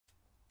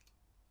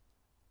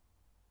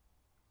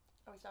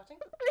Are we starting?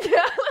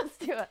 Yeah, let's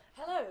do it.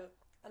 Hello,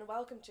 and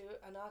welcome to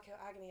Anarcho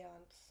Agony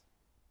Aunts.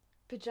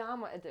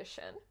 Pajama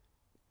edition.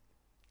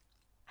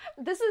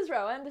 This is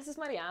Rowan, this is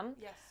Mariam.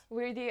 Yes.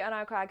 We're the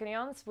Anarcho Agony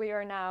Aunts. We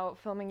are now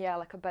filming,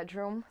 like a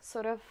bedroom,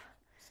 sort of.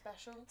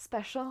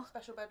 Special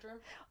bedroom.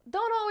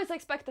 Don't always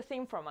expect a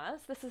theme from us.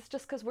 This is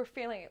just because we're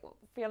feeling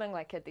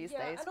like it these days.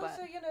 Yeah, and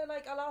also,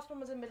 like our last one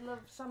was in the middle of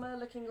summer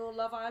looking all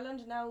Love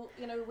Island. Now,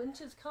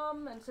 winter's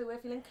come, and so we're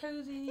feeling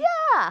cozy.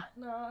 Yeah!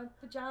 No,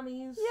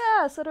 pajamas.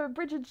 Yeah, sort of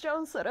Bridget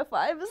Jones sort of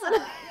vibe, isn't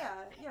it?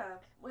 Yeah.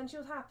 When she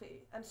was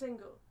happy and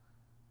single.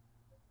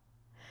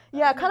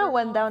 Yeah, kind of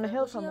went down a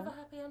hill from her. Was she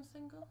ever happy and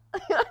single?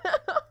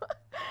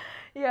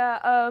 Yeah,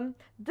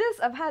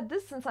 I've had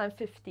this since I'm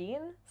 15,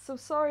 so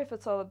sorry if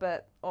it's all a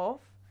bit off,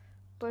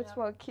 but it's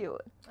well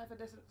cute. I've had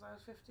this since I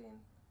was 15.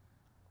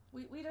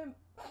 We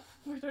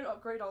don't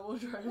upgrade our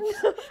wardrobes.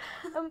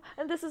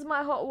 And this is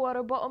my hot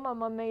water bottle. My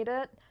mum made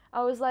it.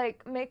 I was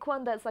like, make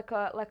one that's like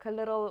a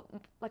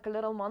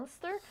little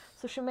monster.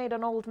 So she made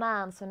an old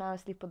man. So now I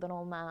sleep with an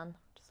old man.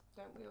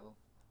 Don't we all?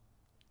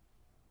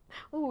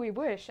 Oh, we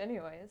wish,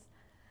 anyways.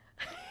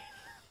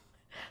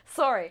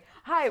 Sorry.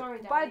 Hi. Sorry,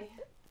 Daddy.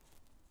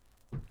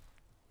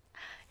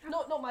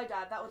 Not my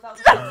dad. That was a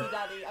sexy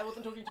daddy. I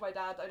wasn't talking to my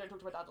dad. I don't talk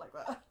to my dad like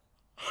that.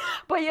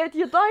 But yet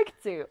you'd like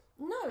to.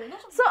 No,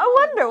 not. So I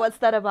wonder what's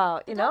that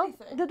about, The daddy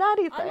thing. The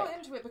daddy thing. I'm not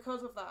into it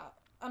because of that.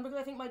 And because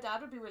I think my dad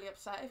would be really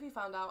upset if he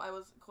found out I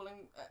was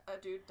calling a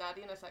dude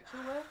daddy in a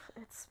sexual way.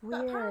 It's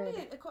weird. But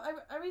apparently,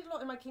 I read a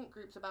lot in my kink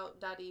groups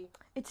about daddy.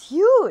 It's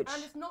huge.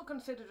 And it's not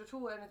considered at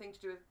all anything to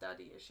do with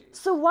daddy issues.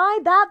 So why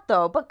that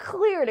though? But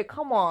clearly,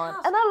 come on.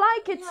 Yes, and I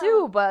like it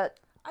too,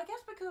 but... I guess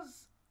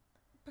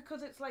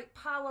because it's like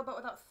power but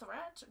without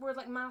threat, whereas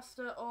like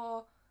master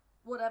or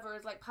whatever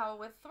is like power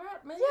with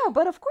threat, maybe? Yeah,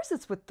 but of course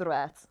it's with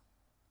threat.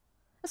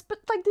 It's but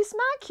like they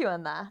smack you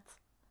and that.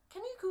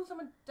 Can you call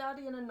someone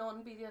daddy in a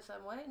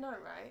non-BDSM way? No,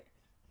 right?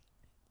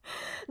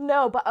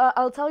 No, but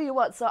I'll tell you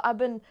what, so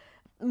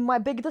my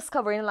big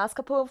discovery in the last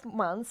couple of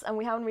months, and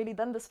we haven't really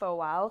done this for a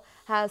while,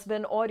 has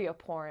been audio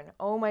porn.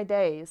 Oh my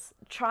days.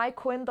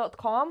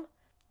 TryQuinn.com.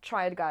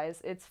 Try it,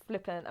 guys. It's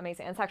flippin'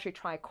 amazing. And it's actually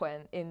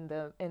TryQuinn in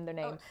the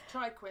name. Oh, it's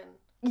TryQuinn.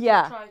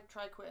 Yeah.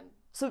 Try Quinn.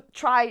 So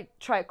try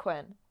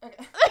Quinn.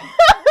 Okay.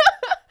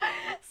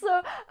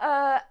 So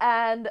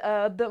and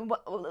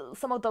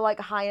some of the like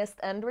highest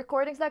end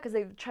recordings there, because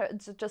they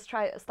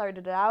started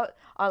it out,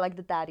 are like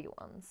the daddy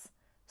ones.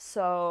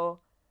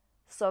 So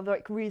I've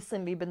like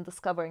recently been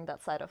discovering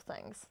that side of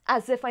things,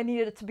 as if I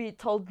needed to be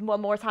told one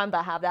more time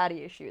that I have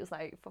daddy issues.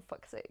 Like, for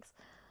fuck's sakes.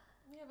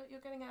 Yeah, but you're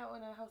getting out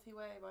in a healthy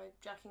way by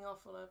jacking off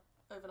on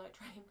a overnight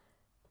train.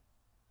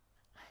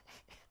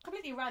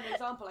 Completely random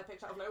example I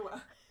picked out of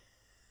nowhere.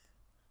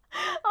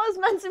 I was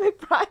meant to be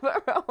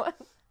private, Rowan.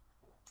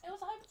 It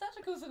was a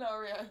hypothetical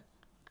scenario.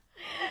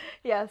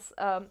 Yes,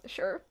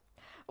 sure.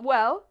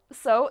 Well,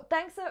 so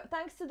thanks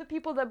to the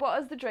people that bought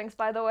us the drinks,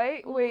 by the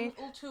way.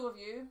 All two of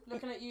you.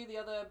 Looking at you, the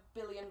other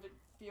billion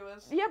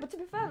viewers. Yeah, but to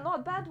be fair,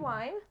 not bad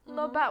wine.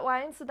 Not bad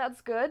wine, so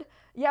that's good.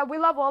 Yeah, we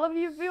love all of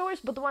you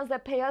viewers, but the ones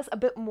that pay us a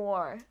bit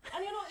more.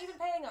 And you're not even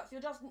paying us. You're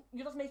just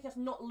making us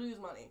not lose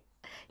money.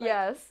 Like,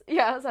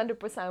 yes,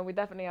 100%. We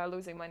definitely are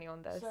losing money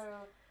on this. So,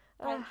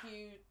 thank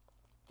you,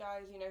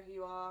 guys. You know who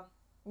you are.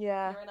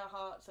 Yeah. You're in our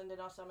hearts and in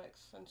our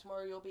stomachs, and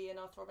tomorrow you'll be in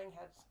our throbbing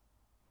heads.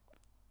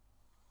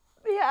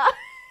 Yeah.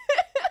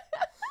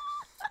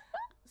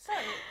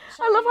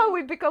 So, I love how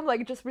we become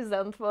like just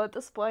resentful at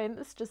this point.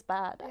 It's just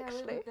bad, yeah,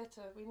 actually. we're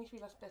bitter. We need to be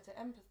less bitter.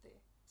 Empathy,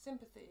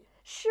 sympathy.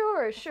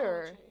 Sure.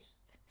 Apology.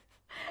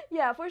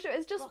 Yeah, for sure.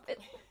 It's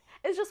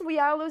just we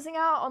are losing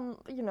out on,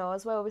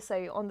 as well we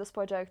say, on this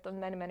project in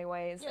many, many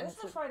ways. Yeah, this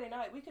is a Friday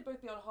night. We could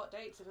both be on hot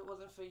dates if it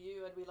wasn't for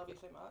you, and we love you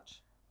so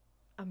much.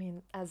 I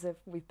mean, as if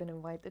we've been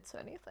invited to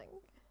anything.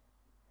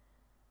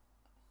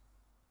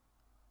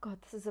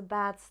 God, this is a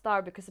bad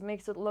start because it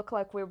makes it look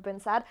like we've been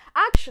sad.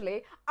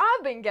 Actually,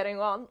 I've been getting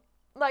on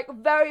like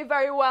very,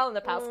 very well in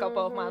the past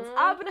couple of months.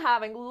 I've been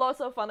having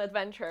lots of fun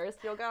adventures.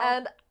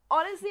 And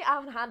honestly, I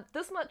haven't had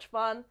this much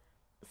fun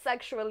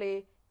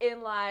sexually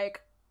in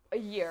like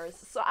years.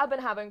 So I've been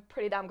having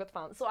pretty damn good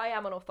fun. So I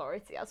am an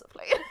authority as of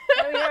late.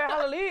 Oh yeah,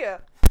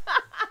 hallelujah.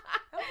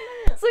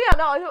 So yeah,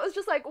 no, it was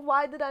just like,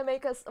 why did I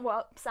make us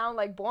sound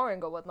like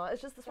boring or whatnot?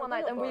 It's just this one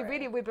night, and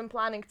we've been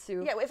planning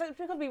to. Yeah, it's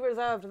because we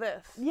reserved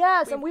this.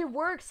 Yes, and we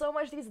work so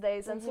much these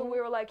days, and so we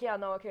were like, yeah,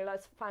 no, okay,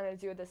 let's finally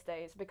do this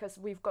days because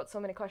we've got so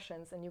many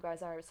questions, and you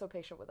guys are so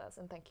patient with us,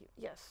 and thank you.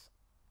 Yes.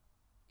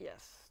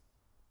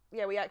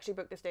 Yeah, we actually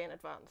booked this day in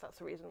advance. That's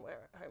the reason we're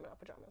at home in our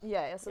pajamas.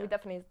 Yeah. So we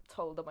definitely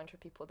told a bunch of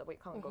people that we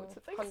can't go to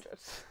things.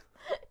 Hundreds.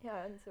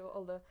 Yeah, and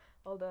so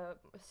all the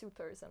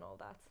suitors and all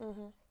that.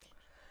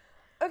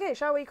 Okay,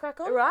 shall we crack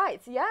on?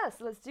 Right, yes,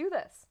 let's do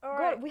this. All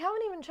right. God, we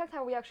haven't even checked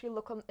how we actually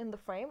look in the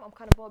frame. I'm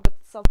kind of a little bit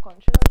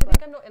self-conscious. Do you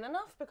think I'm not in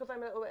enough because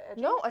I'm a little bit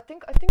edgy? No, I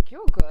think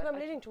you're good. I'm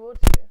leaning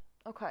towards you.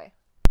 Okay.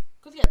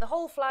 Because the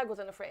whole flag was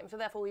in the frame, so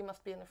therefore we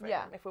must be in the frame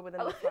if we're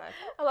within the flag.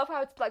 I love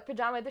how it's like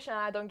pajama edition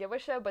and I don't give a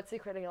shit, but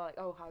secretly you're like,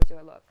 oh, how do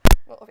I look?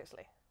 Well,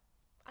 obviously.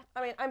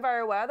 I mean, I'm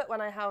very aware that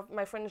when I have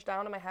my fringe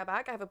down and my hair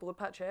back, I have a bald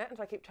patch here, and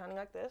so I keep turning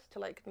like this to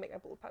like make my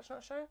bald patch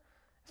not show.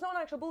 It's not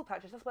an actual bald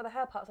patch, it's just where the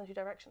hair parts in two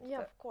directions.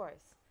 Yeah, of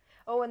course.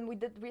 Oh, and we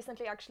did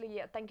recently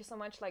actually, thank you so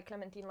much, like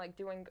Clementine, like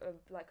doing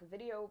like a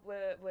video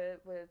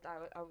with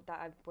that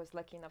I was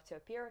lucky enough to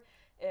appear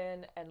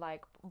in, and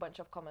like a bunch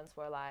of comments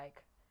were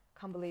like,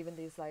 can't believe in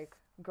these like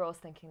girls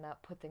thinking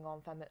that putting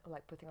on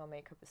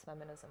makeup is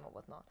feminism or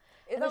whatnot.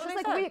 And it's just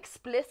like we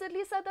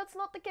explicitly said that's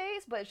not the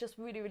case, but it's just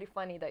really, really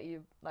funny that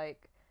you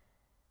like.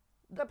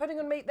 That putting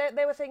on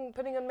they were saying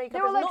putting on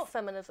makeup is like, not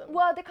feminism.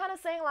 Well, they're kind of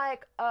saying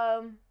like,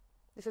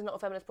 this is not a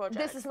feminist project.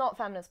 This is not a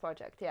feminist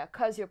project, yeah,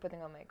 because you're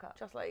putting on makeup.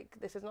 Just like,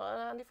 this is not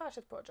an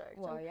anti-fascist project.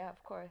 Well, yeah,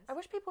 of course. I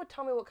wish people would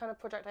tell me what kind of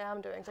project I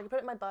am doing, so I can put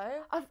it in my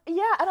bio.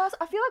 Yeah, and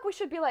I feel like we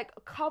should be like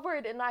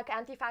covered in like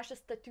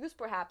anti-fascist tattoos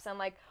perhaps, and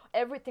like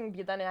everything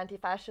be done in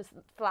anti-fascist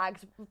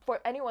flags for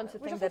anyone to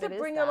think that it is that. We just need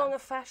to bring along a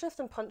fascist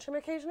and punch him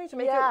occasionally to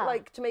make it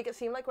like, to make it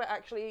seem like we're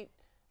actually,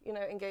 you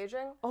know,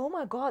 engaging. Oh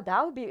my god,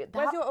 that would be...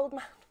 Where's your old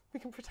man? We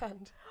can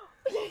pretend.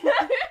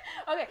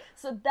 Okay,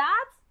 so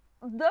that's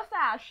the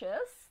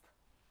fascist.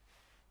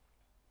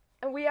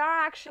 And we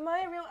are actually... Am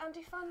I a real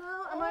anti-fan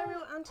now? Am I a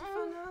real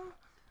anti-fan now?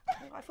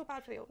 I feel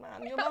bad for the old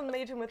man. Your mum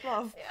made him with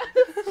love.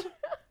 Yeah.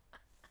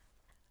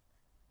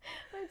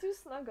 I do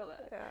snuggle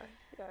it.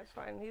 Yeah, it's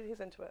fine. He's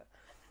into it.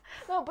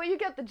 No, but you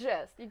get the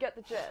gist. You get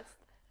the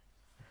gist.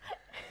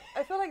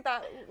 I feel like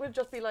that would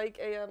just be like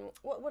a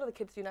what do the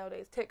kids do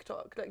nowadays?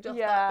 TikTok, like just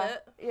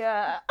that bit.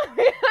 Yeah.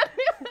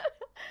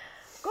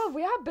 God,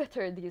 we are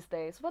bitter these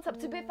days. What's up?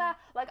 To be fair,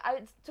 like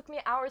it took me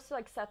hours to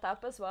like set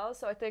up as well.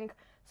 So I think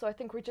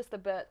we're just a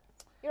bit,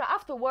 you know,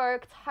 after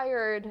work,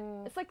 tired.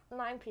 It's like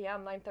 9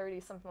 p.m.,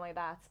 9:30, something like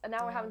that. And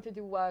now we're having to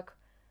do work.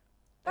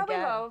 That we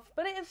love,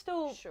 but it is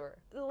still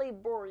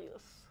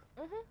laborious.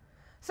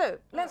 So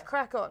let's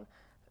crack on.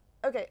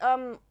 Okay,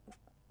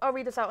 I'll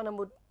read this out and then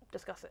we'll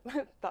discuss it.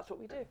 That's what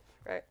we do,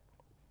 right?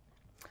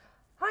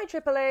 Hi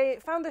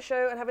AAA, found the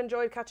show and have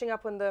enjoyed catching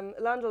up on them,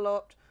 learned a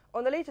lot.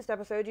 On the latest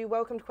episode, you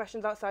welcomed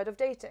questions outside of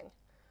dating.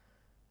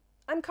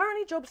 I'm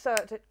currently job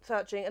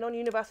searching and on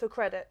Universal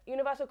Credit.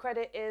 Universal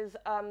Credit is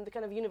the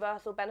kind of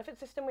universal benefit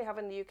system we have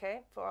in the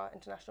UK for our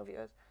international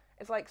viewers.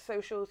 It's like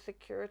Social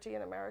Security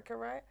in America,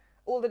 right?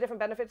 All the different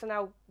benefits are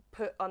now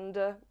put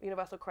under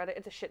Universal Credit.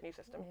 It's a shit new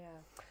system.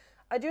 Yeah.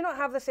 I do not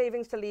have the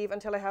savings to leave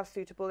until I have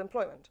suitable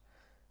employment.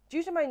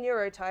 Due to my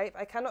neurotype,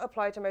 I cannot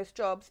apply to most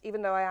jobs,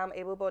 even though I am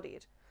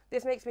able-bodied.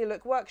 This makes me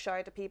look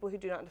work-shy to people who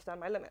do not understand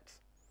my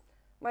limits.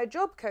 My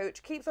job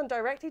coach keeps on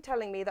directly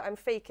telling me that I'm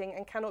faking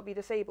and cannot be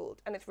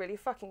disabled, and it's really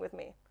fucking with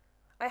me.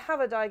 I have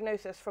a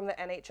diagnosis from the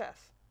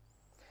NHS.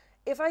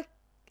 If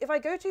I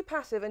go too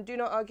passive and do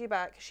not argue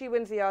back, she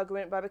wins the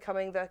argument by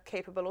becoming the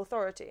capable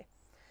authority.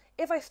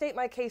 If I state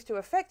my case too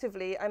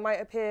effectively, I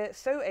might appear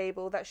so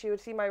able that she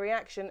would see my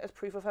reaction as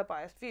proof of her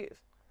biased views.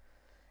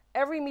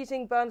 Every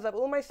meeting burns up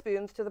all my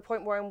spoons to the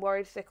point where I'm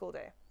worried sick all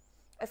day.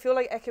 I feel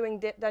like echoing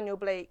Daniel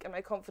Blake, and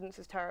my confidence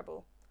is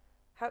terrible.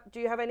 Do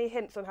you have any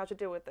hints on how to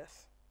deal with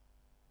this?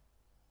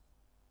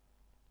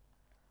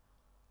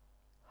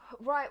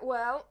 Right,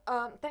 well,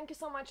 thank you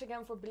so much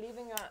again for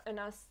believing in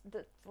us,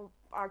 for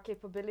our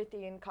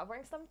capability in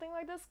covering something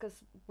like this,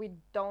 because we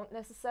don't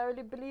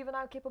necessarily believe in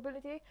our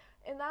capability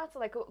in that. So,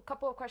 like, a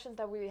couple of questions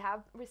that we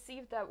have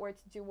received that were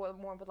to do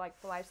more with, like,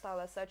 the lifestyle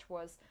as such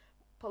was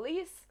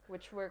police,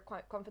 which we're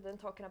quite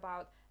confident talking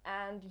about,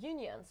 and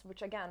unions,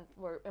 which, again,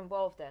 we're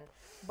involved in.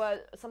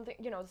 But something,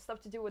 you know,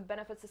 stuff to do with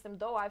benefit system,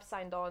 though I've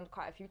signed on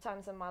quite a few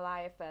times in my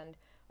life, and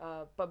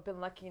but been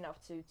lucky enough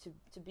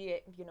to be,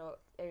 you know,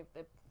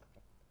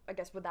 I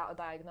guess without a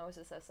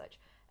diagnosis as such,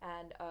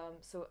 and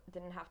so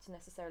didn't have to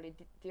necessarily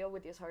deal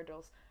with these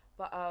hurdles.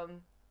 But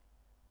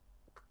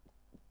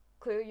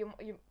clearly,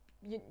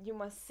 you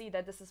must see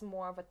that this is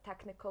more of a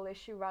technical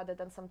issue rather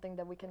than something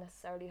that we can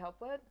necessarily help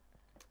with.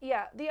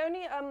 Yeah, the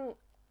only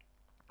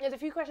there's a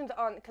few questions that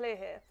aren't clear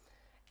here.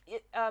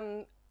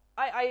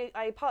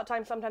 I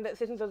part-time sometimes at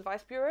Citizens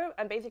Advice Bureau,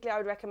 and basically I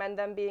would recommend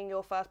them being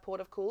your first port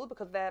of call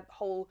because their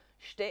whole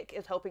shtick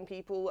is helping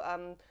people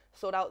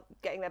sort out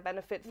getting their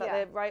benefits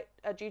that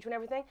they're due to and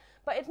everything.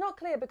 But it's not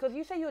clear because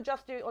you say you're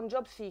just on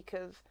job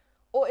seekers,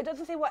 or it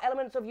doesn't say what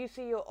elements of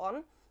UC you're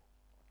on.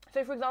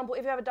 So, for example,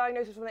 if you have a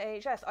diagnosis from the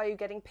NHS, are you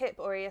getting PIP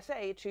or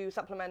ESA to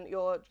supplement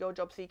your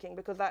job seeking?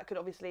 Because that could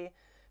obviously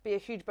be a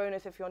huge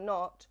bonus if you're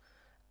not.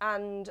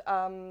 And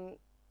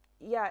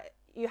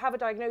you have a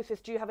diagnosis,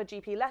 do you have a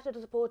GP letter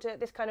to support it?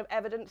 This kind of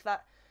evidence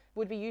that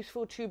would be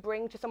useful to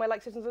bring to somewhere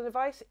like Citizens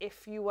Advice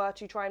if you were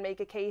to try and make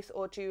a case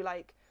or to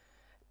like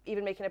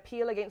even make an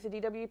appeal against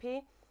the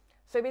DWP.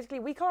 So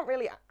basically we can't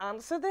really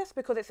answer this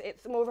because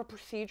it's more of a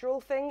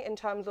procedural thing in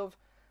terms of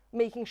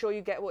making sure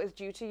you get what is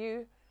due to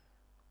you.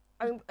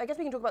 I mean, I guess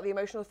we can talk about the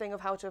emotional thing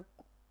of how to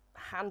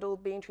handle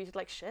being treated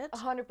like shit.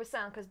 100%,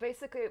 because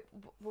basically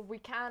what we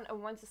can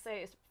and want to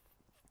say is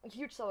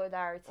huge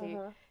solidarity.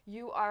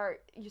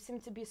 You seem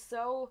to be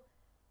so,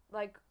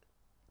 like,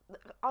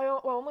 I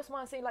almost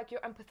want to say like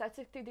you're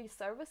empathetic to these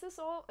services,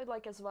 or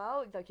like as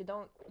well, like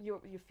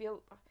you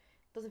feel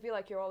doesn't feel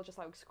like you're all just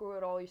like screw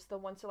it all. You still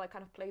want to like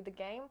kind of play the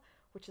game,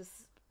 which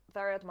is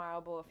very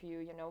admirable of you,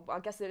 you know. I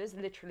guess it is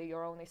literally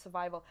your only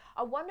survival.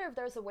 I wonder if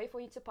there's a way for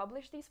you to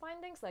publish these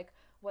findings, like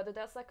whether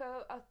there's like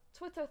a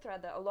Twitter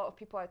thread that a lot of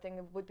people I think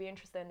would be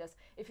interested in this.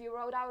 If you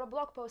wrote out a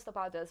blog post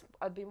about this,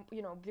 I'd be,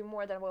 you know, be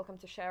more than welcome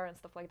to share and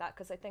stuff like that,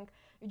 because I think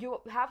you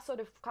have sort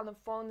of kind of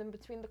fallen in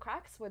between the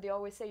cracks where they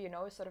always say, you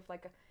know, sort of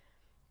like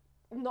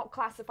not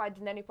classified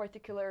in any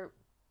particular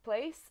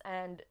place,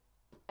 and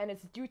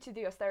it's due to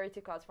the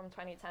austerity cuts from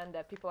 2010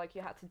 that people like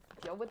you had to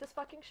deal with this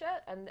fucking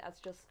shit, and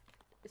that's just,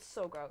 it's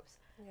so gross.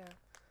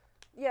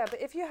 Yeah,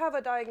 but if you have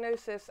a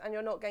diagnosis and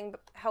you're not getting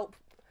help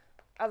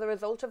as a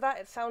result of that,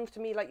 it sounds to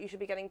me like you should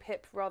be getting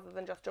PIP rather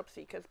than just job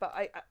seekers. But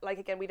I like,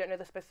 again, we don't know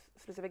the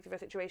specifics of your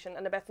situation,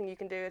 and the best thing you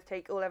can do is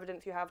take all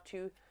evidence you have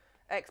to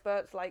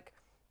experts like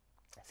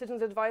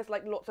Citizens Advice,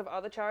 like lots of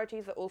other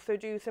charities that also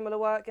do similar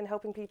work in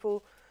helping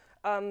people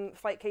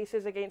fight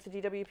cases against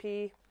the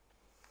DWP.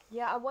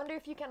 Yeah, I wonder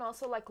if you can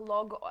also like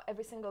log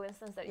every single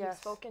instance that you've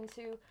spoken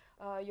to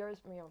your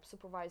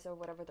supervisor,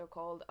 whatever they're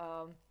called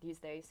these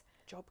days.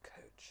 Job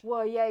coach.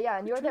 Well, yeah,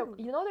 and you're there.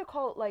 You know they're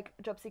called like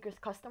job seekers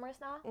customers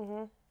now.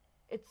 Mm-hmm.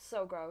 It's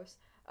so gross.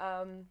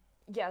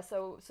 Yeah,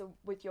 so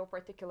with your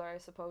particular, I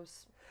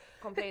suppose,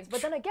 complaints.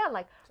 But then again,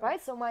 like,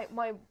 right? So my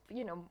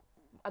you know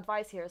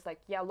advice here is like,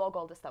 yeah, log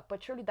all this stuff.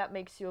 But surely that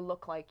makes you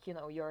look like, you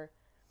know,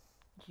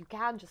 you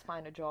can just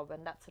find a job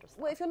and that sort of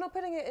stuff. Well, if you're not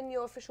putting it in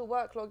your official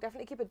work log,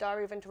 definitely keep a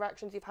diary of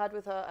interactions you've had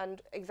with her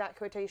and exact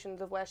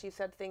quotations of where she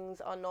said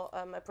things are not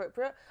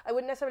appropriate. I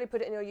wouldn't necessarily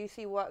put it in your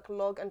UC work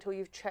log until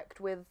you've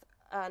checked with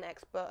an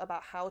expert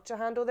about how to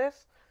handle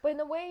this. But in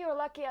a way, you're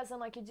lucky, as in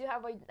like you do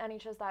have an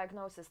NHS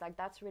diagnosis. Like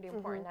that's really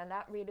important, and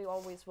that really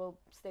always will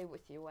stay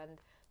with you,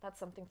 and that's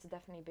something to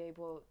definitely be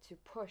able to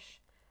push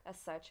as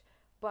such.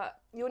 But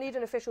you'll need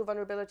an official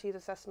vulnerabilities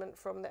assessment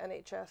from the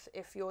NHS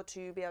if you're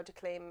to be able to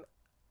claim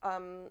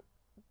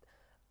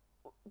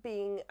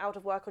being out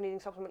of work or needing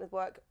supplemented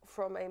work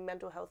from a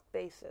mental health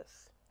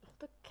basis.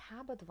 The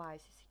cab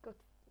advice, you see, good.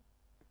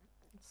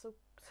 It's so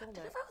I don't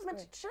know if I was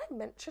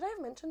mentioned. Should I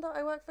have mentioned that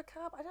I work for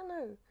cab? I don't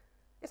know.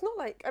 It's not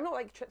like I'm not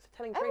like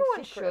telling trade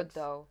everyone secrets. should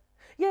though.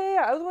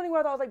 Yeah. I was wondering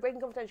whether I was like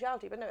breaking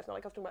confidentiality, but no, it's not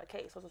like I was talking about a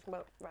case. I was just talking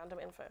about random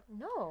info.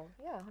 No,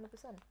 yeah,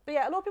 100%. But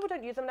yeah, a lot of people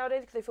don't use them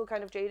nowadays because they feel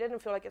kind of jaded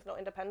and feel like it's not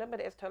independent, but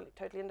it is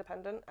totally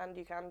independent, and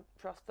you can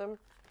trust them.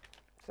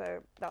 So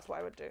that's what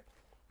I would do.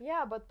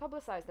 Yeah, but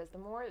publicize this. The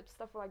more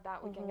stuff like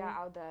that we can get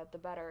out there, the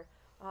better.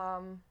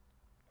 And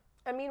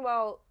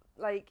meanwhile,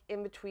 like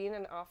in between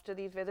and after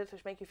these visits,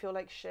 which make you feel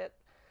like shit,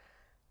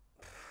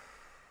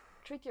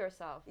 treat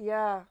yourself.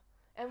 Yeah.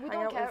 And we hang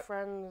don't out care. with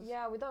friends.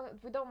 Yeah, we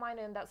don't mind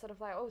it in that sort of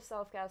like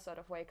self-care sort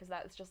of way, because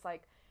that's just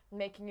like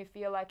making you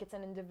feel like it's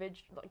an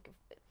individual. Like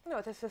no,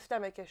 it's a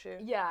systemic issue.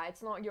 Yeah,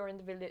 it's not your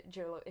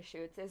individual issue.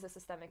 It is a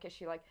systemic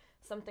issue. Like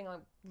something like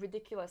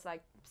ridiculous,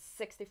 like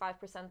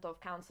 65% of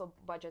council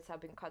budgets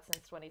have been cut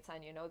since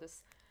 2010. You know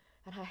this,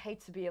 and I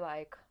hate to be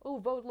like,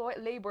 vote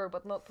Labour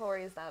but not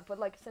Tories. That, but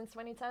like since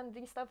 2010,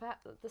 this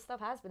stuff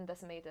has been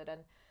decimated,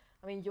 and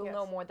I mean you'll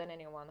know more than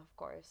anyone, of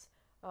course.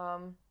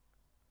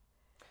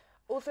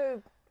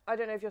 Also, I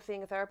don't know if you're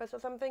seeing a therapist or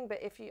something,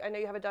 but I know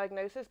you have a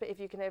diagnosis, but if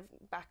you can have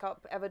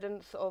backup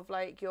evidence of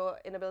like your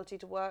inability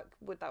to work,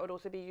 that would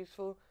also be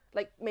useful.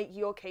 Like make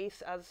your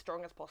case as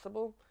strong as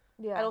possible.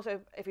 Yeah. And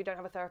also, if you don't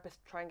have a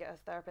therapist, try and get a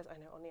therapist. I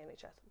know on the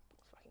NHS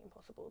it's fucking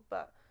impossible,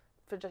 but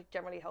for just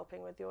generally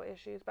helping with your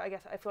issues. But I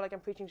guess I feel like I'm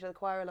preaching to the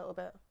choir a little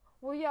bit.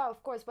 Well, yeah,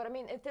 of course, but I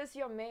mean, it is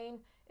your main.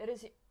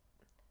 It's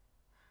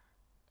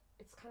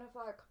kind of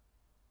like,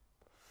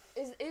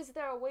 is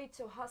there a way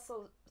to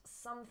hustle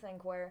something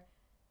where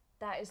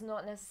that is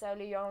not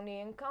necessarily your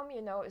only income,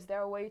 you know? Is there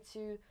a way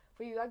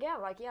for you,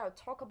 again, like,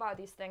 talk about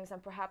these things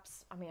and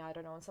perhaps, I mean, I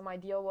don't know, in some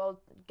ideal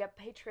world, get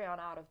Patreon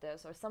out of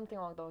this or something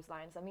along those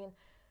lines. I mean,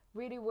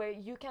 really where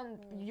you can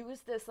use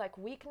this, like,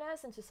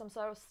 weakness into some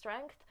sort of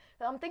strength.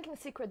 I'm thinking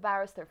Secret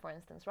Barrister, for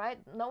instance, right?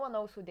 No one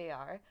knows who they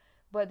are,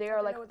 but they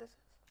are, like, know what this is.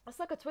 It's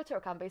like a Twitter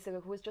account,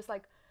 basically, who's just,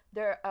 like,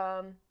 they're,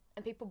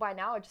 and people by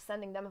now are just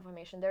sending them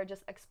information. They're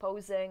just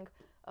exposing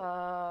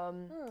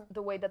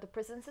the way that the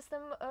prison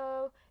system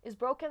is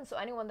broken. So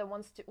anyone that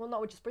wants to,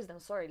 not just prison,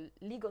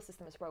 legal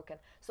system is broken.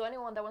 So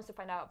anyone that wants to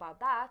find out about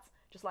that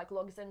just like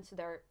logs into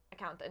their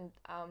account and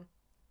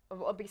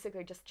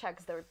basically just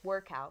checks their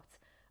workout.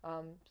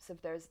 So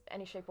if there's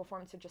any shape or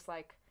form to just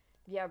like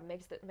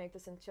make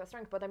this into a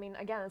strength. But I mean,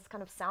 again, it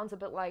kind of sounds a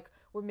bit like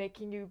we're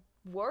making you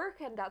work,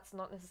 and that's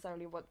not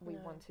necessarily what we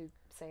want to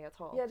say at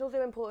all. Yeah, it's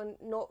also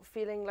important not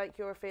feeling like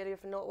you're a failure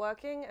for not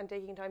working and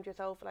taking time to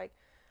yourself. Like,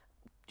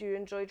 do you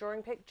enjoy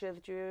drawing pictures?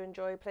 Do you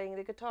enjoy playing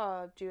the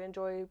guitar? Do you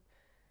enjoy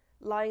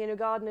lying in your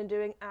garden and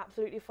doing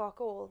absolutely fuck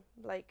all?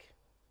 Like,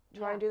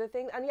 try and do the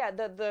thing. And yeah,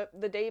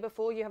 the day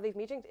before you have these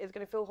meetings is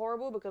going to feel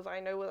horrible, because I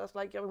know what that's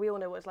like. We all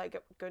know what it's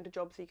like going to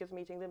job seekers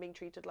meetings and being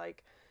treated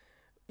like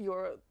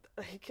you're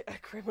like a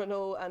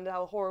criminal and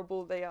how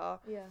horrible they are.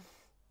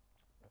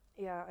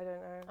 Yeah, I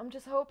don't know. I'm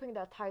just hoping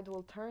that tide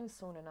will turn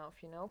soon enough,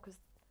 you know, because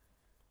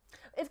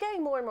it's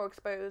getting more and more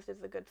exposed is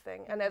the good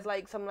thing. And there's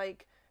like some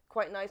like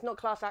quite nice, not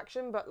class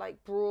action, but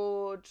like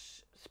broad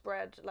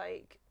spread,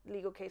 like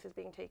legal cases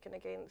being taken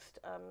against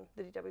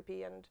the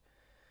DWP and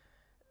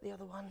the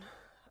other one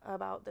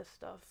about this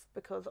stuff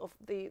because of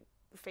the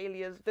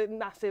failures, the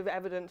massive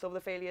evidence of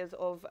the failures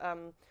of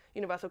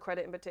universal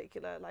credit in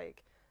particular.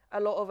 Like a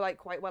lot of like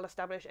quite well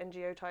established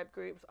NGO type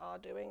groups are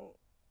doing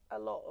a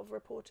lot of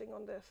reporting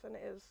on this, and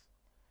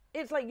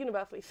it's like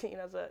universally seen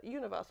as a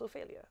universal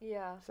failure.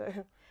 Yeah. So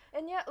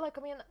And yeah, like,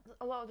 I mean,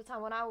 a lot of the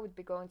time when I would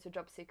be going to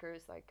job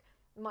seekers, like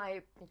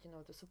my,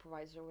 the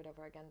supervisor or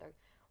whatever, again, they're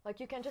like,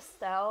 you can just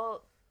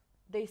tell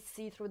they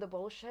see through the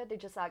bullshit. They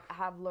just like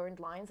have learned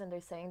lines and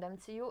they're saying them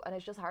to you, and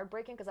it's just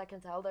heartbreaking because I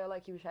can tell they're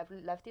like huge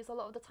lefties a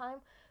lot of the time,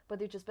 but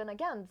they've just been,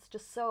 again, it's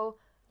just so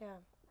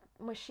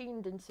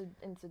machined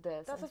into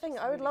this. that's the thing.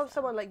 I would really love sad.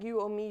 someone like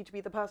you or me to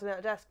be the person at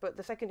a desk, but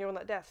the second you're on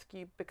that desk,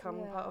 you become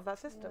part of that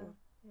system.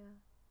 Yeah.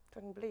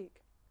 Fucking bleak.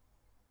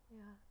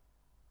 Yeah.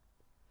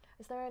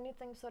 Is there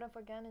anything sort of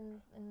again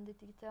in the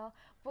detail?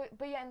 But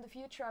yeah, in the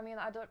future, I mean,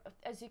 I don't.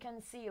 As you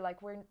can see,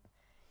 like we're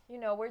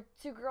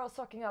two girls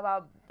talking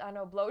about, I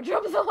know,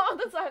 blowjobs a lot of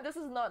the time. This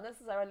is not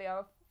necessarily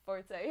our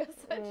forte,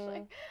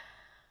 essentially.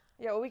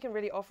 Yeah, all we can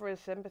really offer is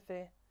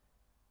sympathy.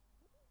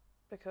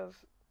 Because,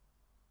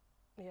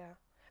 yeah,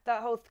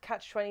 that whole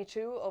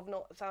catch-22 of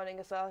not sounding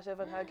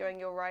assertive and her going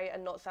 "you're right"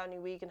 and not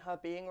sounding weak and her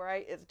being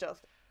right is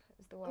just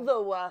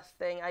the worst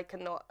thing. I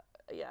cannot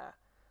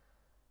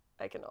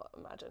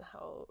imagine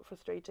how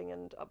frustrating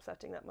and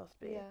upsetting that must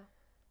be. Yeah.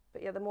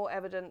 But yeah, the more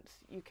evidence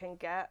you can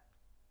get,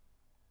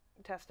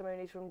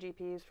 testimonies from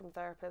GPs, from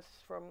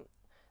therapists, from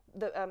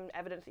the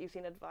evidence that you've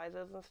seen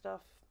advisors and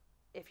stuff,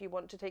 if you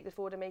want to take this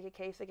forward and make a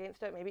case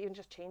against it, maybe even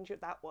just change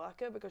that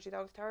worker because she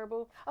sounds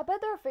terrible. I bet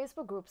there are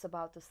Facebook groups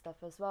about this stuff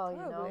as well,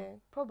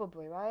 Probably.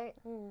 Probably, right?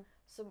 Mm.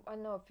 So I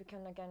know if you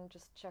can, again,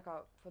 just check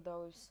out for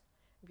those.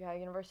 Yeah,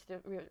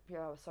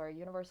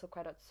 Universal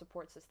Credit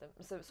Support System,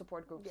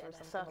 support groups Yeah, or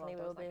something. certainly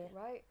along will those lines, be.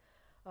 right?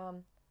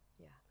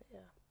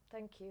 Yeah.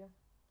 Thank you.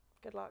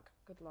 Good luck.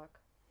 Good luck.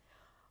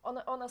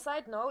 On a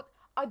side note,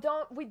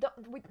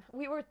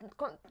 we were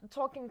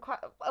talking quite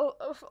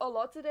a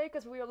lot today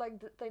because we were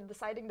like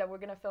deciding that we're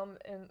gonna film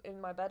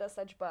in my bed as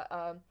such, but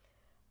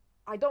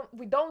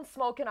we don't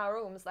smoke in our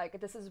rooms.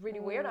 Like, this is really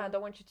weird, and I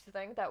don't want you to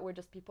think that we're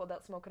just people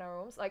that smoke in our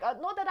rooms. Like,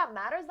 not that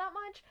matters that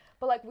much,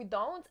 but like we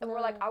don't, and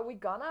we're like, are we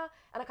gonna?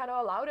 And I kind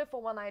of allowed it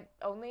for one night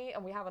only,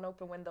 and we have an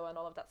open window and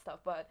all of that stuff,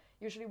 but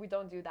usually we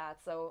don't do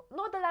that. So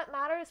not that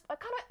matters, but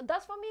kind of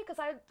does for me because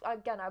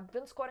I've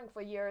been squatting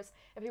for years,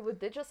 and people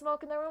did just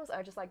smoke in their rooms.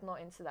 I just like not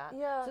into that.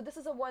 Yeah. So this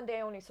is a one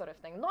day only sort of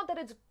thing. Not that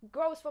it's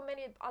gross for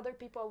many other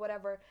people or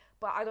whatever,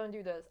 but I don't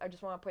do this. I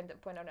just want to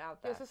point it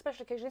out there. It's a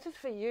special occasion. This is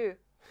for you.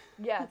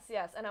 Yes,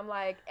 and I'm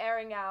like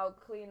airing out,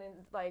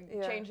 cleaning, like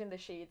changing the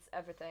sheets,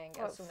 everything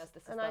as soon as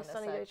this is a done. nice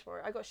sunny day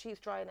tomorrow. I got sheets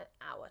dry in an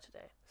hour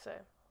today, so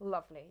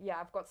lovely. Yeah,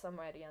 I've got some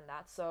ready on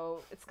that.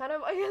 So it's kind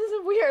of, I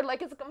guess, weird.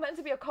 Like, it's meant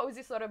to be a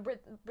cozy sort of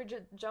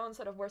Bridget Jones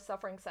sort of we're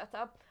suffering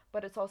setup,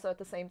 but it's also at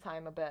the same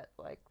time a bit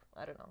like,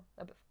 I don't know,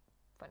 a bit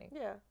funny.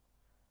 Yeah.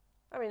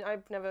 I mean,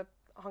 I've never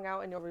hung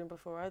out in your room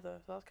before either,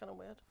 so that's kind of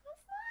weird.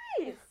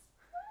 That's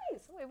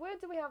nice. Wait, where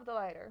do we have the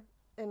lighter?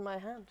 In my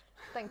hand.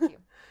 Thank you.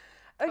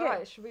 Okay.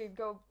 Alright, should we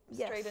go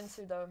straight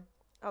into the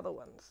other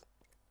ones?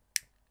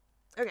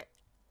 Okay.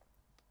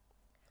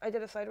 I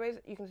did it sideways.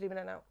 You can zoom in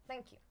and out.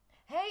 Thank you.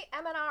 Hey,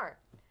 MNR.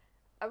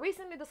 I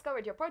recently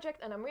discovered your project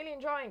and I'm really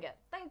enjoying it.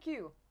 Thank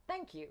you.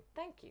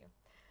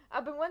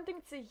 I've been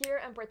wanting to hear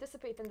and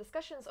participate in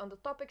discussions on the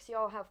topics you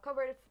all have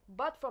covered,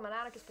 but from an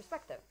anarchist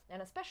perspective,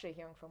 and especially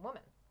hearing from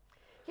women.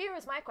 Here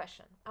is my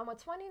question. I'm a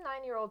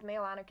 29-year-old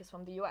male anarchist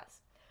from the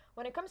US.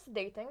 When it comes to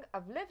dating,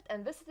 I've lived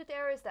and visited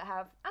areas that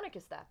have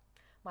anarchists there.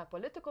 My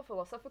political,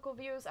 philosophical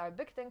views are a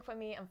big thing for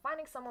me, and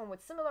finding someone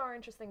with similar or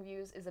interesting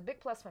views is a big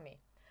plus for me.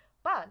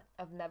 But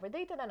I've never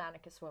dated an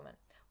anarchist woman.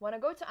 When I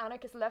go to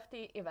anarchist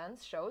lefty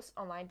events, shows,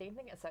 online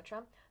dating,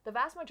 etc., the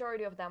vast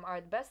majority of them are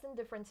at best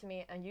indifferent to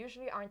me and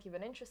usually aren't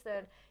even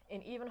interested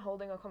in even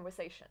holding a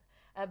conversation.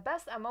 At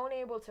best, I'm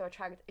only able to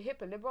attract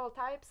hippie liberal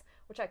types,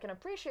 which I can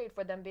appreciate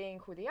for them being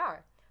who they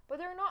are. But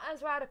they're not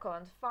as radical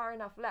and far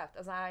enough left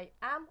as I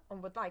am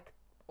and would like.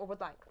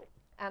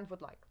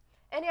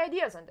 Any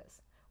ideas on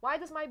this? Why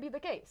this might be the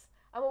case?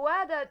 I'm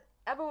aware that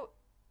I'm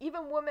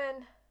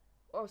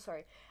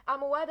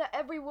aware that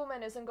every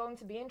woman isn't going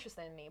to be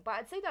interested in me, but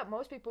I'd say that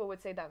most people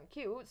would say that I'm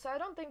cute, so I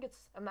don't think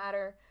it's a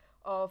matter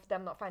of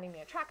them not finding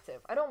me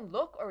attractive. I don't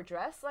look or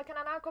dress like an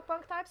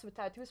anarcho-punk types with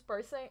tattoos,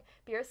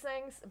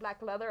 piercings,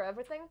 black leather,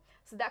 everything,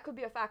 so that could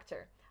be a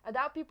factor. I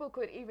doubt people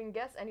could even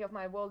guess any of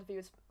my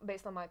worldviews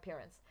based on my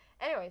appearance.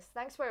 Anyways,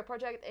 thanks for your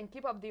project and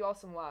keep up the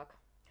awesome work.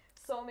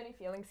 So many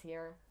feelings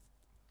here.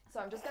 So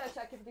I'm just gonna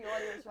check if the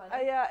audio is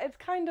running. Yeah, it's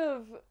kind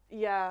of,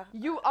 yeah.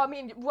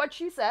 What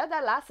she said,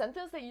 that last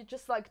sentence that you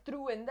just like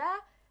threw in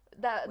there,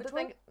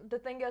 the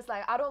thing is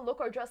like, I don't look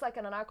or dress like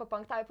an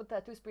anarcho-punk type with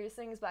tattoos,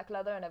 piercings, black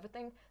leather and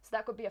everything, so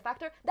that could be a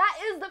factor. That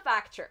is the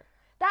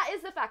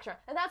factor,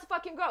 and that's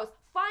fucking gross.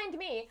 Find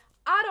me,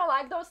 I don't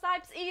like those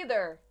types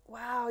either.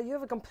 Wow, you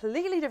have a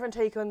completely different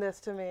take on this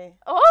to me.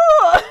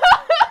 Oh!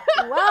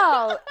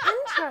 Wow,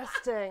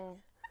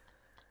 interesting.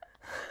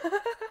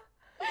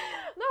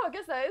 No, I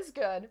guess that is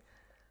good.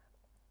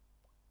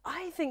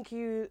 I think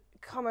you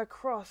come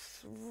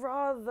across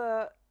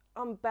rather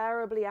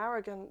unbearably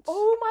arrogant.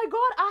 Oh my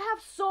god, I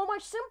have so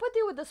much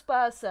sympathy with this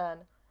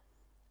person.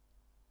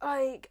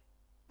 Like,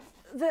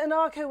 the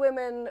anarcho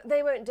women,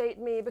 they won't date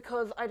me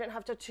because I don't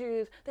have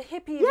tattoos. The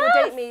hippies will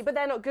Yes! date me, but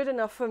they're not good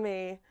enough for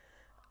me.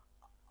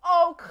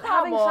 Oh, come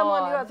Having on.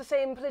 someone who has the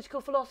same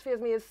political philosophy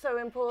as me is so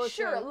important.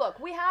 Sure, look,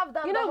 we have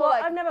done You the know whole, what?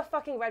 like, I've never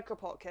fucking read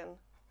Kropotkin.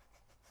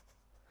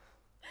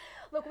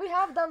 look, we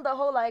have done the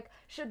whole, like,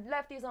 should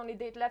lefties only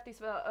date lefties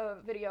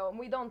video, and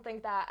we don't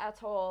think that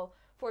at all,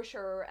 for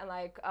sure, and,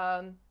 like,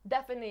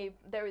 definitely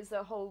there is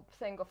a whole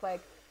thing of,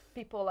 like,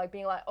 people, like,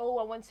 being like, oh,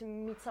 I want to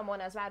meet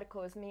someone as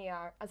radical as me,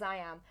 as I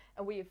am,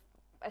 and we've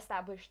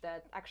established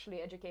that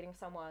actually educating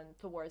someone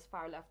towards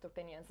far left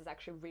opinions is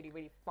actually really,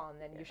 really fun,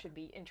 and you should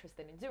be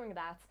interested in doing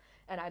that.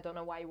 And I don't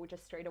know why you would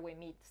just straight away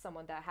meet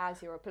someone that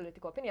has your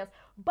political opinions.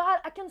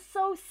 But I can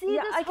so see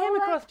this. I came whole,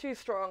 across too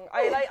strong.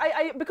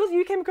 I because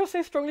you came across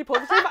so strongly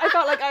positive, I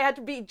felt like I had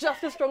to be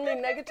just as strongly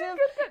negative.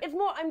 It's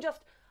more,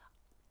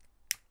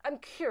 I'm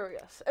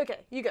curious. Okay,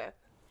 you go.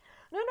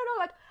 No,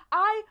 like,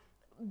 I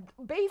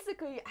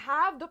basically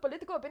have the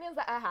political opinions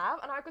that I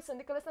have,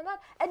 anarcho-syndicalist and that,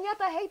 and yet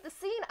I hate the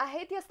scene. I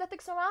hate the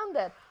aesthetics around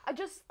it.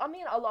 I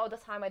mean, a lot of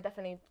the time I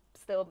definitely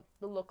still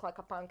look like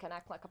a punk and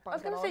act like a punk. I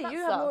was going to say,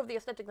 you have more of the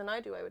aesthetic than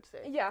I do, I would say.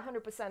 Yeah,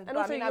 100%. And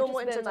also, you're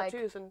more into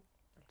tattoos and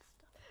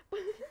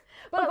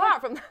but apart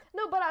from that.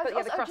 No, but I've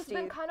just crusty.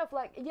 been kind of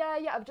like,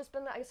 I've just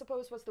been, I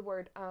suppose, what's the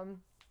word?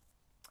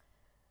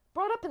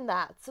 Brought up in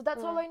that, so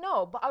that's all I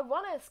know. But I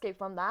want to escape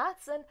from that,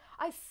 and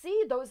I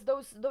see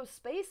those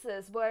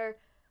spaces where,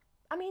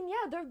 I mean,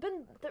 yeah,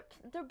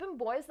 there've been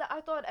boys that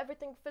I thought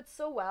everything fits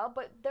so well,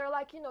 but they're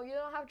like, you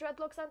don't have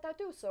dreadlocks and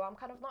tattoos, so I'm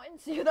kind of not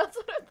into you, that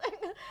sort of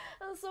thing.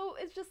 And so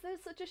it's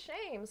such a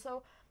shame.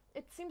 So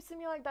it seems to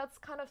me like that's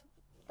kind of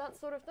that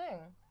sort of thing.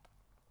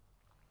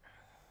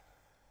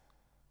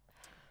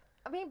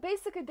 I mean,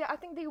 basically, I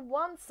think they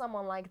want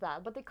someone like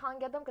that, but they can't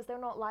get them because they're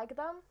not like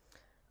them.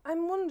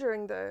 I'm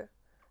wondering though.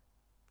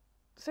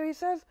 So he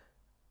says,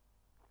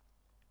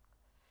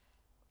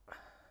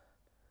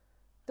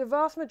 the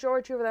vast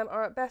majority of them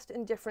are at best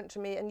indifferent to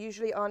me and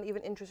usually aren't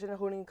even interested in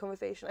holding a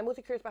conversation. I'm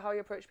also curious about how you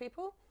approach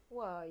people.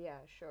 Well, yeah,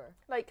 sure.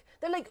 Like,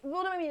 they're like,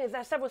 what I mean is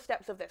there's several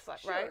steps of this, like,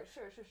 Sure, right?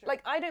 Sure.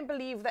 Like, I don't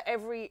believe that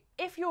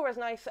if you're as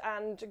nice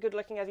and good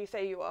looking as you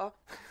say you are,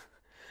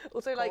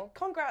 also, like,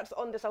 congrats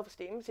on the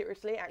self-esteem,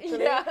 seriously, actually.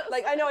 Yes.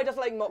 Like, I know I just,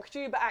 like, mocked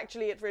you, but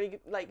actually it's really,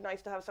 like,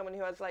 nice to have someone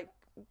who has, like,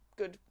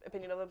 good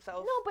opinion of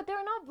themselves. No, but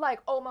they're not like,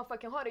 oh, my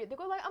fucking hottie. They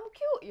go like, I'm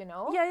cute,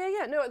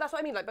 Yeah. No, that's what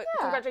I mean. Like, but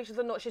congratulations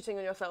on not shitting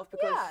on yourself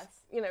because, Yes.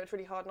 It's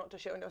really hard not to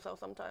shit on yourself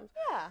sometimes.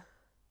 Yeah.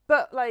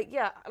 But, like,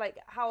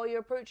 how are you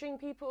approaching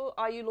people?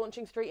 Are you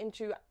launching straight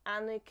into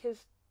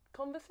anarchist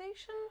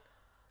conversation?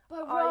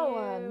 But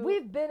Rowan,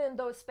 we've been in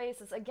those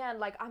spaces again.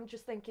 Like, I'm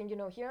just thinking,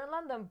 here in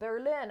London,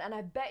 Berlin, and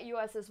I bet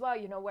US as well,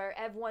 where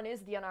everyone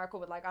is the anarcho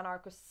with like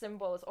anarcho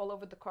symbols all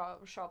over the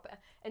shop,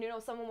 and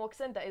someone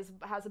walks in that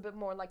has a bit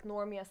more like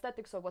normie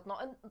aesthetics or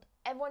whatnot, and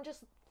everyone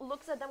just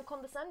looks at them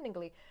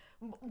condescendingly.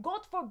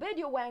 God forbid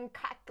you're wearing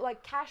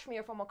like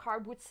cashmere from a car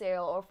boot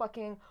sale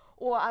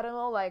or I don't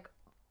know, like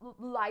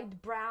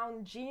light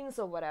brown jeans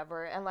or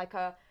whatever, and like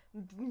a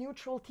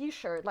neutral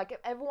t-shirt. Like, if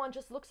everyone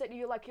just looks at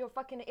you like you're a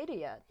fucking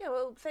idiot. Yeah,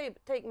 well,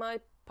 take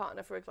my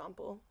partner, for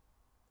example.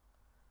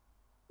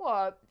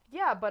 Well,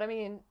 yeah, but I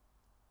mean...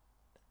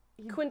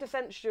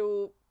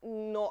 Quintessential,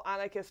 not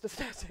anarchist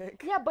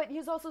aesthetic. Yeah, but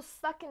he's also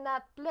stuck in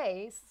that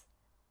place.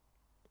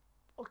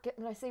 Okay,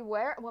 can I say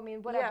where? Well, I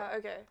mean, whatever. Yeah,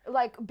 okay.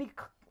 Like,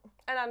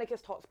 an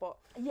anarchist hotspot.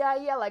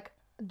 Yeah, like,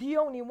 the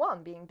only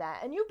one being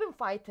that. And you've been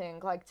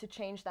fighting, like, to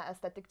change that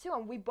aesthetic too,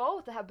 and we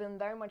both have been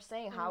very much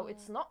saying how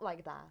it's not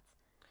like that.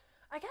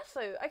 I guess so.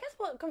 I guess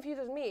what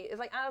confuses me is,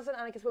 like, as an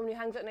anarchist woman who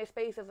hangs out in those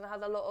spaces and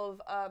has a lot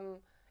of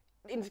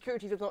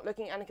insecurities of not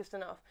looking anarchist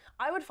enough,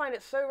 I would find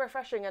it so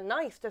refreshing and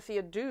nice to see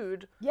a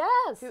dude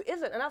who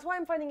isn't. And that's why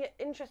I'm finding it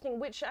interesting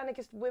which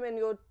anarchist women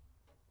you're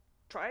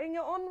trying it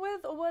on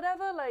with or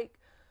whatever. Like,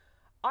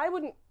 I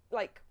wouldn't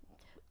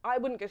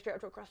go straight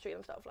up to a cross street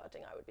and start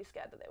flirting. I would be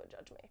scared that they would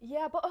judge me.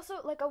 Yeah, but also,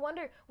 like, I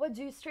wonder, what,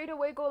 do you straight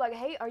away go like,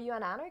 hey, are you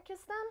an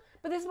anarchist then?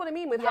 But this is what I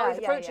mean with how he's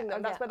approaching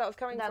them. That's where that was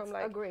coming from.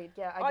 Like, agreed,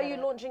 yeah, are you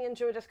launching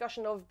into a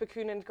discussion of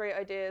Bakunin's great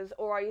ideas,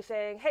 or are you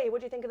saying, hey,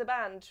 what do you think of the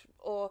band?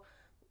 Or,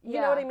 you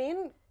know what I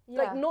mean? Yeah.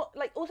 Like, not,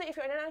 like, also if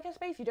you're in an anarchist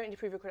space, you don't need to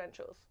prove your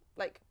credentials.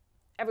 Like,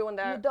 everyone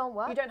there. You don't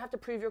what? You don't have to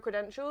prove your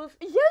credentials.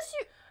 Yes,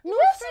 Not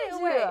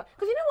straight away.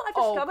 Because you know what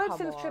I've discovered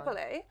since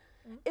AAA?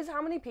 Is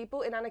how many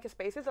people in anarchist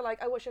spaces are like,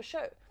 oh, what's your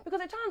show? Because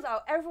it turns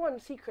out everyone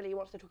secretly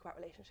wants to talk about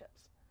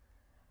relationships.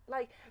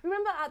 Like,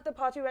 remember at the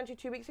party we went to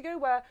 2 weeks ago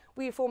where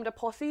we formed a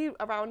posse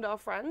around our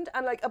friend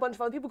and, like, a bunch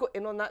of other people got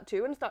in on that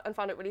too and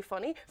found it really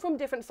funny from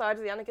different sides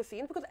of the anarchist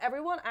scene because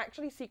everyone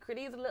actually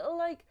secretly is a little,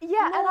 like,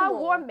 yeah, normal. And I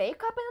wore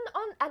makeup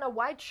and a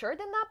white shirt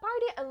in that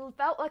party and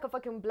felt like a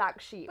fucking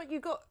black sheep. But you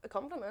got a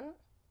compliment.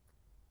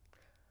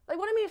 Like,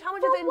 what I mean is how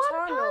much For is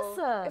one internal.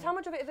 person. It's how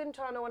much of it is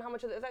internal and how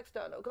much of it is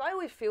external. Because I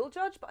always feel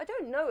judged, but I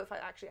don't know if I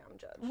actually am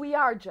judged. We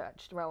are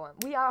judged, Rowan.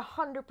 We are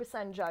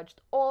 100%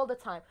 judged all the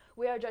time.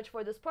 We are judged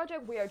for this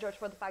project. We are judged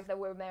for the fact that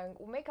we're wearing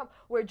makeup.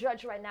 We're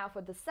judged right now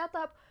for the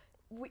setup.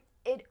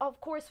 Of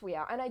course we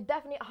are. And I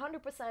definitely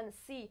 100%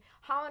 see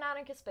how an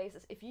anarchist space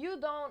is. If you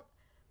don't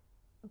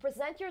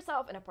present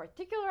yourself in a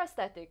particular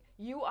aesthetic,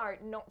 you are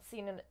not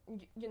seen in,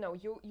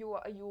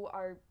 you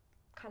are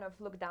kind of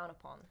looked down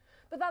upon.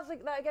 But that's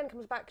like, that again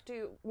comes back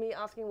to me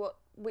asking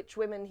which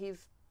women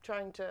he's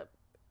trying to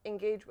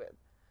engage with.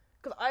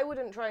 Because I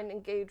wouldn't try and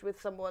engage with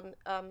someone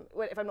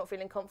if I'm not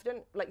feeling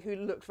confident, like who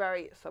looks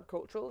very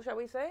subcultural, shall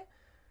we say.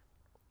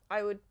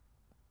 I would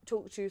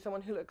talk to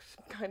someone who looks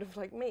kind of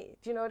like me.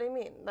 Do you know what I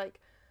mean? Like,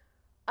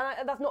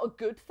 and that's not a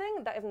good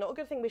thing. That is not a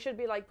good thing. We should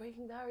be like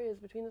breaking barriers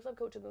between the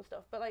subcultures and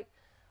stuff. But like,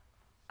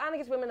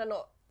 anarchist women are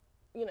not,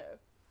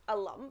 a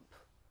lump.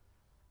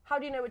 How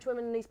do you know which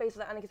women in these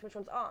spaces are anarchist, which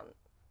ones aren't?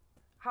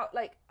 How,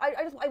 like,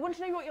 I want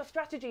to know what your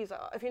strategies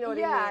are, if you know what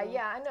I mean.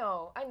 Yeah,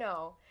 I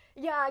know.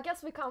 Yeah, I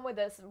guess we come with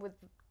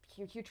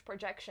huge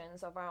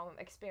projections of our own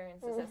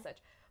experiences and such.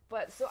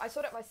 But so I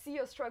sort of, I see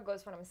your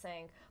struggles, what I'm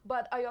saying.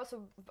 But I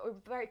also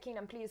very keen,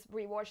 and please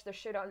rewatch the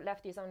Shit on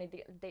Lefties, only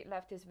the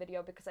Lefties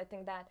video, because I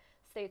think that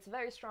states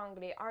very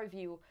strongly our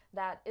view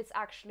that it's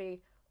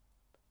actually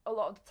a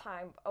lot of the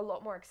time a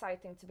lot more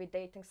exciting to be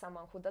dating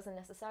someone who doesn't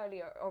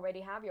necessarily already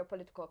have your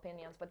political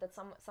opinions, but that's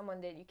someone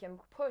that you can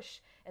push,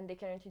 and they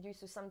can introduce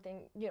you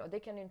something, they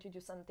can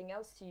introduce something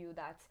else to you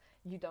that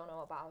you don't know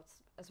about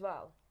as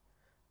well.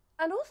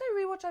 And also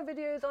rewatch our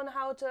videos on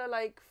how to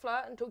like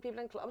flirt and talk to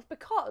people in clubs,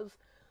 because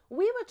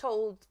we were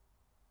told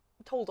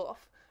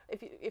off,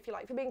 if you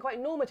like, for being quite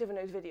normative in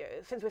those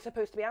videos, since we're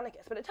supposed to be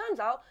anarchists. But it turns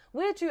out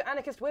we're two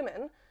anarchist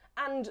women,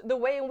 and the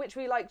way in which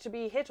we like to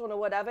be hit on or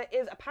whatever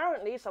is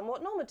apparently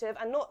somewhat normative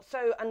and not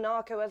so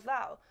anarcho as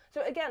thou.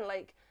 So again,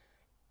 like,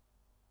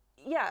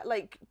 yeah,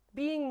 like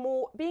being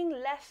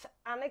less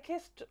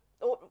anarchist,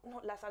 or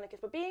not less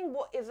anarchist, but being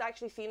what is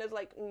actually seen as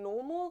like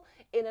normal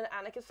in an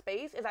anarchist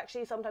space is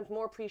actually sometimes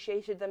more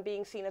appreciated than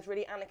being seen as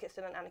really anarchist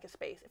in an anarchist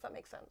space, if that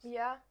makes sense.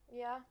 Yeah.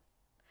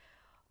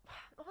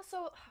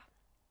 Also,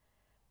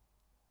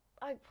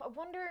 I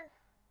wonder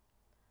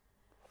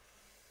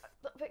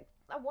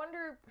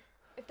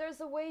if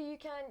there's a way you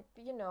can,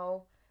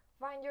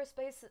 find your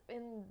space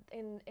in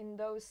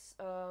those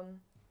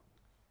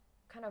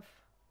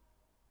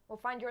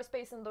find your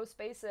space in those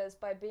spaces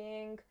by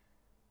being,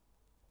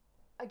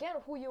 again,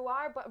 who you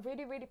are, but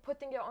really, really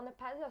putting it on a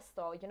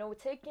pedestal,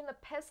 taking the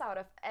piss out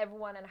of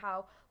everyone and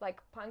how, like,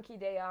 punky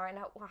they are, and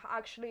how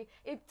actually,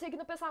 taking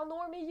the piss how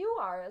normy you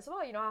are as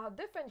well, how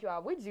different you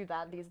are. We do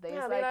that these days.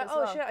 Yeah, like,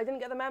 oh shit, I didn't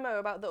get the memo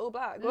about the all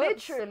black.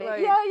 Literally.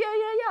 Like,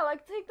 yeah,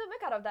 like, take the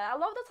mick out of that. A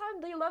lot of the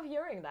time, they love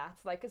hearing that,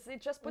 like, 'cause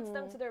it just puts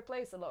them to their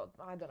place a lot.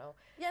 I don't know.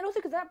 Yeah, and also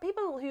because there are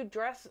people who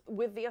dress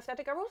with the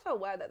aesthetic are also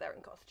aware that they're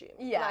in costume.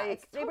 Yeah,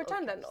 like, they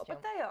pretend they're not,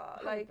 but they are.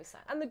 100%.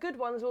 Like, and the good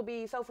ones will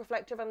be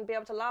self-reflective and be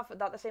able to laugh at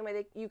that the same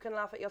way you can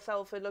laugh at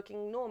yourself for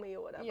looking normie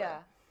or whatever.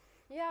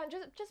 Yeah,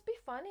 just be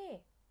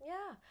funny.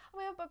 Yeah, I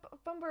mean, I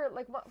remember,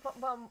 like,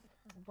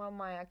 one of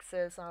my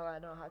exes, I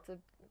don't know how to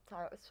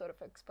sort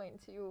of explain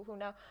to you who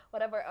now,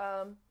 whatever,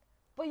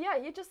 but yeah,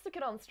 he just took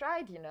it on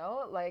stride,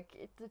 like,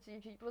 it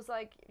was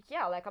like,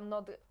 yeah, like, I'm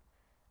not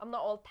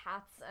all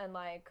tats and,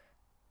 like,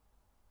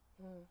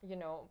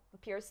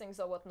 piercings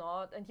or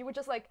whatnot, and he would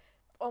just, like,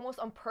 almost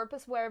on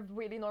purpose wear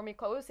really normie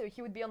clothes, so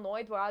he would be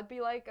annoyed where I'd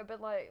be, like, a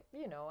bit like,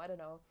 I don't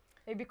know,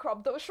 maybe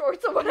crop those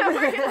shorts or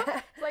whatever,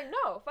 It's like,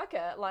 no, fuck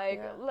it,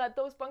 like, let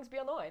those punks be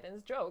annoyed, and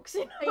it's jokes,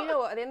 And you know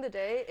what, at the end of the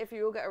day, if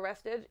you all get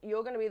arrested,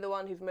 you're going to be the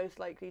one who's most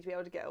likely to be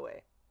able to get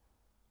away.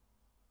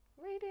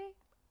 Really?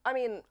 I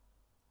mean,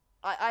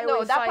 I no,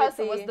 always that cite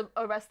person was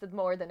arrested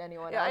more than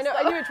anyone else.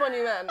 I knew which one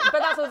you meant,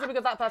 but that's also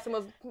because that person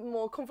was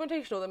more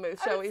confrontational than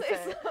most, shall we say.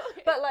 So,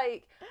 yeah. But,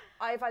 like,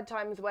 I've had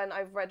times when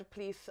I've read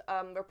police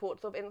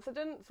reports of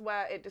incidents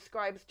where it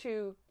describes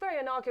two very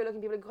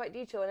anarcho-looking people in quite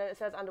detail, and then it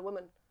says, and a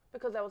woman.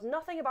 Because there was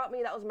nothing about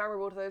me that was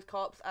memorable to those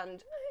cops,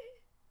 and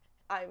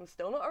I'm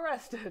still not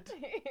arrested.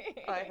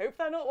 I hope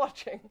they're not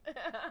watching.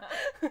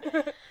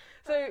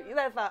 So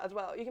there's that as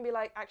well. You can be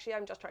like, actually,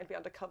 I'm just trying to be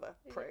undercover,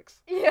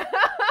 pricks. Yeah.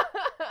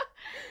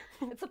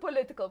 It's a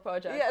political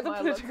project. Yeah, it's a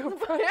political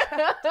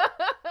project.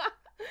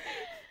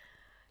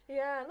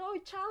 Yeah, no, we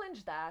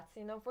challenge that,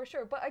 for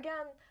sure. But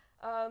again,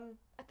 I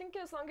think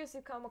as long as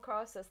you come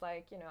across as,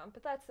 like,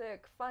 empathetic,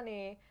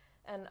 funny,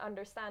 and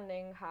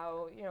understanding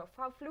how,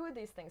 how fluid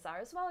these things are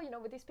as well,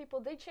 with these people,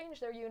 they change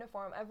their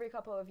uniform every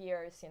couple of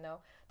years,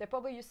 There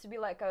probably used to be,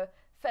 like, a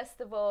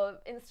festival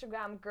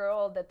Instagram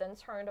girl that then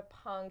turned a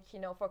punk,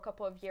 for a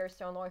couple of years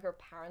to annoy her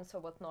parents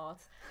or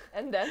whatnot,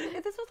 and then...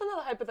 This was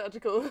another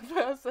hypothetical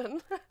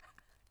person.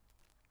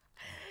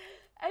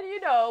 And,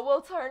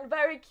 we'll turn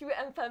very cute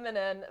and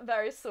feminine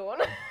very soon.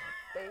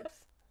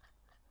 Babes.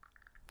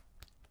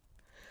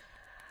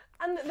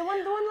 And the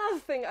one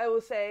last thing I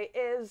will say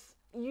is,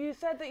 You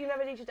said that you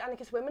never dated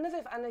anarchist women, as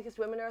if anarchist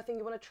women are a thing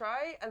you want to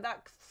try, and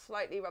that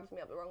slightly rubs me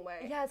up the wrong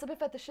way. Yeah, it's a bit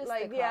fetishistic,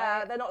 Like, yeah,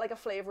 right? they're not like a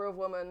flavour of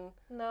woman.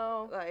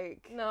 No.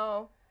 Like,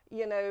 No.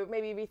 you know,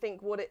 maybe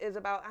rethink what it is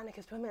about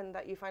anarchist women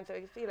that you find so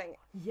appealing.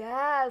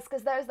 Yes,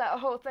 because there's that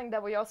whole thing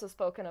that we also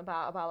spoken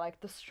about like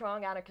the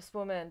strong anarchist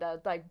woman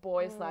that like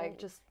boys like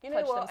just You know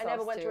touch what? I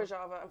never themselves went to to. a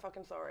Java. I'm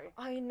fucking sorry.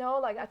 I know,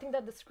 like I think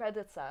that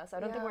discredits us. I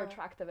don't think we're Yeah.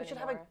 attractive We should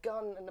anymore. have a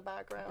gun in the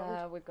background.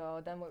 There we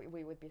go. Then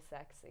we would be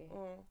sexy.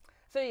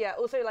 So yeah,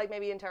 also like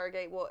maybe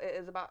interrogate what it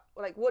is about.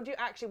 Like, what do you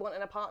actually want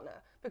in a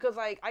partner? Because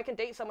like I can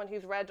date someone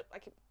who's read.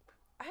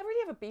 I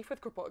really have a beef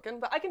with Kropotkin,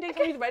 but I can date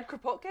someone who's read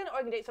Kropotkin, or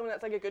I can date someone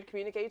that's like a good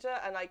communicator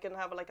and I can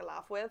have like a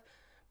laugh with.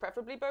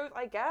 Preferably both,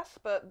 I guess.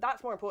 But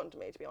that's more important to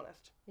me, to be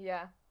honest.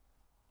 Yeah.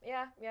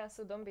 Yeah.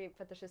 So don't be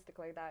fetishistic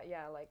like that.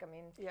 Yeah, like I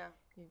mean. Yeah.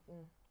 You,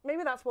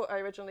 Maybe that's what I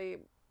originally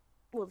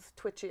was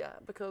twitchy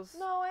at, because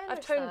No, I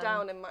I've toned understand.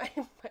 down in my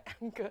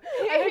anger.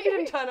 I hope you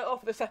didn't turn it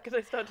off the second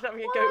I started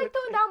having a Well, go I with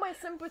toned down my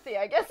sympathy,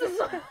 I guess.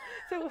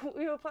 So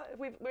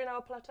we're now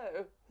a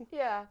plateau.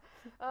 Yeah.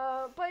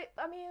 But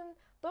I mean,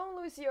 don't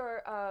lose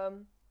your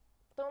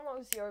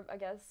I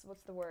guess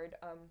what's the word,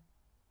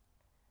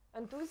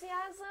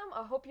 enthusiasm.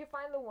 I hope you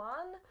find the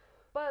one,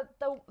 but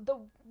the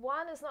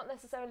one is not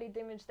necessarily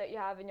the image that you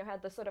have in your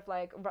head, the sort of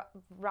like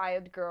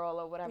riot girl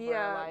or whatever.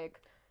 Yeah. Like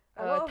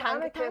A lot of tank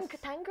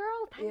anarchists-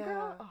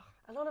 girl. Oh.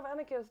 A lot of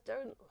anarchists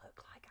don't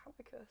look like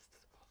anarchists.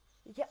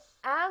 Yeah,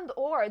 and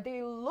or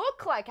they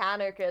look like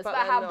anarchists But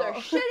but they're have their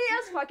not.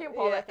 shittiest fucking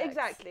politics. Yeah,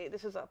 exactly.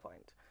 This is our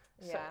point.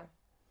 Yeah.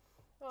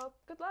 So, Well,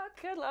 good luck.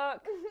 good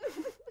luck.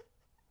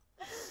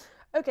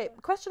 Okay,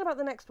 question about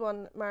the next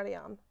one,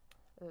 Marianne.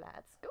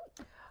 Let's go.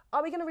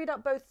 Are we going to read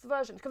out both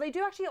versions? Because they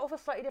do actually offer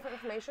slightly different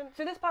information.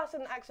 So this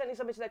person accidentally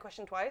submitted their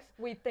question twice.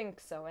 We think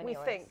so, anyways.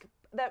 We think.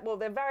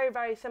 They're very,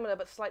 very similar,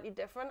 but slightly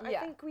different. Yeah.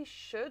 I think we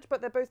should, but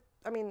they're both,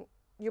 I mean,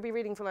 you'll be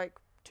reading for like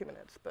 2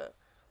 minutes, but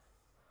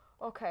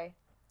Okay.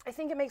 I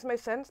think it makes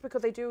most sense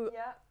because they do.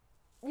 Yeah.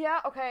 Yeah,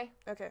 okay.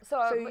 Okay,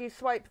 So, so you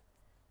swipe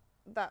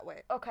that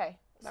way. Okay.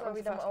 That So one's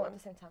read the them first all one. at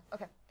the same time.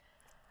 Okay.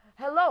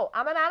 Hello,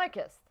 I'm an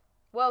anarchist.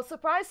 Well,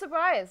 surprise,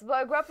 surprise. But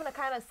I grew up in a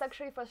kind of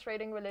sexually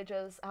frustrating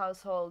religious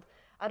household.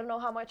 I don't know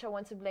how much I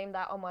want to blame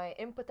that on my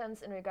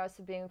impotence in regards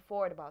to being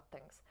forward about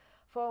things.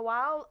 For a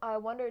while, I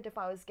wondered if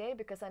I was gay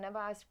because I never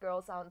asked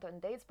girls out on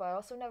dates, but I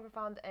also never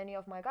found any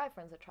of my guy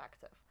friends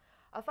attractive.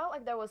 I felt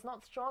like there was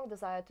not strong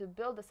desire to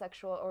build a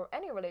sexual or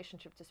any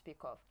relationship to speak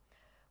of.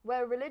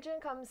 Where religion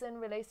comes in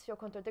relates to a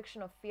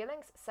contradiction of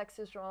feelings, sex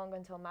is wrong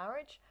until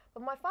marriage,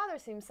 but my father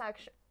seems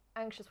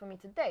anxious for me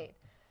to date.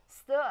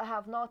 Still, I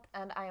have not,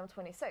 and I am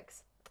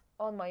 26.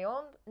 On my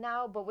own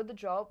now, but with the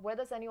job, where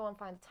does anyone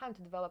find the time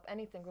to develop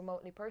anything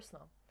remotely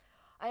personal?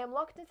 I am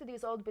locked into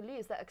these old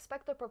beliefs that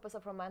expect the purpose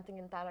of romantic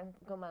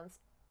entanglements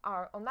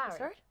are on marriage.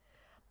 Sorry?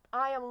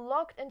 I am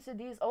locked into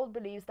these old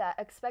beliefs that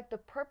expect the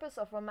purpose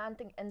of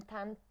romantic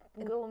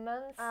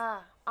entanglements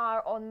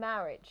are on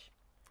marriage.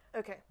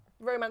 Okay,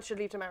 romance should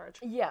lead to marriage.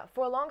 Yeah,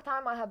 for a long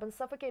time I have been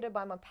suffocated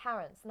by my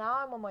parents. Now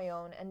I'm on my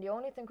own, and the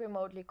only thing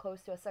remotely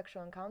close to a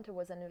sexual encounter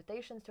was an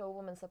invitation to a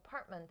woman's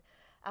apartment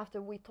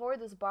after we tore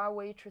this bar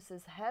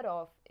waitress's head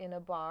off in a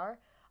bar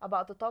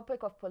about the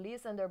topic of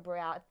police and their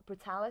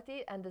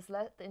brutality, and this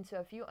led into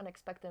a few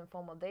unexpected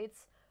informal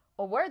dates.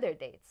 Or were there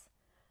dates?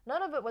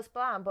 None of it was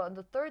planned, but on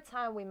the third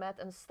time we met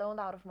and stoned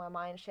out of my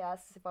mind, she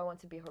asked if I want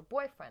to be her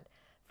boyfriend,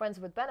 friends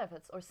with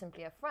benefits, or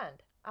simply a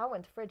friend. I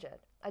went frigid.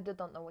 I did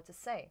not know what to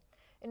say.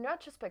 In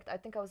retrospect, I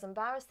think I was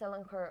embarrassed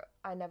telling her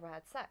I never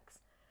had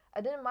sex.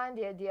 I didn't mind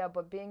the idea,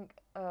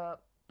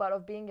 but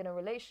of being in a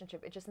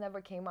relationship, it just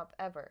never came up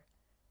ever.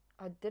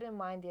 I didn't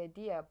mind the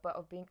idea, but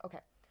of being okay.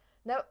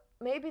 Now,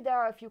 maybe there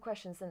are a few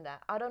questions in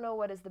that. I don't know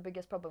what is the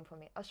biggest problem for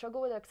me. I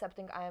struggle with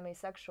accepting I am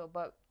asexual,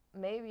 but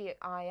maybe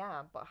I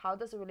am. But how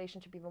does a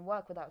relationship even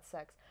work without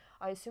sex?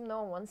 I assume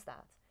no one wants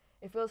that.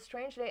 It feels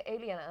strangely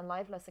alien and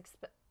lifeless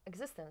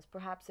existence.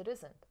 Perhaps it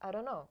isn't. I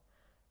don't know.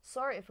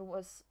 Sorry if it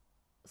was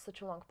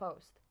such a long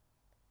post.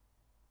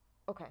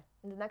 Okay,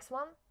 the next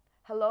one.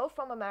 Hello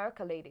from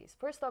America, ladies.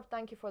 First off,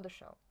 thank you for the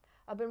show.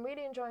 I've been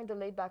really enjoying the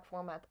laid-back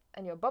format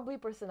and your bubbly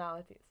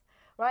personalities.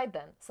 Right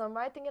then, so I'm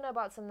writing in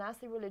about some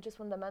nasty religious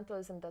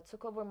fundamentalism that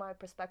took over my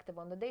perspective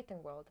on the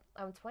dating world.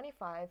 I'm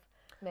 25,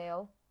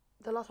 male.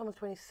 The last one was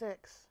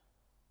 26.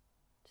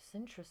 Just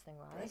interesting,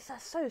 right?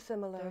 That's so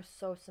similar. They're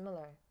so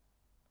similar.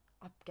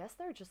 I guess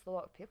there are just a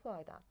lot of people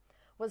like that.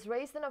 Was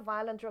raised in a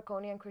violent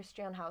draconian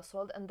Christian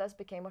household and thus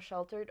became a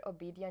sheltered,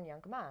 obedient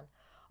young man.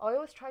 I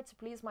always tried to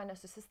please my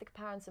narcissistic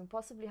parents'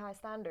 impossibly high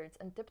standards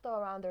and tiptoe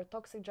around their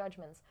toxic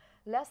judgments,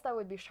 lest I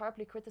would be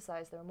sharply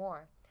criticized or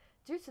more.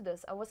 Due to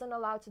this, I wasn't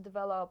allowed to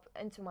develop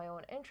into my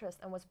own interest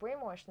and was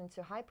brainwashed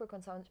into a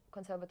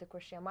hyper-conservative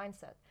Christian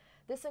mindset.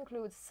 This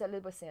includes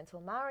celibacy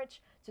until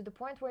marriage, to the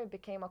point where it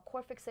became a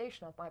core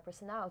fixation of my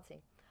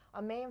personality.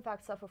 I may in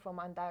fact suffer from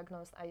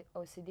undiagnosed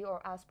OCD or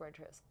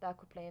Asperger's. That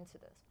could play into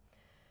this.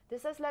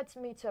 This has led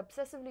me to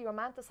obsessively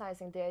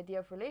romanticizing the idea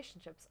of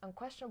relationships.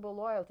 Unquestionable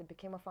loyalty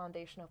became a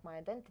foundation of my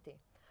identity.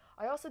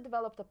 I also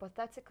developed a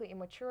pathetically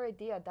immature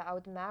idea that I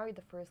would marry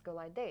the first girl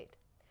I date.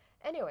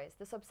 Anyways,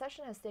 this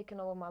obsession has taken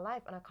over my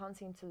life and I can't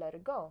seem to let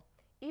it go,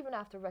 even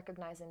after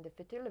recognizing the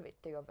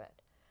futility of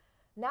it.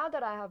 Now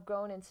that I have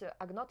grown into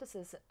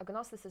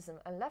agnosticism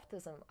and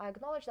leftism, I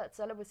acknowledge that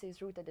celibacy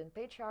is rooted in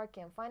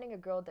patriarchy and finding a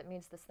girl that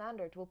meets the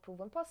standard will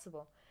prove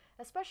impossible,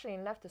 especially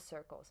in leftist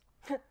circles.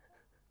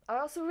 I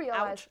also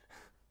realize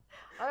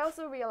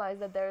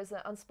that there is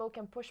an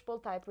unspoken push-pull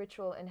type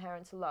ritual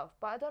inherent to love,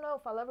 but I don't know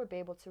if I'll ever be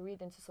able to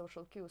read into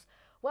social cues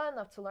well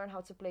enough to learn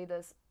how to play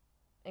this,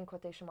 in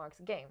quotation marks,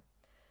 game.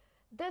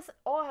 This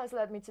all has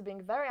led me to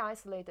being very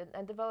isolated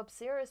and develop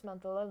serious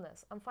mental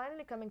illness. I'm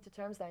finally coming to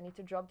terms that I need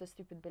to drop this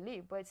stupid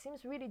belief, but it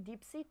seems really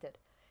deep-seated.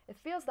 It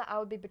feels that I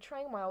would be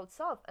betraying my old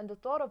self, and the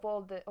thought of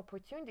all the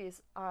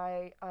opportunities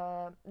I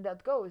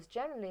let go is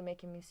generally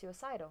making me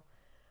suicidal.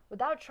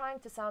 Without trying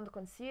to sound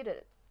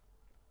conceited,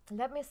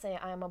 let me say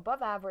I am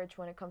above average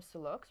when it comes to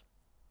looks,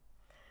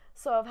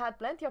 so I've had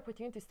plenty of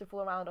opportunities to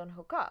fool around and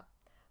hook up,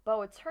 but I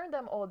would turn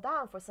them all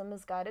down for some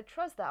misguided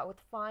trust that I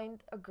would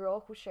find a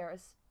girl who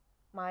shares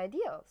my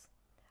ideals.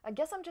 I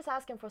guess I'm just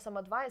asking for some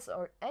advice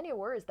or any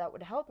words that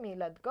would help me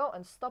let go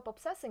and stop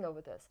obsessing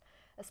over this,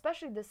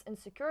 especially this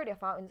insecurity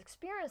of how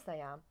inexperienced I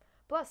am,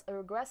 plus a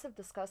regressive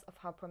disgust of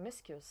how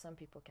promiscuous some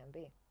people can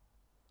be.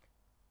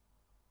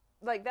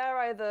 Like, they're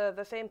either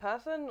the same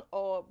person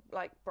or,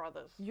 like,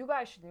 brothers. You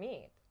guys should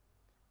meet.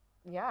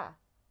 Yeah.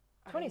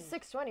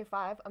 26,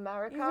 25,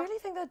 America. You really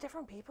think they're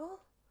different people?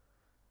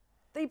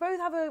 They both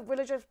have a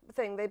religious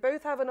thing. They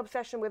both have an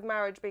obsession with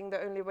marriage being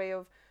the only way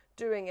of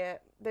doing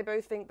it. They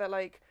both think that,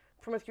 like,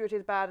 promiscuity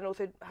is bad and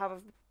also have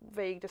a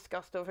vague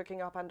disgust of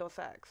hooking up and or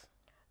sex.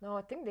 No,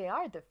 I think they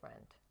are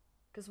different.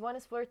 Because one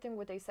is flirting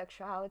with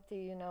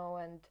asexuality, you know,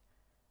 and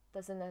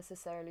doesn't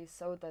necessarily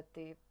so that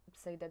they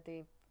say that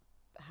they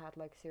had,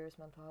 like, serious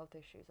mental health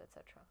issues,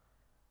 etc.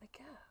 I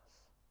guess.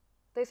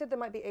 They said they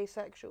might be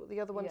asexual. The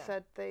other one Yeah.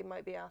 said they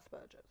might be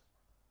Asperger's.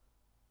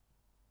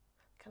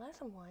 Can I have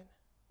some wine?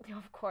 Yeah,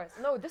 of course.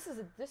 No, this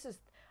is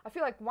I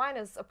feel like wine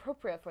is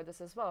appropriate for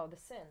this as well, the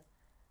sin.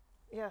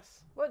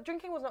 Yes. Well,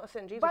 drinking was not a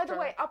sin. Jesus By the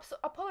drank. way,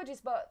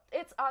 apologies, but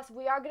it's us.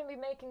 We are going to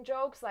be making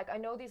jokes. Like, I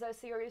know these are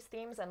serious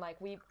themes, and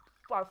like we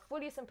are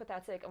fully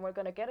sympathetic, and we're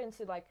going to get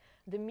into like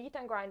the meat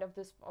and grind of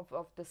this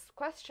of this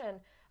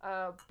question.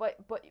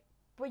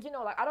 But you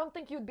know, like, I don't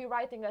think you'd be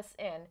writing us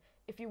in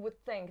if you would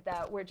think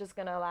that we're just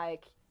gonna,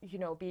 like, you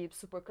know, be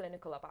super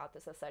clinical about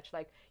this as such.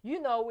 Like, you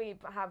know, we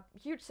have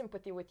huge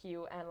sympathy with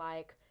you and,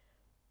 like,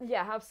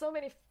 yeah, have so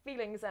many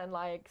feelings and,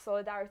 like,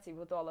 solidarity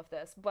with all of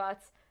this.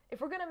 But if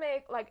we're gonna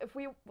make, like, if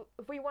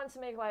we want to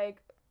make, like,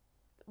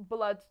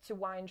 blood to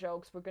wine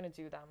jokes, we're gonna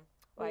do them.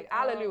 Like,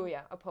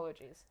 hallelujah.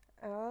 Apologies.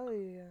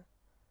 Hallelujah.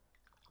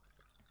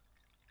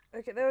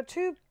 Okay, there were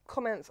 2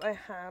 comments I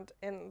had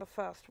in the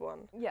first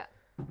one. Yeah.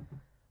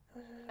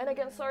 And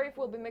again, sorry if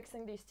we'll be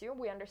mixing these two.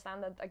 We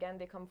understand that, again,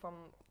 they come from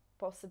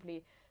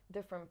possibly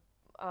different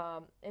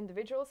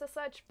individuals as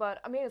such.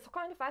 But, I mean, it's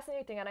kind of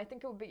fascinating. And I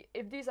think it would be,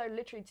 if these are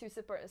literally 2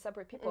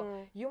 separate people,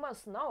 you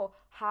must know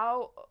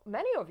how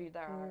many of you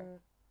there are.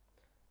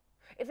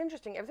 It's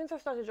interesting. Ever since I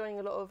started joining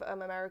a lot of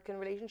American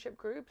relationship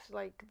groups,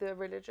 like, the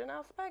religion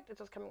aspect, it's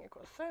just coming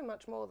across so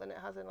much more than it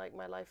has in, like,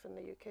 my life in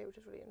the UK, which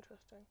is really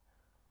interesting.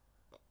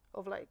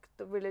 Of, like,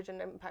 the religion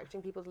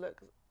impacting people's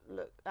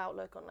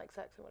outlook on, like,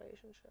 sex and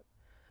relationship.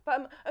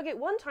 But okay,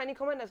 one tiny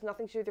comment that's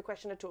nothing to do with the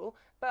question at all.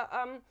 But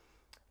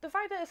the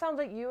fact that it sounds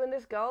like you and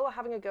this girl are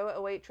having a go at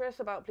a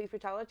waitress about police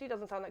brutality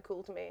doesn't sound that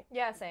cool to me.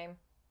 Yeah, same.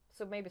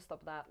 So maybe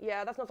stop that.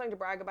 Yeah, that's not something to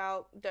brag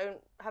about. Don't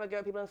have a go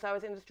at people in the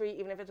service industry,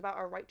 even if it's about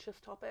a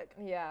righteous topic.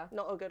 Yeah.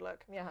 Not a good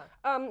look. Yeah.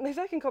 The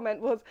second comment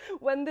was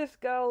when this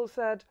girl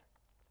said,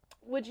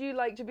 "Would you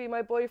like to be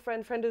my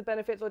boyfriend, friend with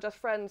benefits, or just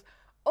friends?"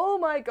 Oh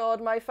my god,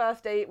 my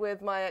first date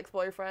with my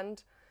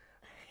ex-boyfriend.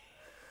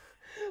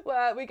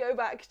 Where we go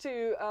back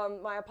to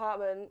my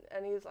apartment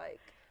and he's like,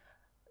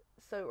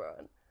 "So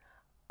Rowan,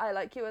 I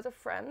like you as a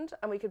friend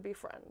and we could be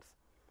friends.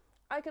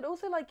 I could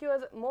also like you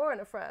as more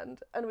than a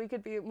friend and we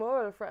could be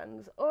more than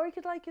friends. Or we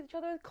could like each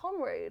other as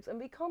comrades and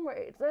be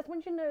comrades. And I just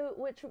want you to know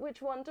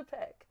which one to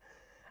pick."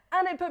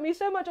 And it put me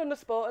so much on the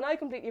spot and I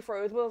completely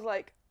froze. Will was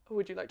like,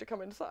 "Would you like to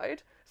come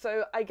inside?"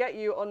 So I get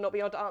you on not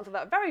being able to answer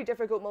that very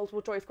difficult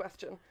multiple choice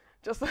question.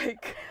 Just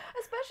like...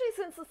 Especially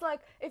since it's like,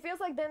 it feels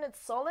like then it's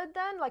solid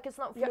then, like it's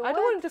not fluid. Yeah, I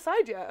don't want to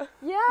decide yet.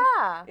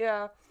 Yeah.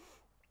 Yeah.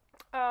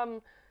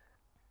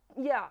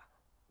 Yeah.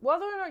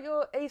 Whether or not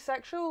you're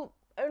asexual,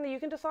 only you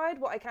can decide.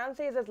 What I can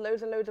say is there's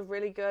loads and loads of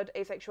really good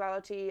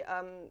asexuality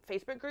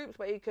Facebook groups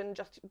where you can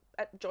just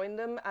join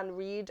them and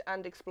read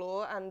and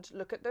explore and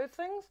look at those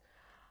things.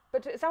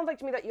 But it sounds like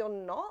to me that you're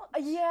not.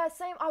 Yeah,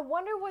 same. I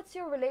wonder what's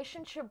your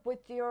relationship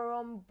with your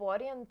own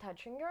body and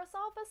touching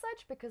yourself as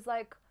such, because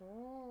like,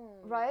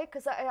 right?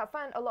 Because I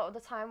find a lot of the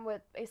time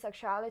with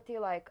asexuality,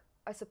 like,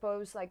 I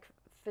suppose like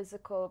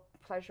physical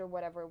pleasure,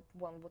 whatever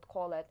one would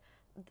call it,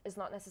 is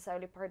not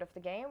necessarily part of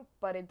the game,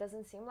 but it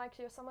doesn't seem like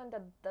you're someone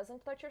that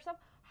doesn't touch yourself.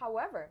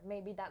 However,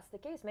 maybe that's the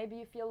case. Maybe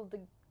you feel the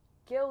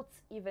guilt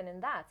even in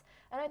that.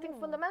 And I think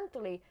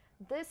fundamentally,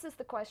 this is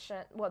the question,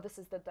 well, this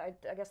is the,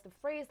 I guess the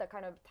phrase that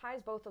kind of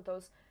ties both of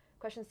those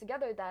questions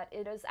together, that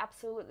it is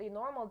absolutely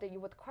normal that you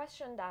would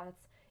question that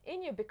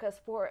in you, because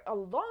for a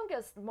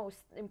longest,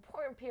 most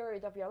important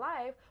period of your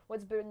life,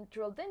 what's been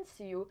drilled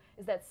into you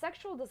is that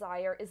sexual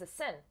desire is a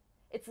sin.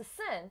 It's a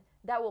sin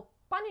that will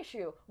punish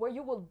you, where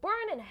you will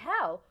burn in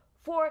hell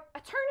for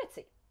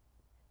eternity.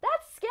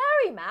 That's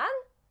scary, man.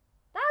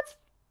 That's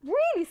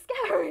really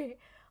scary.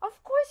 Of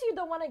course you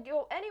don't want to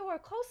go anywhere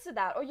close to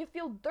that, or you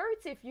feel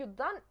dirty if you've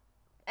done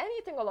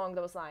anything along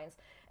those lines.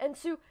 And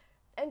to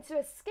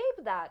escape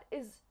that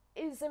is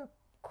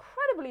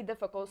incredibly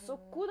difficult. So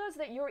kudos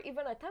that you're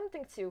even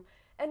attempting to.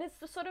 And it's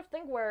the sort of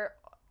thing where,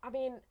 I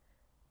mean,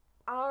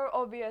 our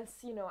obvious,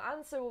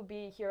 answer will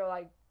be here,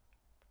 like,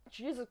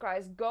 Jesus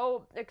Christ,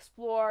 go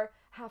explore,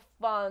 have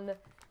fun,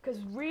 because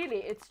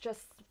really it's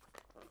just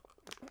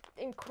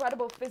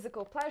incredible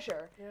physical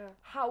pleasure. Yeah.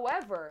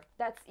 However,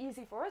 that's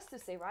easy for us to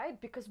say, right?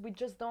 Because we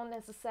just don't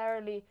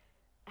necessarily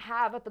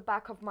have at the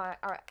back of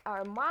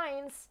our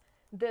minds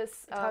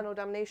this eternal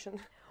damnation.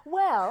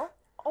 Well,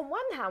 on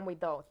one hand we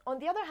don't. On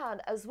the other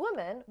hand, as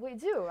women, we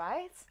do,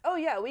 right? Oh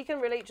yeah, we can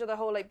relate to the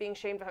whole like being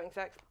shamed for having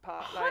sex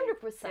part.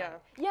 100%.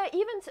 Yeah,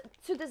 even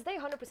to this day,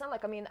 100%.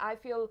 Like, I mean, I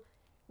feel,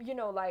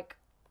 like,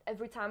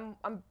 every time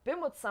I'm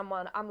been with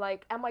someone, I'm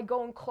like, am I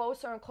going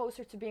closer and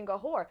closer to being a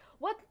whore?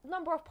 What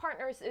number of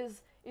partners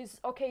is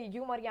okay,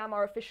 you, Mariam,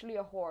 are officially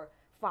a whore?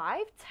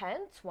 5,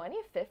 10, 20,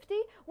 50?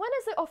 When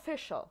is it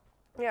official?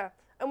 Yeah.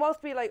 And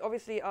whilst we like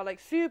obviously are like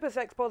super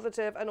sex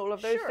positive and all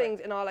of those things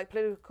in our like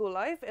political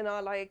life, in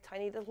our like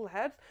tiny little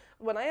heads,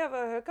 when I have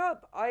a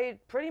hookup, I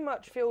pretty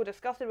much feel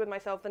disgusted with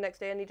myself the next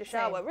day and need to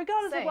shower,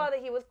 regardless of whether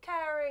he was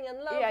caring and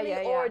lovely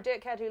or a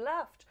dickhead who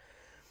left.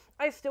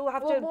 I still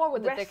have to more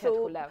with wrestle. The dickhead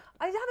who left.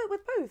 I have it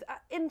with both.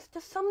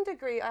 To some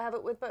degree, I have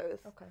it with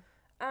both. Okay.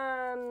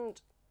 And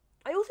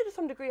I also, to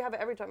some degree, have it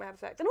every time I have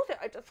sex. And also,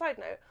 a side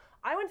note,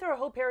 I went through a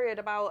whole period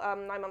about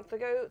 9 months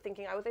ago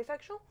thinking I was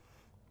asexual.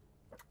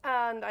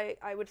 And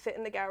I would sit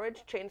in the garage,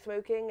 chain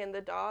smoking in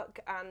the dark,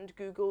 and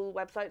Google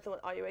websites on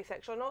are you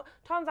asexual or not.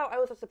 Turns out I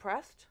was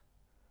suppressed.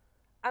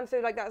 And so,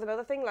 like, that's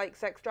another thing, like,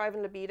 sex drive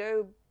and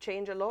libido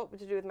change a lot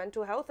to do with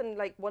mental health. And,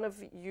 like, one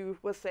of you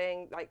was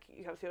saying, like,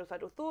 you have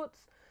suicidal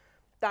thoughts.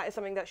 That is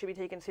something that should be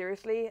taken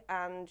seriously,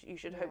 and you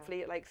should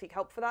hopefully, like, seek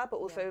help for that. But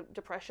also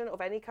depression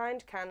of any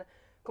kind can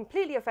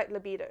completely affect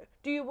libido.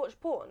 Do you watch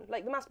porn?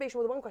 Like, the masturbation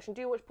was the one question. Do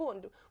you watch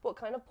porn? What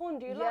kind of porn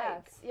do you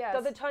like? Yes.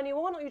 Does it turn you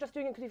on, or are you just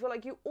doing it because you feel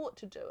like you ought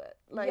to do it?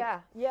 Like,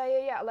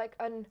 yeah. Like,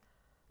 and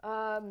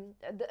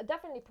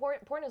definitely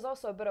porn is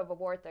also a bit of a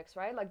vortex,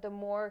 right? Like, the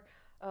more,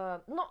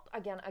 not,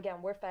 again,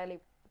 we're fairly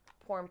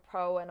porn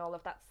pro and all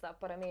of that stuff,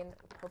 but I mean,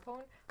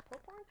 porn?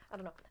 I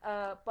don't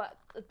know. But,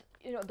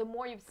 the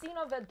more you've seen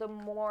of it, the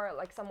more,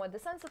 like, somewhat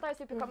desensitized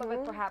you become of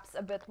it, perhaps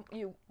a bit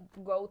you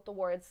go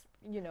towards,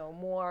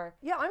 more...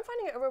 Yeah, I'm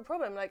finding it a real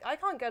problem. Like, I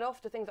can't get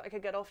off to things that I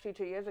could get off to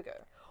 2 years ago.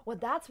 Well,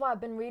 that's why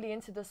I've been really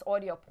into this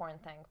audio porn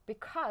thing,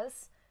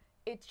 because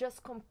it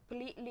just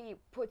completely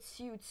puts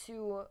you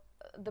to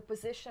the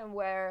position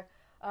where,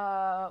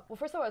 well,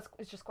 first of all,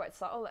 it's just quite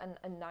subtle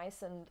and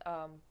nice and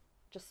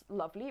just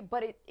lovely,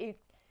 but it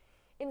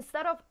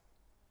instead of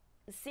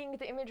seeing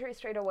the imagery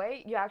straight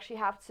away, you actually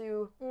have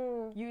to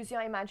use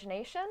your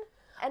imagination,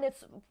 and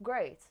it's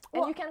great.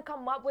 And you can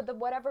come up with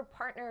whatever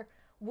partner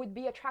would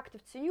be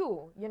attractive to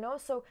you,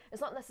 so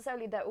it's not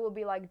necessarily that it will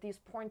be like these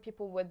porn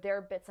people with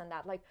their bits and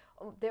that, like,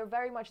 they're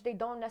very much, they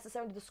don't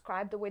necessarily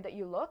describe the way that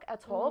you look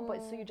at all,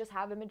 but so you just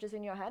have images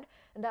in your head,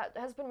 and that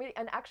has been really,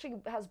 and actually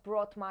has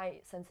brought my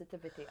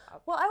sensitivity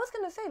up. Well, I was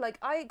gonna say, like,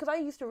 because I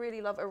used to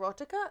really love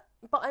erotica,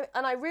 but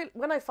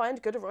when I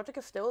find good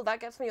erotica still, that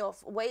gets me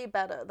off way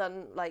better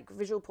than like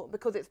visual porn,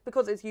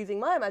 because it's using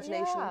my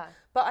imagination.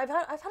 But I've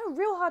had a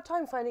real hard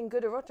time finding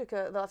good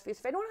erotica the last few. So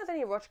if anyone has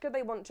any erotica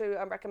they want to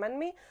recommend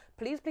me,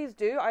 please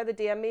do either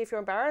DM me if you're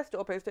embarrassed,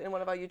 or post it in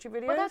one of our YouTube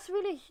videos. But that's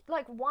really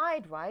like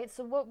wide, right?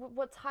 So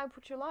what type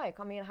would you like?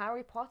 I mean,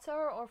 Harry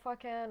Potter or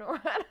fucking or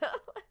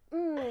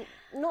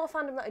not a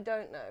fandom that I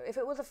don't know. If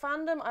it was a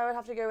fandom, I would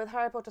have to go with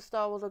Harry Potter,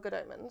 Star Wars, or Good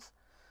Omens.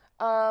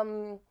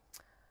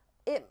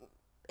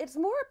 It's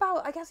more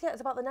about, I guess,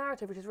 it's about the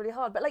narrative, which is really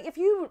hard. But like, if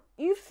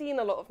you've seen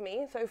a lot of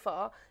me so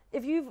far,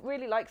 if you've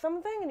really liked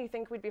something and you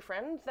think we'd be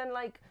friends, then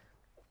like,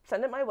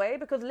 send it my way,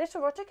 because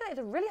Literotica is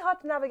a really hard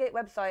to navigate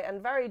website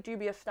and very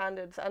dubious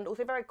standards, and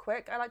also very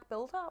quick. I like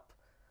build up.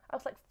 I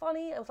was like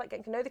funny. I was like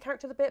getting to know the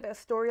characters a bit of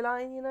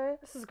storyline,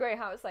 This is great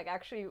how it's like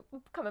actually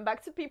coming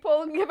back to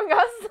people and giving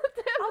us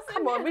tips. Oh,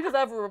 come on, we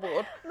deserve a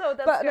reward. No,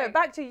 that's great. No,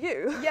 back to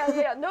you.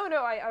 Yeah. No,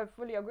 I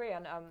fully agree.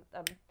 And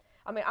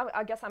I mean,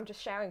 I guess I'm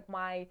just sharing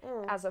my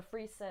as a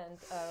recent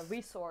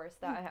resource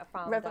that I have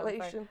found.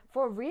 Revelation.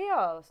 For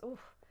reals.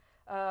 Oof.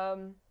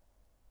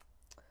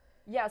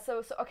 Yeah.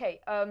 So okay.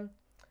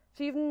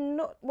 So you've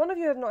not. One of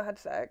you have not had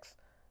sex.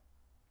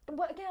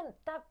 But again,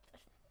 that.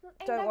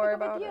 Don't worry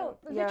about it.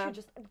 Literally,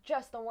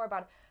 just don't worry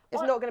about it.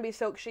 It's not going to be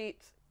silk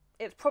sheets.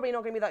 It's probably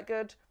not going to be that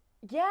good.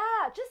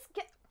 Yeah, just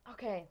get...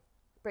 Okay.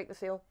 Break the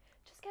seal.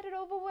 Just get it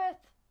over with.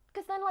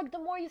 Because then, like, the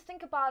more you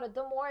think about it,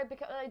 the more it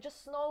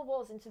just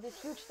snowballs into this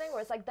huge thing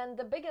where it's like, then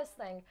the biggest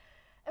thing,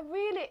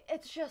 really,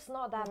 it's just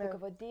not that big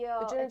of a deal.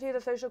 Virginity is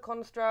a social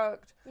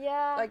construct.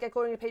 Yeah. Like,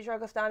 according to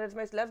patriarchal standards,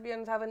 most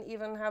lesbians haven't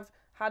even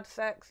had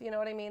sex, you know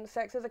what I mean?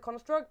 Sex is a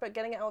construct, but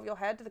getting it out of your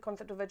head, the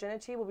concept of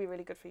virginity, will be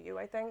really good for you,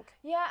 I think.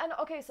 Yeah, and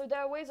okay, so there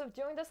are ways of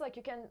doing this. Like,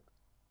 you can,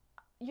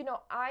 you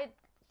know,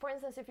 for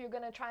instance, if you're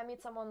going to try and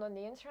meet someone on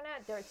the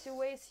internet, there are two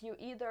ways. You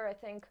either, I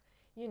think,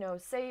 you know,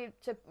 say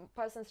to a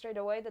person straight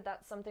away that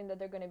that's something that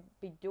they're going to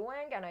be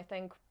doing, and I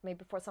think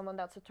maybe for someone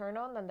that's a turn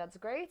on, then that's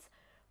great.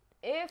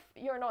 If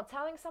you're not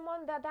telling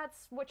someone that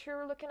that's what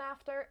you're looking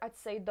after, I'd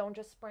say don't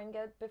just spring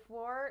it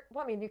before.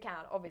 Well, I mean, you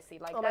can, obviously.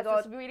 Like, oh my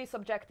that's God. really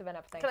subjective and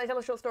everything. Can I tell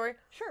a short story?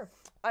 Sure.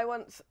 I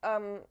once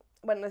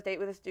went on a date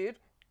with this dude,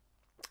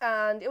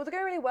 and it was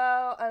going really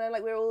well, and then,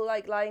 like, we were all,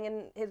 like, lying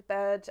in his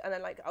bed, and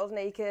then, like, I was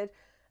naked,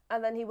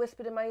 and then he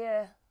whispered in my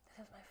ear,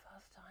 "This is my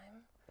first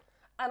time."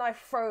 And I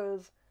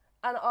froze,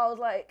 and I was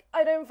like,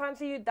 "I don't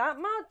fancy you that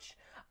much.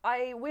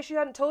 I wish you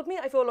hadn't told me.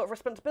 I feel a lot of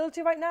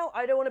responsibility right now.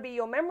 I don't want to be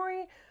your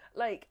memory.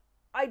 Like,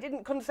 I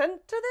didn't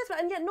consent to this."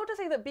 And yet, not to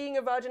say that being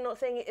a virgin, not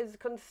saying it is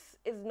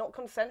not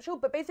consensual,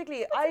 but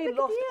basically I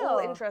lost all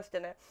interest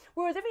in it.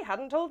 Whereas if he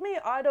hadn't told me,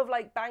 I'd have,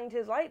 like, banged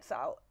his lights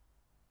out.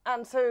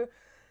 And so,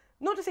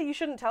 not to say you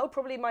shouldn't tell,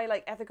 probably my,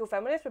 like, ethical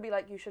feminist would be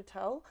like, you should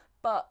tell,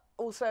 but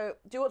also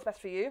do what's best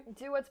for you.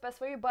 Do what's best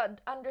for you,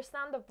 but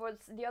understand that for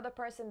the other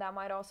person, that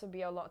might also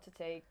be a lot to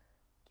take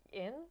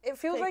in. It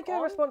feels like a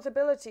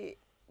responsibility.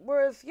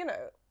 Whereas, you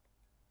know,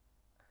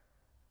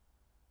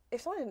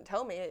 if someone didn't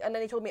tell me, and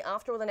then he told me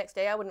after or the next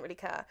day, I wouldn't really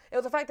care. It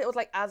was the fact that it was,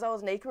 like, as I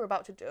was naked and we were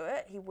about to do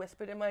it, he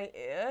whispered in my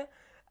ear,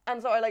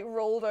 and so I, like,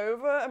 rolled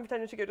over and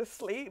pretended to go to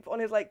sleep on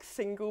his, like,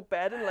 single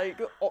bed in, like,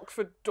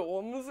 Oxford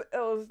dorms. It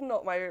was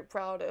not my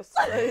proudest,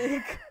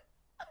 like...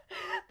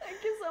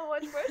 Thank you so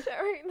much for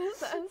sharing this.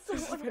 That's so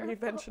wonderful. When you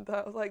mentioned that,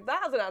 I was like,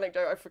 that's an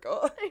anecdote I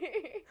forgot.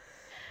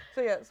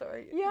 So, yeah,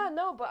 sorry. Yeah,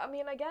 no, but, I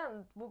mean,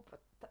 again...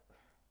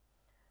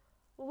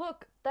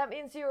 Look, that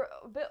means you're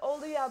a bit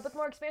older, yeah, a bit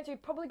more experienced. You're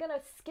probably gonna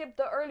skip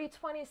the early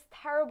 20s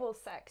terrible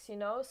sex, you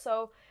know?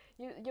 So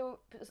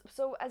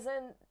so as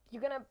in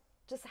you're gonna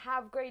just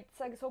have great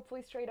sex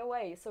hopefully straight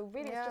away. So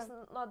really it's just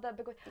not that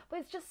big. But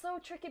it's just so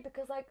tricky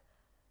because, like,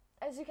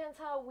 as you can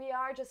tell, we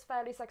are just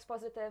fairly sex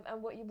positive,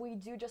 and we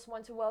do just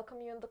want to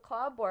welcome you in the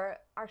club, or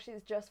actually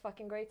it's just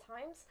fucking great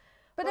times.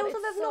 But also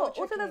there's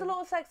a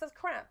lot of sex that's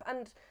crap,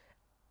 and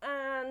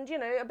you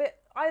know, a bit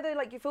either,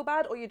 like, you feel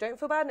bad or you don't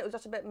feel bad, and it was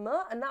just a bit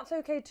muh, and that's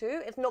okay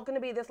too. It's not going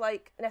to be this,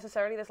 like,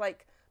 necessarily this,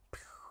 like,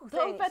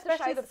 don't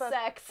fetishize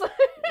sex.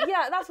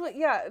 That's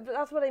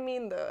what I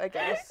mean, though, I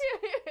guess.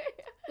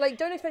 Like,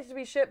 don't expect it to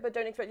be shit, but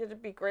don't expect it to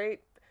be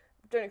great.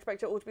 Don't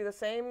expect it all to be the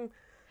same.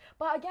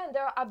 But again,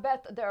 I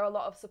bet there are a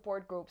lot of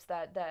support groups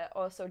that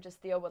also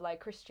just deal with, like,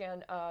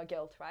 Christian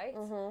guilt, right?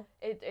 Mm-hmm.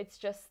 It's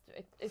just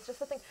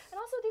a thing. And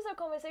also, these are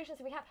conversations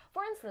we have.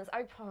 For instance,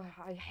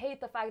 I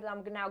hate the fact that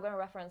I'm now going to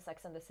reference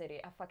Sex and the City.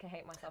 I fucking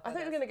hate myself. I thought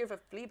you were going to go for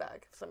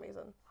Fleabag for some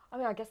reason. I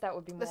mean, I guess that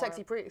would be more... The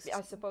sexy priest.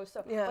 I suppose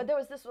so. Yeah. But there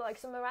was this, like,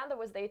 so Miranda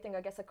was dating,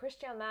 I guess, a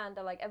Christian man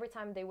that, like, every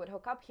time they would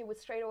hook up, he would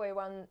straight away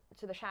run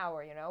to the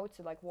shower, you know,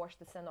 to, like, wash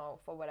the sin off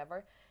or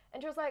whatever.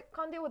 And she was like,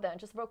 can't deal with that,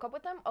 and just broke up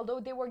with them, although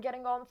they were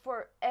getting on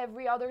for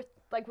every other,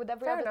 like, with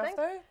every other thing.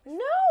 Though.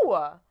 No!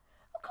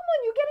 Oh, come on,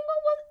 you're getting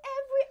on with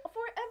every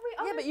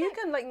other thing. Yeah, but you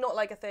can, like, not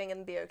like a thing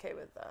and be okay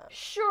with that.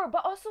 Sure,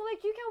 but also,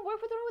 like, you can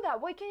work with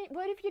that.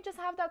 What if you just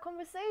have that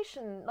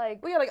conversation?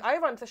 Like... Well, yeah, like, I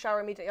run to the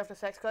shower immediately after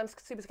sex because I'm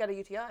super scared of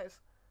UTIs.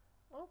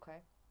 Okay.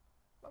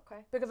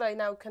 Because I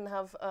now can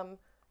have,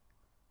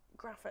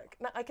 graphic.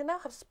 Now, I can now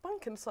have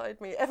spunk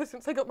inside me ever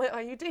since I got my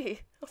IUD. I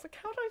was like,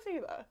 how did I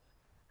do that?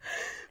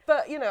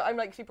 But, you know, I'm,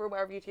 like, super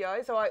aware of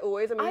UTI, so I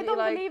always immediately, I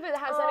don't believe it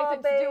has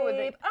anything to do with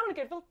it. I want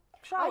to go to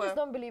the shower. I just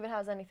don't believe it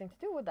has anything to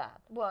do with that.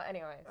 Well,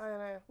 anyways. I don't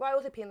know. Well, I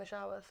also pee in the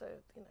shower, so,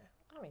 you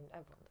know. I mean,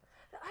 everyone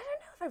does. I don't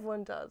know if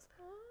everyone does.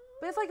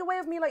 But it's, like, a way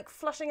of me, like,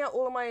 flushing out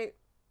all of my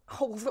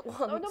holes at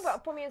once. Oh, no,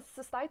 but for me, it's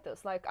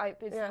cystitis. Like,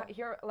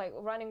 here, like,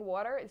 running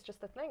water is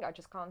just a thing. I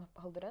just can't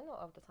hold it in all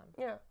of the time.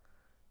 Yeah.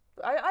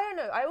 But I don't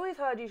know. I always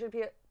heard you should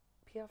pee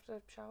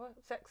after shower.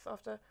 Sex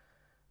after...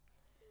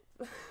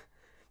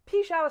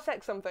 Pee, shower,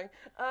 sex, something.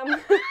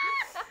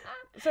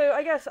 So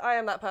I guess I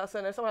am that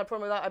person. If someone had a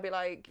problem with that, I'd be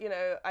like, you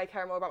know, I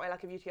care more about my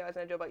lack of UTIs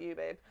than I do about you,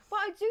 babe. Well,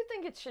 I do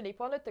think it's shitty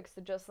politics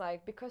to just,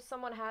 like, because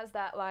someone has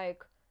that,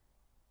 like,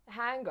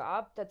 hang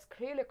up that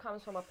clearly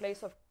comes from a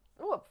place of,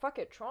 oh, fuck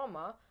it,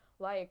 trauma,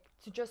 like,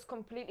 to just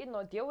completely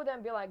not deal with it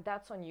and be like,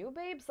 that's on you,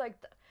 babes. Like,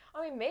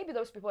 I mean, maybe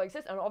those people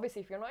exist, and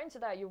obviously if you're not into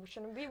that, you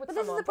shouldn't be with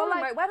someone. But this is the problem,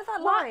 like, right? Where does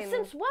that line?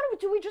 Since when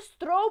do we just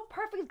throw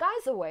perfect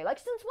guys away? Like,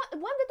 since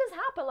when did this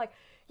happen? Like,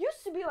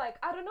 used to be like,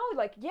 I don't know,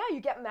 like, yeah, you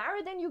get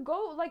married and you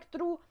go, like,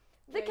 through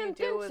thick and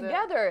thin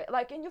together,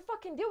 like, and you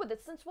fucking deal with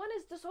it. Since when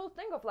is this whole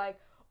thing of, like,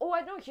 oh,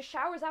 I know, he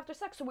showers after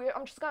sex, so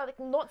I'm just gonna, like,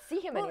 not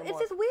see him anymore. Well,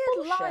 it's this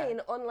weird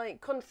line on,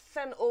 like,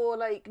 consent or,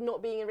 like,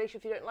 not being in a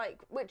relationship you don't like,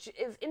 which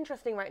is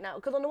interesting right now.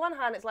 Because on the one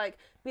hand, it's like,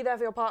 be there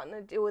for your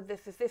partner, deal with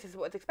this is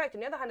what it's expected.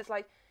 On the other hand, it's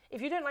like,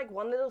 if you don't like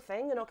one little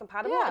thing, you're not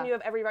compatible, and you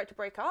have every right to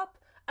break up.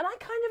 And I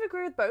kind of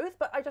agree with both,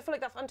 but I just feel like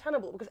that's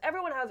untenable because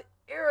everyone has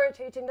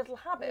irritating little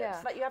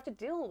habits that you have to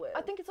deal with.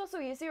 I think it's also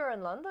easier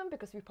in London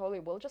because we probably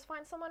will just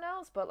find someone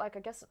else, but like I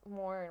guess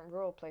more in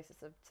rural places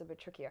it's a bit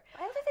trickier.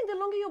 I also think the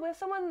longer you're with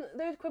someone,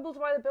 those quibbles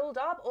will either build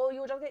up or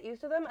you'll just get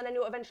used to them and then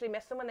you'll eventually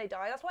miss them when they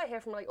die. That's what I hear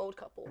from like old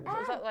couples.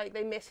 It's that like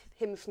they miss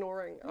him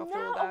snoring after all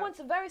Now that. I want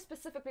to very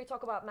specifically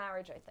talk about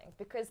marriage, I think,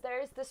 because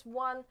there is this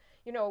one,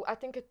 you know, I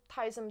think it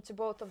ties into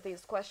both of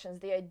these questions,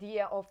 the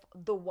idea of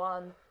the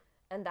one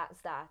and that's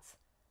that.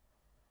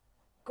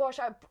 Gosh,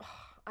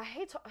 I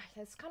hate to,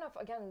 it's kind of,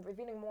 again,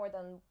 revealing more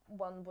than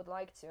one would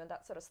like to and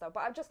that sort of stuff.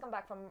 But I've just come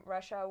back from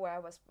Russia where I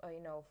was,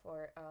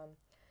 for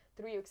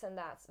 3 weeks, and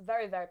that's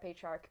very, very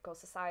patriarchal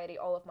society.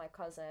 All of my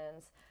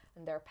cousins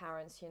and their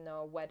parents,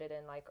 wedded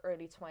in like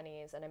early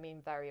 20s, and I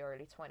mean very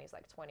early 20s,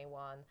 like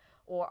 21,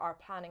 or are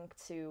planning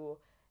to.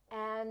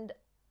 And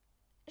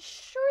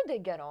sure, they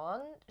get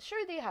on.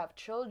 Sure, they have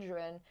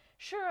children.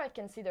 Sure, I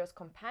can see there's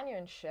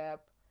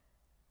companionship.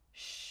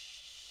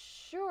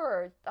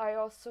 Sure, I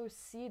also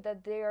see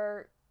that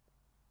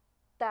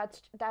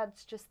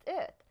that's just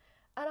it.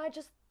 And I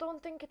just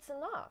don't think it's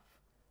enough.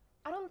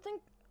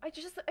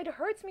 It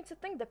hurts me to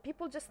think that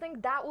people just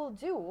think that will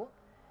do,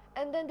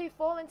 and then they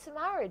fall into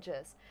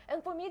marriages.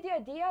 And for me, the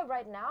idea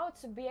right now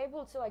to be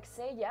able to like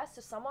say yes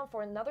to someone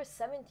for another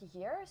 70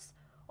 years,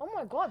 oh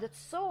my God, it's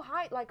so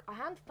high, like a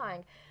hand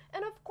thing.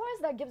 And of course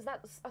that gives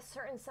that a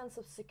certain sense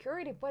of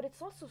security, but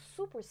it's also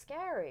super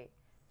scary.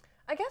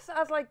 I guess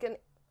as like an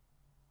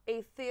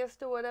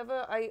atheist or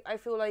whatever, I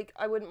feel like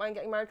I wouldn't mind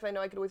getting married because I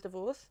know I could always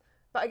divorce.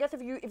 But I guess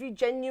if you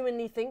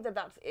genuinely think that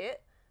that's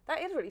it,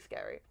 that is really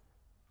scary.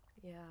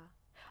 Yeah,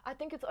 I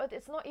think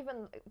it's not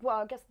even, well,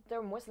 I guess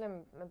they're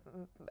Muslim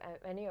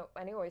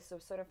anyway, so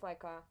sort of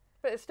like a.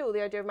 But it's still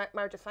the idea of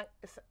marriage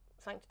is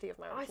sanctity of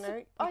marriage.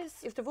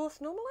 Is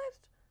divorce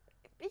normalized?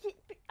 I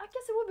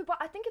guess it would be, but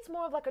I think it's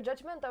more of like a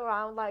judgment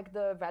around like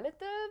the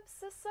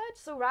relatives as such.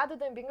 So rather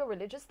than being a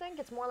religious thing,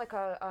 it's more like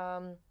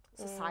a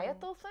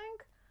societal thing.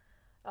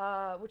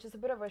 Which is a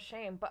bit of a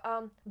shame, but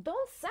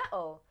don't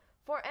settle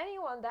for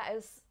anyone that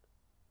is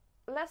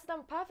less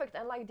than perfect.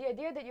 And like the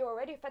idea that you're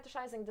already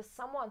fetishizing this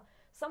someone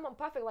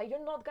perfect, like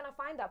you're not gonna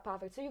find that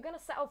perfect, so you're gonna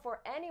settle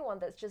for anyone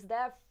that's just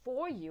there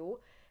for you,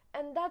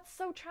 and that's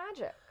so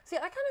tragic. See,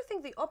 I kind of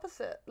think the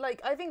opposite. Like,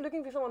 I think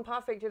looking for someone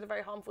perfect is a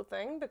very harmful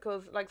thing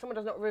because like someone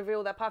does not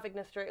reveal their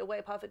perfectness straight away.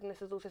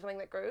 Perfectness is also something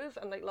that grows,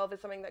 and like love is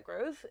something that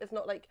grows. It's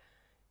not like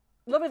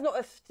love is not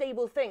a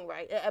stable thing,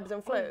 right? It ebbs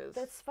and flows.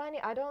 That's funny.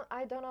 I don't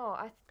know.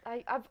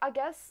 I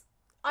guess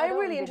I'm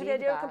really into the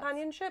idea of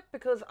companionship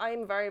because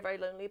I'm a very, very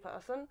lonely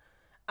person,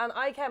 and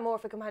I care more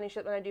for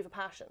companionship than I do for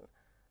passion.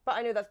 But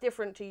I know that's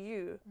different to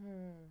you.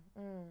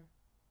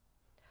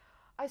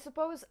 I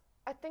suppose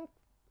I think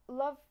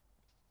love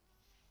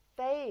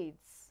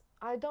fades.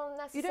 I don't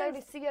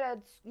necessarily see it as.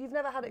 You've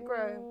never had it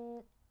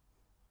grow.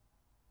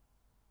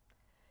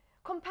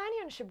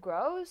 Companionship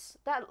grows.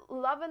 That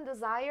love and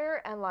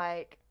desire and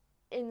like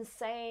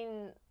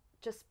insane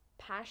just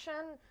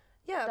passion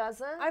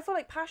doesn't. I feel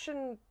like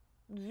passion,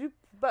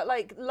 but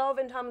like love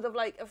in terms of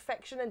like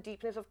affection and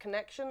deepness of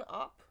connection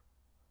up.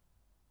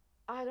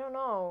 I don't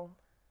know.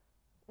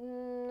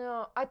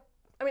 No, I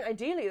mean,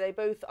 ideally they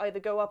both either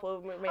go up or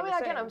remain the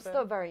same. Again, I'm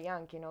still very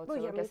young, Well,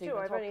 yeah, me too.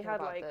 I've only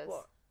had like this.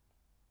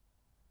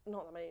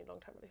 Not that many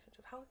long-term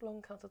relationships. How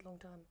long counts as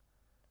long-term?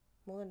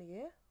 More than a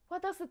year? Well,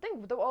 that's the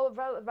thing. All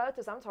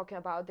relatives I'm talking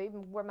about, they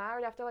were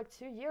married after like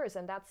 2 years,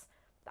 and that's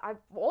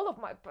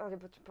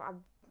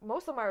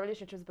most of my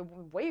relationships have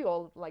been way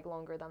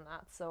longer than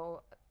that.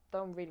 So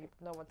don't really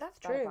know what that's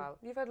that true. About.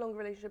 You've had longer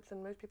relationships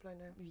than most people I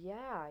know.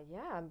 Yeah,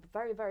 I'm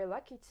very, very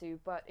lucky to.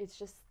 But it's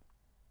just,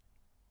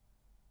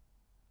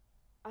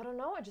 I don't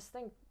know. I just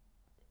think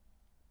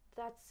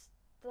that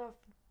stuff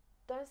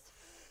does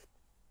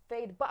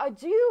fade. But I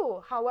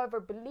do, however,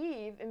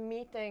 believe in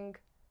meeting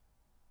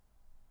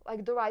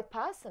like the right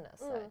person as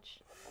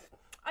such.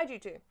 I do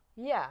too.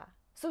 Yeah.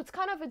 So it's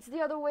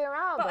the other way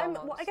around. But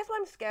I guess what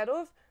I'm scared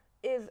of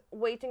is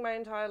waiting my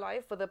entire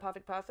life for the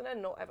perfect person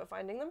and not ever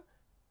finding them.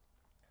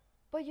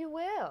 But you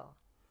will.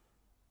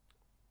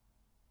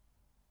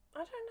 I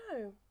don't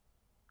know.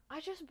 I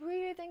just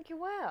really think you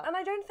will. And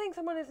I don't think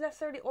someone is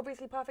necessarily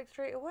obviously perfect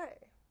straight away.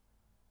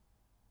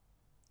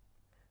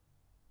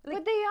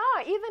 But they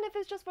are, even if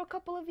it's just for a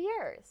couple of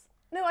years.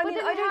 No, I mean,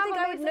 I don't think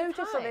I would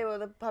notice that they were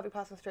the perfect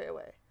person straight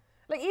away.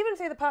 Like, even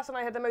say the person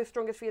I had the most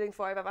strongest feelings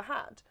for I've ever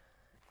had,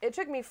 it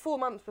took me 4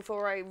 months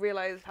before I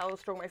realised how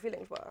strong my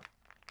feelings were.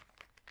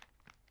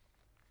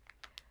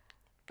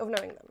 Of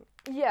knowing them.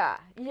 Yeah.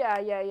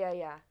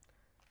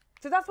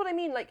 So that's what I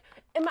mean, like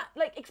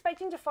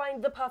expecting to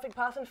find the perfect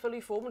person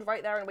fully formed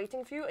right there and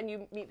waiting for you, and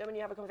you meet them and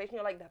you have a conversation,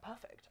 you're like, they're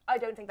perfect. I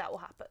don't think that will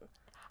happen.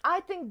 I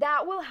think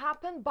that will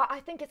happen, but I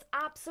think it's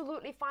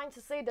absolutely fine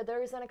to say that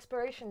there is an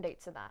expiration date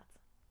to that.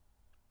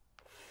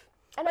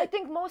 And I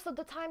think most of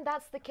the time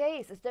that's the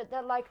case, is that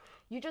like,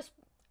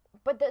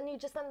 but then you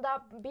just end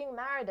up being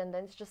married, and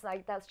then it's just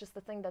like, that's just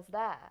the thing that's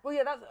there. Well,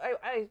 yeah,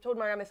 I told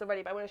Marianne this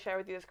already, but I want to share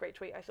with you this great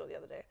tweet I saw the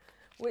other day,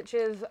 which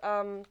is,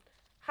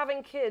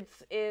 having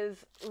kids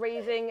is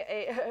running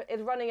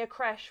a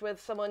creche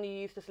with someone you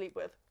used to sleep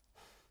with.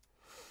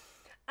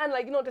 And,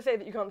 like, not to say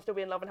that you can't still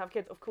be in love and have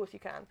kids. Of course you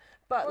can.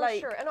 But, For like...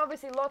 sure. And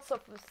obviously lots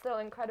of still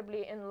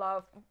incredibly in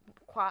love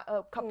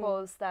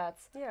couples that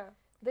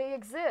they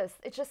exist.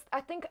 It's just, I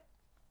think,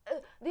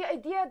 the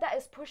idea that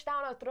is pushed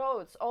down our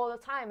throats all the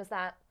time is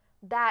that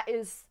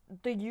is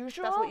the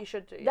usual. That's what you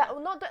should do.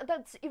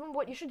 That's even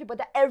what you should do, but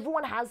that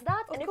everyone has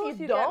that. Of and course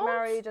if you get don't,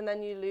 married and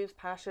then you lose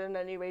passion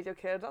and you raise your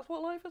kids. That's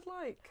what life is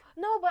like.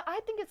 No, but I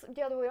think it's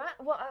the other way around.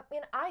 Well, I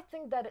mean, I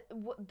think that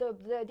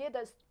the idea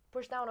that's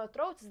pushed down our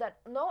throats is that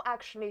no,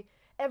 actually,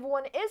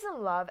 everyone is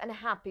in love and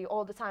happy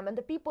all the time, and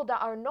the people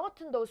that are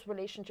not in those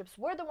relationships,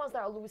 we're the ones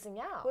that are losing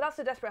out. Well, that's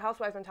the Desperate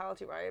Housewives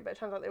mentality, right? But it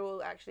turns out they're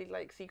all actually,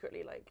 like,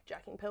 secretly, like,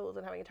 jacking pills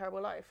and having a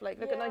terrible life.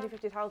 Like, look at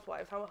 1950s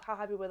Housewives. How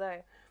happy were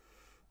they?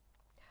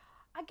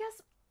 I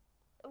guess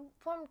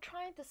what I'm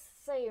trying to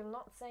say, I'm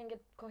not saying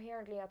it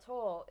coherently at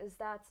all, is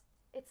that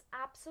it's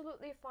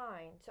absolutely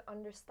fine to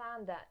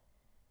understand that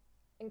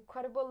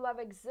incredible love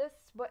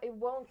exists, but it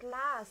won't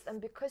last.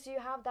 And because you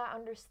have that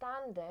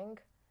understanding,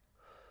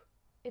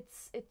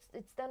 it's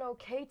then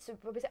okay to...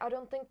 I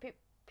don't think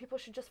people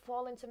should just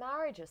fall into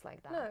marriages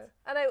like that.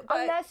 No.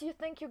 Unless you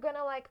think you're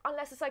gonna, like...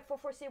 Unless it's, like, for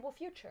foreseeable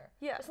future.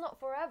 Yeah. It's not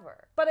forever.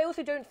 But I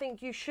also don't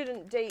think you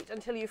shouldn't date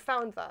until you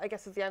found that, I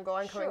guess, is the angle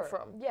I'm coming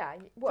from. Yeah.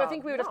 Well, so I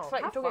think we were just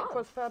slightly talking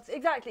across purposes.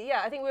 Exactly,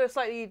 yeah. I think we were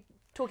slightly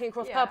talking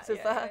across purposes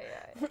there.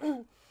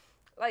 Yeah.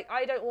 Like,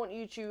 I don't want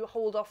you to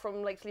hold off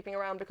from, like, sleeping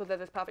around because there's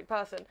this perfect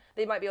person.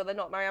 They might be or they're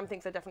not. Marianne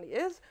thinks there definitely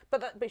is,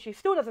 but she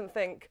still doesn't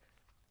think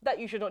that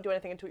you should not do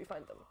anything until you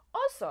find them.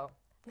 Also,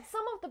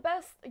 some of the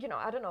best,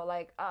 I don't know,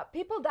 like,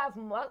 people that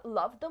I've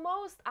loved the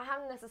most, I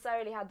haven't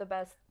necessarily had the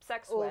best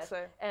sex with.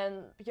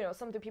 And,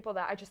 some of the people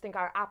that I just think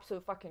are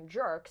absolute fucking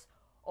jerks,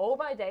 oh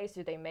my days,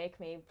 do they make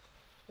me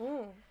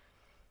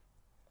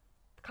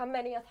come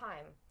many a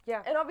time.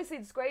 Yeah. And obviously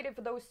it's great if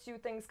those two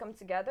things come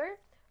together,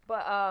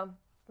 but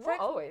not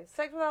always.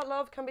 Sex without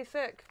love can be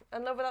sick,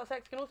 and love without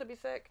sex can also be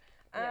sick.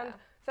 And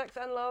sex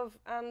and love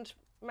and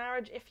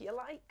marriage, if you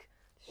like,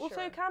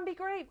 also can be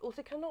great,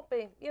 also cannot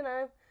be,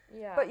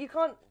 Yeah. But you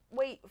can't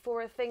wait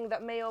for a thing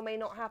that may or may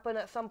not happen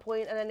at some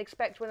point and then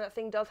expect when that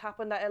thing does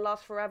happen that it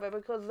lasts forever,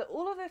 because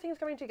all of those things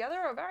coming together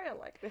are very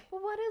unlikely.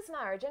 Well, what is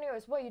marriage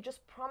anyways? What, you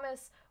just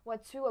promise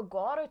to a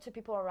god or to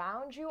people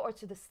around you or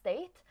to the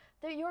state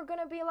that you're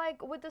gonna be,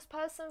 like, with this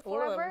person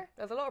forever?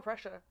 There's a lot of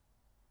pressure.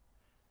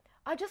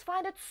 I just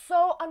find it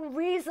so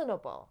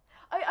unreasonable.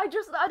 I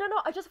don't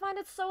know, I just find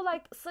it so,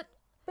 like,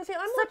 but see,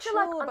 I'm not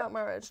chill about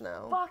marriage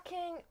now.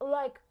 Fucking,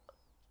 like,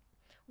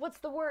 what's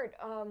the word?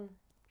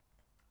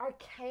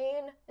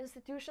 Arcane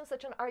institution,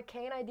 such an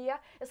arcane idea.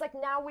 It's like,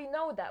 now we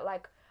know that,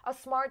 like, a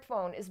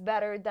smartphone is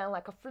better than,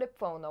 like, a flip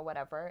phone or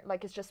whatever.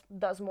 Like, it just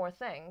does more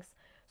things.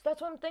 So that's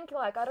what I'm thinking,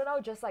 like, I don't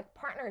know, just, like,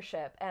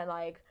 partnership and,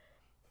 like,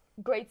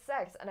 great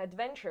sex and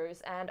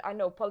adventures and, I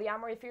know,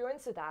 polyamory if you're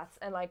into that,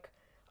 and, like,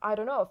 I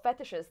don't know,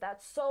 fetishes.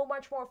 That's so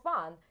much more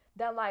fun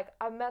than, like,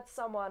 I've met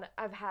someone,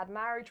 I've had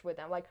marriage with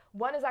them. Like,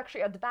 one is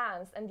actually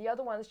advanced and the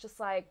other one is just,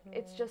 like,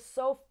 it's just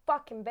so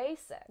fucking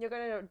basic. You're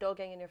going to end up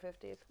dogging in your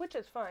 50s, which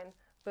is fine,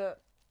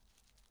 but...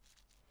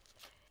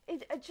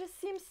 It just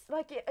seems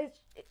like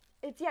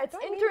it's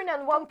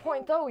internet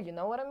 1.0, you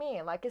know what I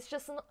mean? Like, it's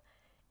just,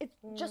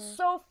 just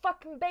so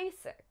fucking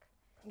basic.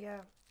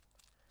 Yeah.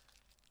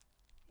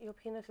 Your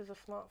penis is a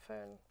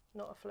smartphone,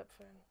 not a flip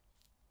phone.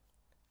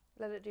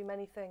 Let it do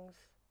many things.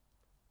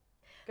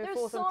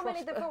 There's so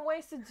many different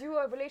ways to do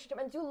a relationship,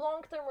 and do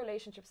long-term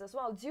relationships as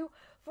well. Do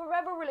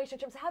forever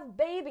relationships, have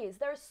babies.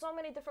 There's so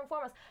many different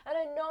formats. And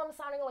I know I'm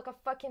sounding like a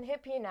fucking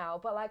hippie now,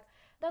 but, like,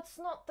 that's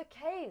not the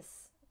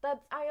case.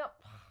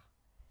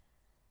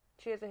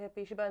 She is a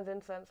hippie. She burns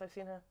incense. I've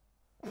seen her.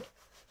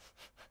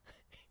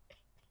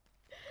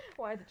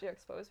 Why did you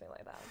expose me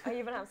like that? I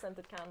even have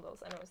scented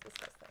candles. I know it's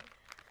disgusting.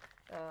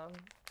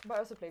 But I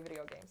also play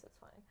video games. It's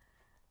fine.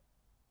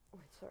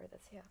 Wait, sorry,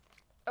 that's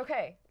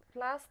Okay,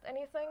 last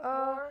anything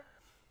more?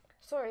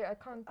 Sorry, I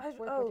can't work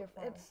with your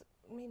phone. It's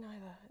me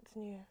neither. It's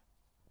new.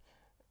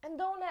 And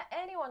don't let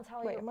anyone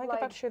tell Wait, you. am I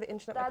about to show the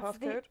internet my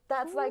passcode?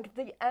 That's like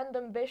the end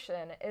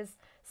ambition, is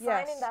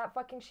signing that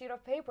fucking sheet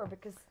of paper,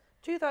 because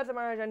 2/3 of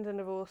marriage ends in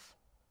divorce.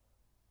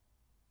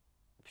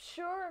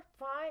 Sure,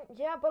 fine,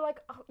 yeah, but,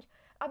 like,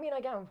 I mean,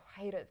 again, I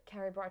hated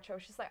Carrie Bradshaw.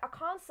 She's like, I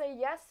can't say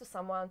yes to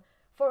someone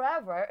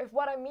forever if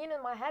what I mean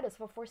in my head is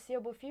for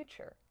foreseeable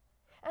future.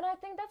 And I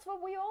think that's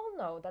what we all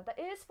know, that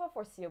is for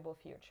foreseeable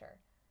future.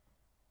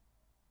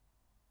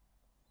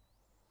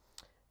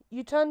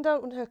 You turn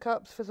down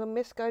hookups for some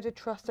misguided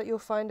trust that you'll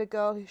find a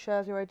girl who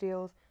shares your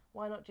ideals.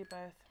 Why not do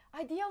both?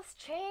 Ideals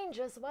change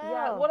as well.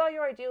 Yeah, what are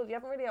your ideals? You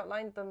haven't really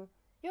outlined them.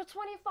 You're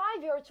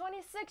 25, you're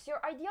 26, your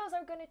ideals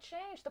are going to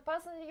change. The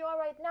person that you are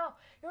right now,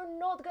 you're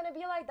not going to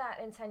be like that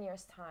in 10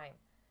 years' time.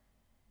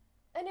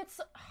 And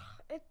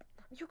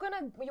you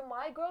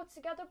might grow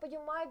together, but you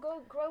might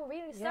grow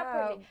really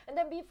separately. And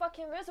then be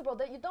fucking miserable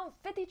that you don't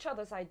fit each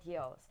other's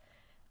ideals.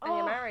 And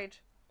you're married.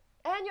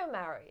 And you're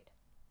married.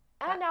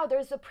 And now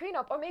there's a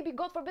prenup, or maybe,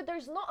 God forbid,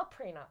 there's not a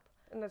prenup.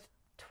 And there's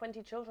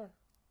 20 children.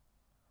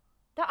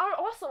 That are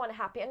also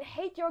unhappy and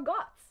hate your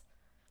guts.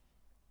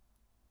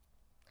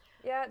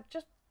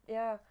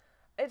 Yeah,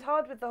 it's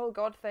hard with the whole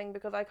God thing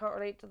because I can't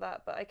relate to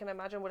that, but I can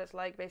imagine what it's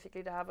like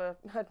basically to have a,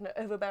 I don't know,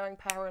 overbearing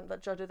parent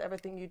that judges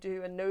everything you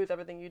do and knows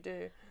everything you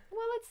do.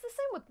 Well, it's the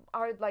same with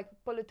our like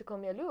political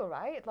milieu,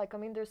 right? Like, I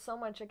mean, there's so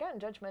much again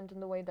judgment in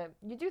the way that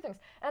you do things,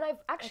 and I've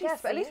actually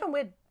Yes, but at least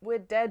when we're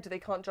dead, they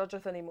can't judge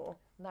us anymore.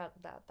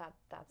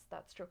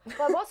 That's true. But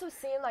I've also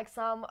seen like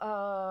some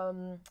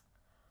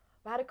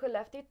radical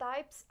lefty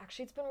types.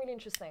 Actually, it's been really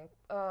interesting.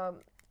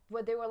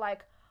 Where they were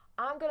like,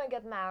 I'm gonna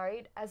get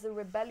married as a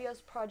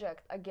rebellious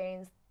project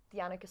against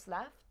the anarchist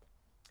left.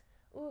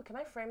 Ooh, can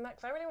I frame that?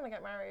 Because I really want to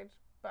get married,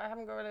 but I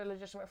haven't got really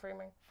legitimate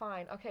framing.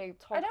 Fine, okay,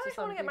 talk I don't to just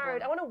some want to get people.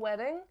 married. I want a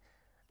wedding.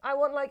 I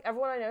want like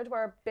everyone I know to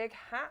wear a big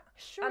hat.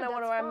 Sure, and I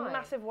want to that's wear a fine.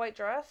 massive white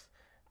dress.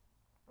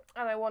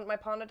 And I want my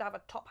partner to have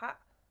a top hat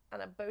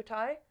and a bow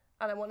tie.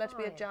 And I want there to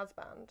be a Fine. jazz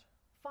band.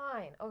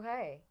 Fine,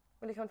 okay.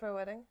 Will you come for a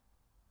wedding?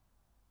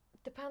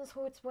 Depends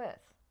who it's with.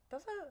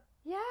 Does it?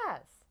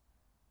 Yes.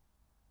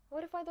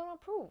 What if I don't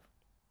approve?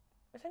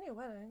 It's only a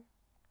wedding.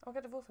 I'll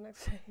get divorced the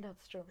next day.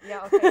 That's true.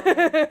 Yeah, okay.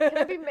 Can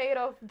it be made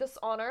of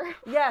dishonor?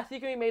 Yes, you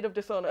can be made of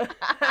dishonor.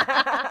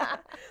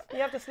 You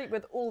have to sleep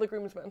with all the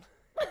groomsmen.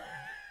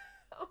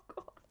 Oh,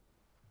 God.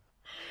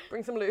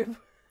 Bring some lube.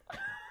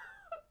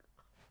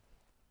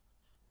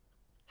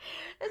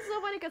 It's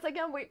so funny because,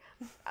 again,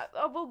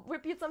 I will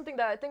repeat something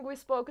that I think we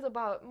spoke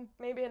about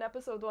maybe in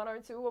episode 1 or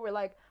 2 where we're,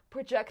 like,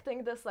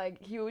 projecting this,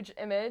 like, huge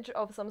image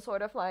of some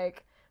sort of,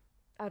 like,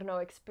 I don't know,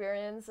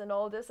 experience and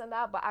all this and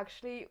that, but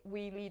actually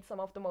we lead some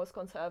of the most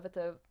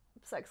conservative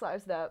sex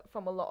lives that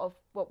from a lot of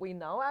what we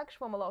know, actually,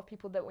 from a lot of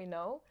people that we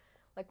know.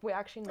 Like, we're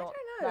actually not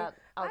that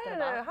out I there don't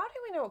know. about. How do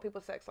we know what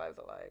people's sex lives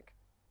are like?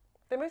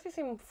 They mostly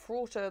seem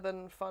fraughter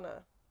than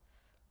funner.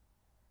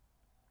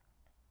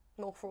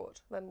 More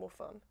fraught than more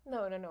fun.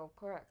 No,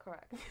 correct.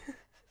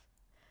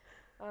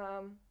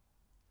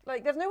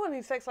 Like, there's no one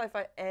whose sex life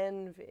I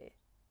envy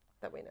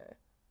that we know.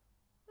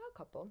 A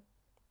couple.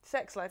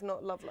 Sex life,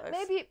 not love life.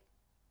 Maybe.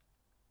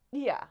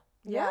 Yeah.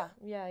 Yeah?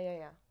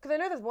 Yeah. Because I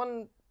know there's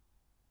 1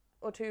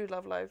 or 2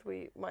 love lives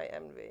we might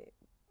envy,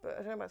 but I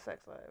don't know about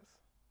sex lives.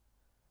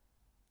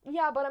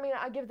 Yeah, but I mean,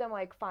 I give them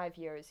like 5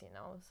 years, you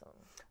know, so.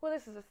 Well,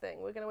 this is the thing.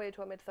 We're going to wait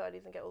till our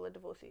mid-30s and get all the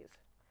divorcees.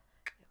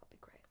 Yeah, that'll be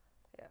great.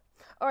 Yeah.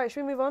 All right,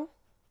 should we move on?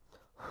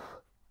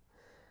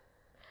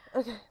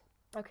 Okay.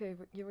 Okay,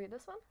 you read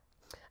this one?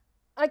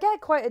 I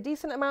get quite a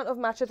decent amount of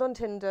matches on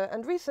Tinder,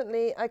 and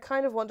recently I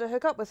kind of want to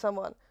hook up with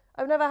someone.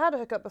 I've never had a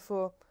hookup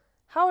before.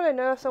 How would I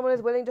know if someone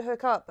is willing to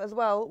hook up as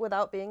well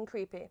without being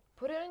creepy?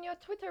 Put it in your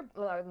Twitter,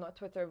 not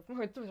Twitter,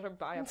 Twitter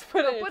bio.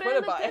 Put it in Put your it Twitter in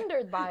the bio.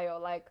 Tinder bio,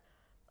 like,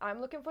 I'm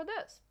looking for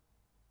this.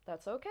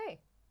 That's okay.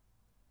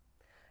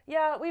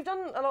 Yeah, we've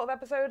done a lot of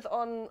episodes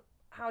on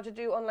how to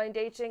do online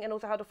dating and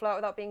also how to flirt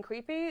without being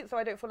creepy, so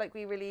I don't feel like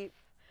we really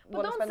But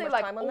want to don't spend say much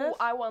like, time on oh, this.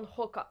 I want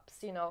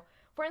hookups, you know.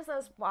 For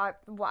instance, what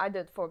I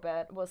did for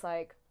bed was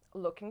like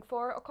looking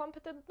for a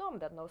competent dom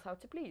that knows how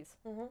to please.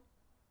 Mhm.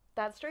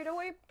 That straight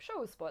away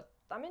shows what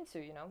I'm into,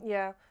 you know.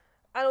 Yeah.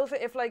 And also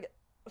if like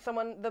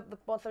someone, the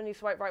someone you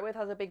swipe right with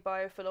has a big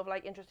bio full of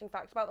like interesting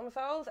facts about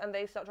themselves and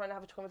they start trying to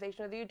have a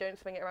conversation with you, don't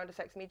swing it around to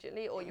sex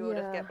immediately or you will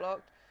just get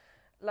blocked.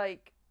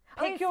 Like,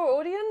 I mean, pick your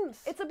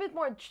audience. It's a bit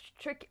more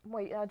tricky.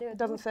 Wait, It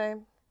doesn't say.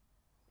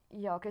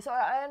 Yeah, okay, so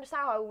I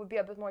understand how it would be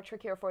a bit more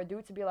trickier for a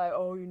dude to be like,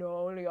 oh, you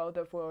know, only out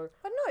there for...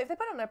 But no, if they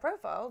put it on their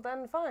profile,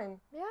 then fine.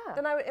 Yeah.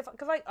 Then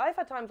because I've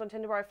had times on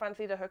Tinder where I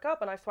fancied a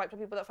hookup and I swiped on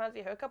people that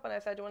fancy a hookup and I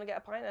said, do you want to get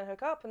a pint and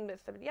hook up? And they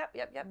said, yep,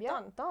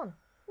 done.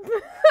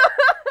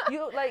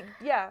 You, like,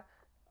 yeah,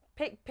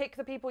 pick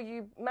the people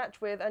you match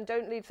with and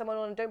don't lead someone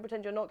on and don't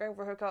pretend you're not going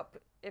for a hookup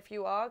if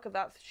you are, because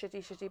that's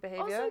shitty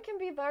behaviour. Also, you can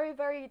be very,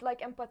 very,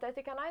 like,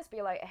 empathetic and nice.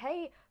 Be like,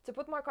 hey, to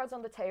put more cards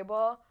on the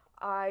table,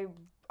 I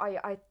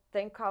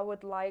think I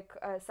would like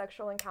a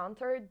sexual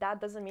encounter.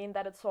 That doesn't mean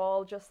that it's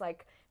all just,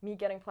 like, me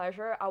getting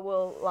pleasure. I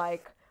will,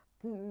 like,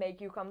 make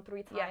you come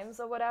 3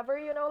 times or whatever,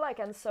 you know, like,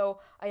 and so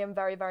I am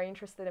very, very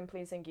interested in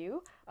pleasing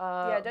you.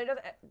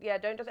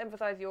 Don't just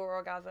emphasize your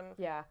orgasm.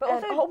 Yeah, but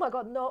also, oh my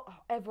god, no,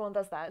 everyone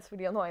does that. It's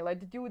really annoying.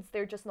 Like, the dudes,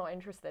 they're just not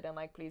interested in,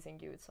 like, pleasing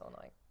you. It's so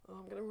annoying. Oh,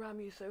 I'm gonna ram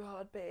you so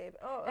hard, babe.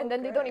 And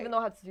then they don't even know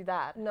how to do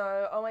that.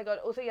 No, oh my god.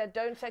 Also, yeah,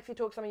 don't sexy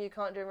talk something you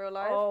can't do in real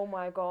life. Oh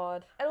my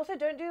god. And also,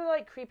 don't do,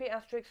 like, creepy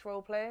asterisk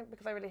roleplay,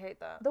 because I really hate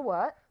that. The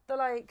what? The,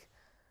 like,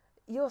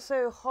 you're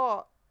so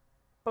hot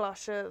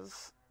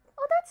blushes.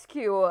 Oh, that's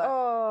cute.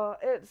 Oh,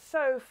 it's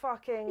so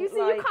fucking, you see,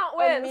 like, you can't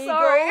win, amigo.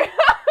 sorry.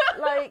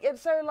 Like,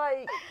 it's so,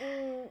 like,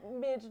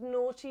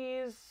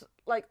 mid-noughties,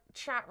 like,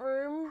 chat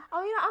room.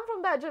 I mean, I'm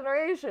from that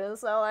generation,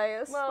 so, like,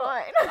 it's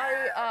fine.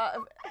 I,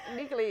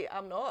 legally,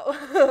 I'm not.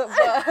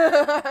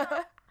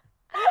 But...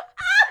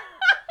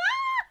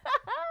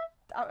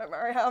 Damn it,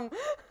 Mariam.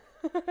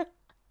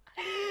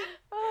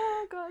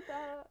 Oh, god,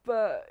 that.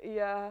 But,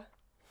 yeah.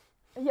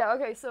 Yeah,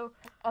 okay, so...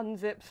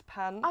 Unzips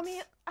pants. I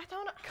mean, I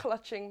don't know.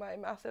 Clutching my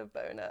massive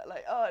boner.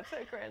 Like, oh, it's so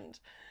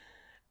cringe.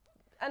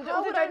 And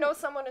How would I know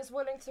someone is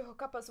willing to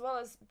hook up as well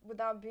as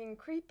without being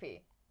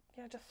creepy?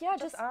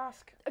 just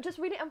ask. Just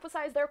really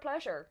emphasize their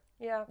pleasure.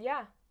 Yeah.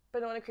 Yeah.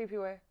 But not in a creepy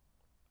way.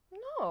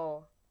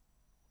 No.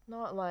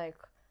 Not like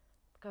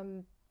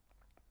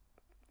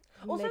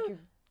Also, make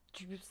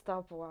you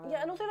stop while.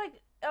 Yeah, and also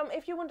like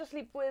if you want to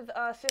sleep with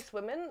cis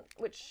women,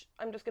 which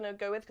I'm just gonna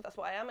go with because that's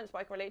what I am and it's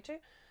what I can relate to,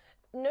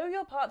 know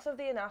your parts of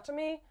the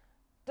anatomy.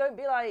 Don't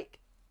be like,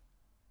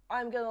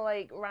 I'm gonna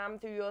like ram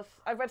through your.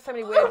 I've read so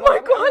many weird ones.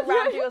 I'm gonna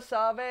ram through your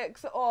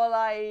cervix, or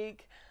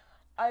like,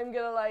 I'm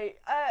gonna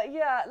like,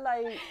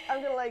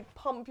 I'm gonna like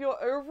pump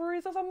your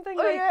ovaries or something.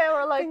 Oh, like, yeah,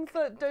 or like things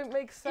that don't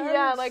make sense.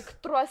 Yeah,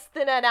 like thrust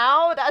in and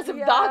out as if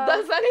that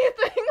does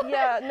anything.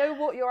 Yeah, know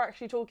what you're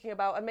actually talking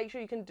about and make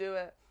sure you can do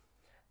it.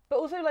 But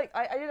also, like,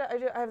 I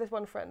have this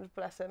one friend,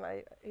 bless him,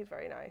 he's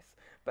very nice,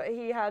 but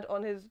he had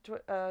on his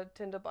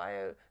Tinder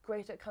bio,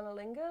 great at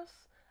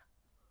cunnilingus,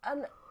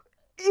 and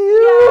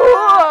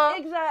yeah,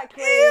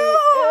 exactly. Ew.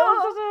 It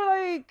was just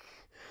like,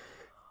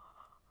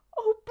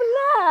 Oh,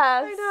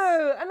 bless. I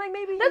know, and like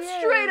maybe that he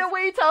straight is.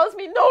 away tells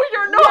me no,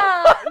 you're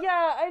not.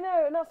 Yeah, I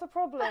know, and that's the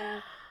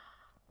problem.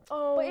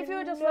 Oh, But if you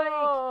were just like,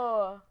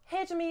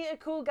 here to meet a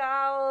cool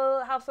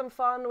gal, have some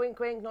fun, wink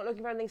wink, not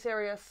looking for anything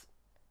serious,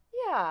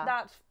 yeah,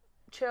 that's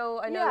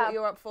chill. I know what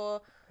you're up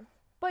for.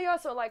 But you're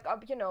also like,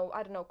 you know,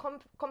 I don't know,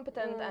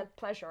 competent and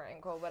pleasuring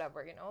or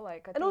whatever, you know,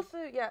 like. And also,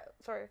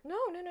 sorry. No.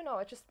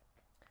 I just.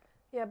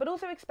 Yeah, but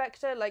also expect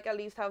to like at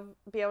least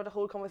be able to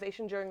hold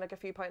conversation during like a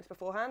few pints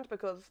beforehand,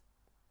 because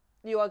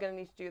you are going to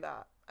need to do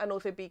that, and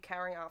also be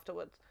caring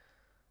afterwards.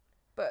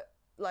 But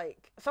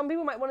like some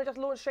people might want to just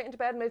launch straight into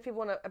bed. Most people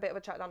want a bit of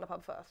a chat down the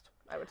pub first,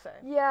 I would say.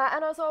 Yeah,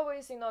 and as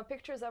always, you know,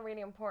 pictures are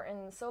really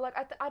important. So like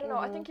I don't know.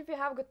 I think if you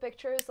have good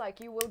pictures, like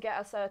you will get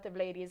assertive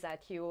ladies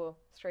at you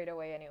straight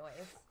away,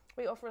 anyways.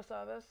 We offer a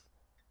service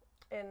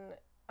in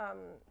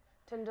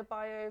Tinder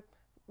bio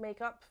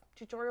makeup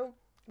tutorial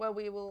where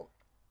we will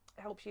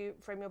help you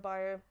frame your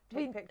bio,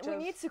 take pictures. We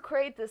need to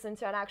create this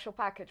into an actual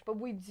package, but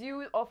we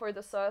do offer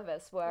the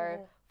service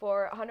where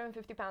for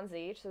 £150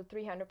 each, so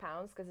 £300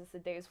 because it's a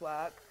day's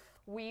work,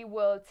 we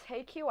will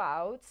take you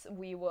out,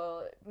 we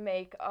will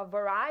make a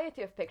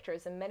variety of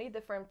pictures in many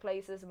different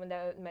places, with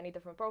many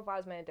different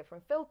profiles, many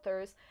different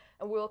filters,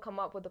 and we will come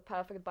up with the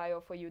perfect bio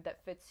for you that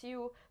fits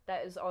you,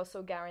 that is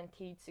also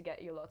guaranteed to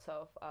get you lots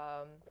of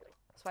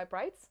swipe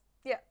rights?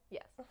 Yeah.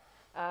 Yes.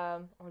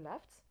 Or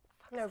lefts?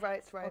 No,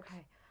 right.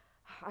 Okay.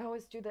 I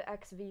always do the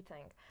XV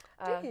thing.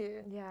 Do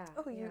you? Yeah.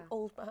 Oh, you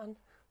old man.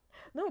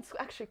 No, it's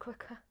actually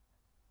quicker.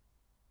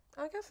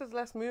 I guess there's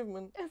less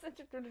movement. Is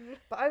it?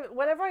 But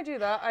whenever I do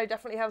that, I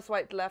definitely have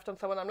swiped left on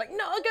someone. I'm like,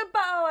 no, goodbye.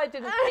 I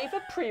didn't pay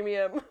for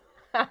premium.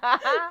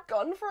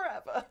 Gone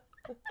forever.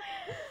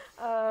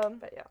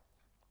 But yeah.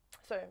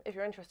 So if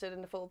you're interested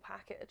in the full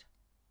package.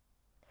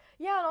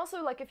 Yeah, and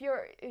also like if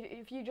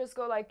you just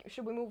go like,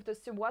 should we move this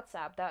to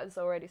WhatsApp? That is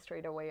already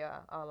straight away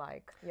a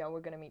like, yeah,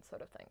 we're gonna meet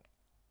sort of thing.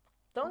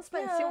 Don't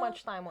spend too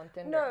much time on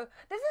Tinder. No,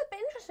 this is a bit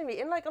interestingly,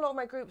 in like a lot of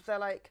my groups, they're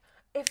like,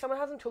 if someone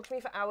hasn't talked to me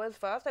for hours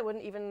first, I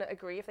wouldn't even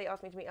agree if they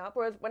asked me to meet up.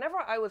 Whereas whenever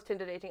I was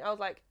Tinder dating, I was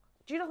like,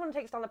 do you just want to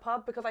take us down the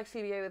pub? Because I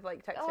CBA with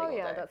like texting all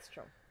day. That's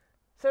true.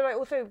 So I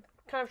also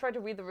kind of tried to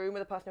read the room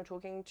with the person you're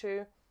talking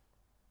to.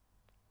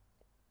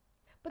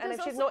 But and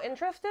if she's not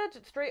interested,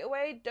 straight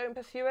away, don't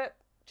pursue it.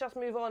 Just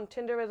move on.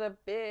 Tinder is a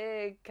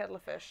big kettle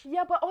of fish.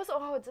 Yeah, but also,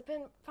 it's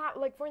been,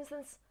 like, for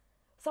instance,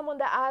 someone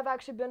that I've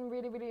actually been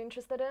really, really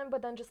interested in,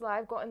 but then just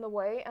life got in the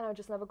way, and I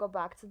just never got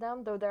back to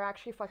them, though they're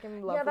actually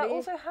fucking lovely. Yeah, that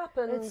also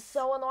happens. It's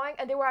so annoying,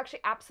 and they were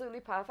actually absolutely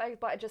perfect,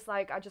 but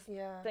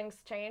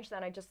things changed,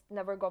 and I just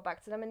never got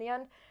back to them in the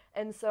end,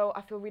 and so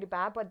I feel really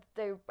bad, but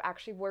they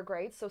actually were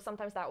great, so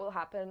sometimes that will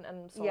happen,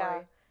 and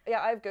sorry.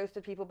 Yeah, I've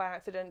ghosted people by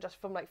accident just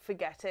from, like,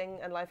 forgetting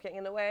and life getting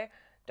in the way.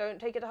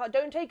 Don't take it to heart.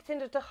 Don't take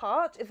Tinder to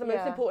heart is the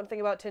most important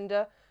thing about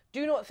Tinder.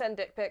 Do not send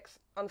dick pics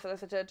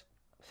unsolicited.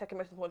 Second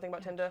most important thing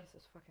about Tinder.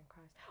 Jesus fucking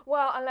Christ.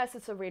 Well, unless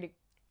it's a really...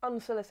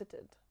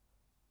 Unsolicited.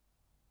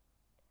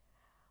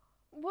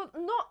 Well,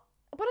 not...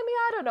 But I mean,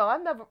 I don't know.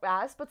 I've never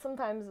asked, but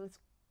sometimes it's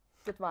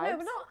good vibes. No,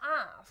 but not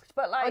asked.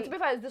 But like... And to be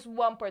fair, it's this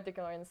one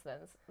particular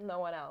instance. No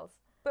one else.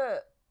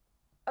 But...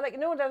 Like,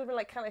 no one's ever been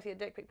like, can I see a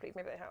dick pic, please?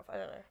 Maybe they have. I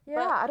don't know.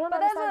 Yeah, I don't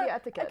understand the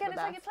etiquette again, with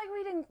that. it's like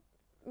reading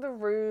the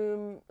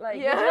room. Like,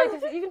 you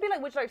can be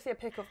like, would you like to see a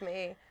pic of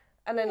me?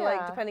 And then,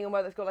 like, depending on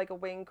whether it's got, like, a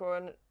wink or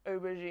an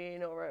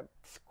aubergine or a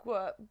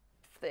squirt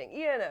thing.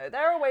 You know,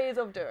 there are ways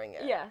of doing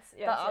it. Yes,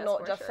 that are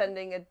not just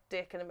sending a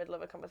dick in the middle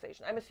of a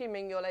conversation. I'm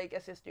assuming you're, like, a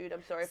cis dude.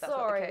 I'm sorry if that's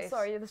not the case.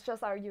 Sorry, it's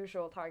just our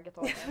usual target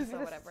audience or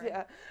whatever.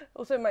 Yeah.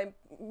 Also, my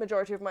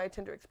majority of my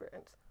Tinder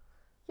experience.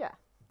 Yeah.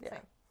 Same.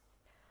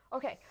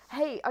 Okay.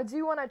 Hey, I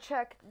do want to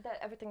check that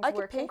everything's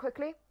working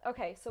quickly.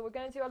 Okay, so we're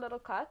going to do a little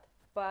cut,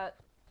 but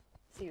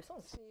see you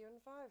soon. See you in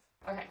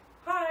 5. Okay.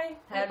 Hi.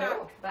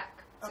 Hello.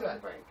 Back. To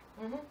it. Break.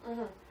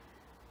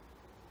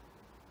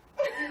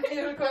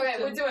 Okay,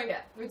 we're doing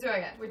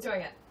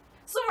it.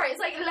 Sorry, it's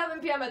like 11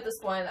 p.m. at this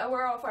point, and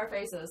we're off our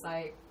faces,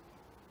 like...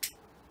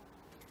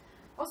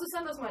 Also,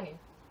 send us money.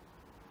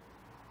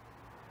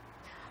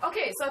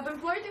 Okay, so I've been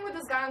flirting with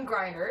this guy on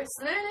Grindr,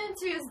 slid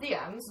into his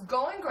DMs,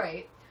 going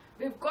great.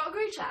 We've got a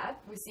great chat.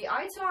 We see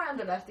eye to eye on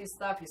the lefty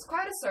stuff. He's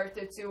quite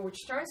assertive too,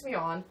 which turns me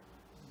on.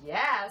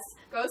 Yes.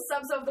 Go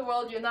subs of the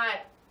world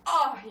unite.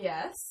 Oh,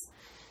 yes.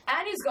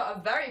 And he's got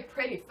a very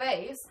pretty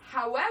face.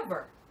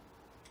 However,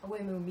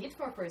 when we meet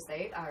for a first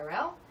date,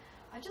 IRL,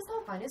 I just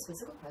don't find his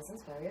physical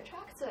presence very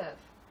attractive.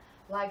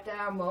 Like, there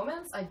are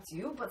moments I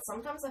do, but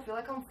sometimes I feel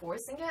like I'm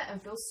forcing it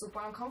and feel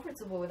super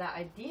uncomfortable with that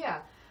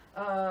idea.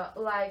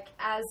 Like,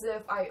 as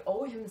if I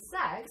owe him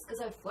sex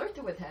because I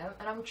flirted with him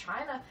and I'm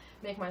trying to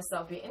make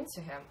myself be into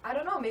him. I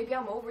don't know, maybe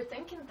I'm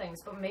overthinking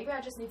things, but maybe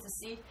I just need to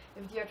see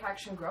if the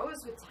attraction grows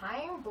with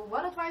time. But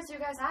what advice do you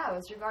guys have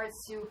as regards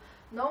to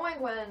knowing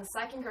when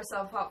psyching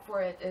yourself up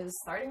for it is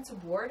starting to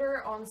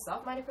border on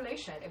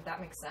self-manipulation, if that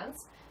makes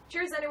sense?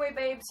 Cheers anyway,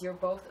 babes. You're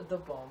both the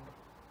bomb.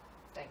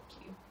 Thank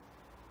you.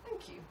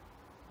 Thank you.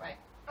 Right.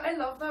 I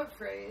love that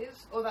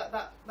phrase, or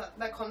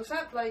that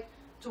concept, like,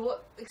 to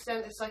what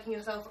extent is psyching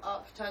yourself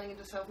up turning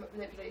into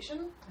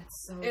self-manipulation?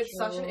 It's so It's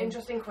true. such an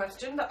interesting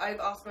question that I've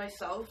asked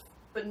myself,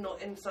 but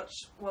not in such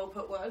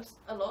well-put words,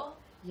 a lot.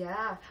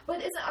 Yeah,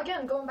 but is it,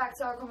 again, going back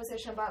to our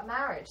conversation about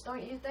marriage,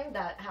 don't you think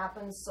that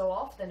happens so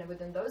often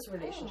within those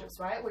relationships,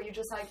 right? Where you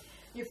just, like,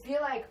 you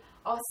feel like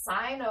a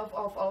sign of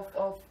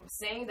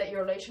saying that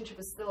your relationship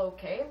is still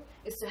okay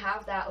is to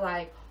have that,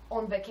 like,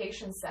 on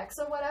vacation sex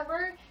or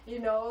whatever, you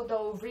know,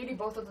 though really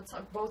both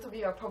of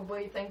you are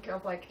probably thinking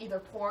of, like, either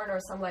porn or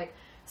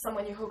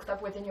someone you hooked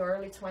up with in your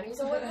early 20s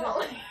or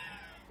whatnot.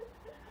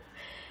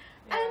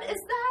 Yeah. And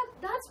is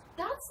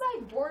that's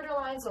like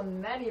borderlines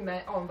on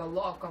on a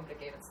lot of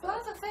complicated But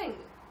stuff. that's the thing.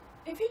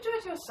 If you do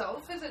it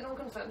yourself, is it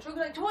non-consensual?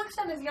 Like, to what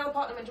extent is the other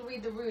partner meant to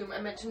read the room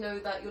and meant to know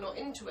that you're not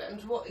into it? And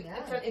to what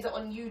extent is it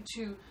on you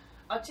to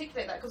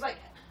articulate that? Because, like,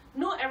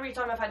 not every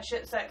time I've had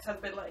shit sex has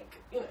been, like,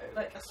 you know,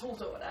 like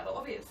assault or whatever,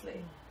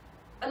 obviously.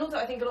 And also,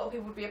 I think a lot of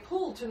people would be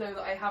appalled to know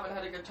that I haven't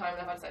had a good time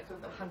and I've had sex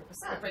with them. 100%.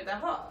 It break their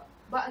heart.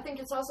 But I think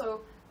it's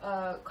also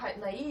quite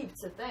naive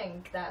to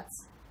think that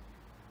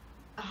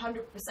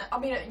 100%. I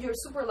mean, you're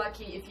super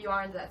lucky if you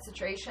are in that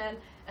situation,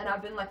 and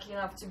I've been lucky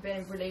enough to be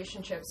in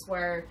relationships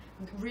where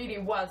it really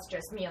was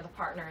just me and the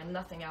partner and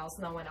nothing else,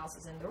 no one else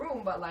is in the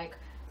room. But, like,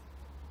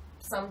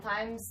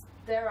 sometimes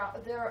there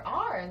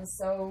are, and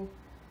so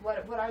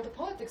what are the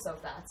politics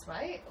of that,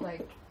 right?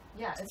 Like,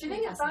 yeah. Do you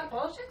think it's bad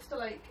politics to,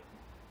 like,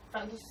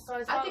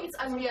 fantasize? I think it's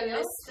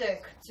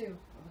unrealistic to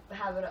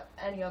have it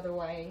any other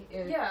way.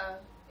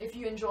 If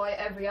you enjoy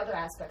every other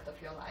aspect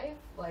of your life,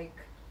 like.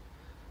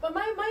 But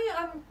my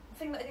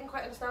thing that I didn't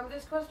quite understand with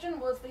this question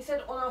was they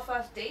said on our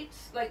first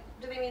dates. Like,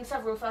 do they mean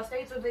several first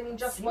dates or do they mean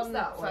just one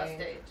first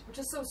date? Which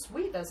is so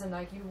sweet, as in,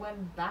 like, you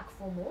went back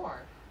for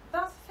more.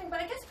 That's the thing.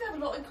 But I guess if you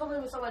have a lot in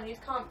common with someone, you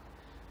just can't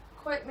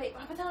quite make.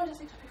 But then I just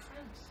think to be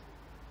friends.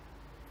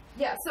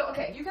 Yeah. So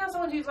okay, You can have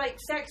someone who's, like,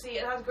 sexy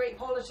and has great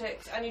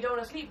politics and you don't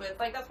want to sleep with.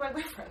 Like, that's why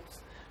we're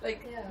friends.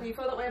 Like, we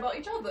feel that way about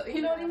each other.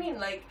 You know what I mean?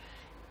 Like,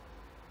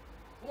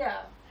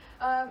 yeah.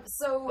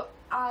 So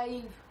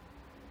I've,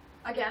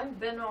 again,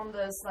 been on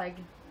this, like,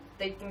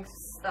 dating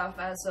stuff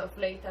as of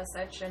late as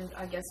such, and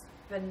I guess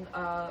been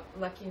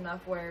lucky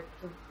enough where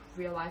the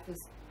real life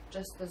is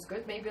just as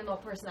good. Maybe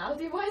not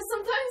personality-wise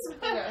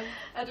sometimes, but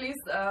at least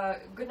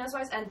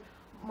goodness-wise. And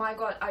my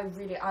God, I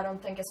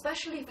don't think,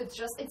 especially if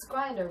it's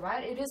Grindr,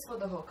 right? It is for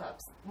the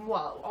hookups.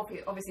 Well,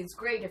 obviously it's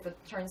great if it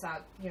turns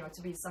out, you know,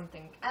 to be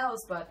something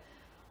else, but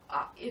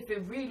if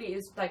it really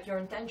is, like, your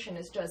intention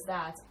is just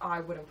that,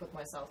 I wouldn't put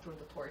myself through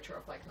the torture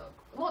of, like, no,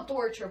 not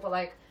torture, but,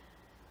 like,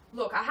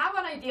 look, I have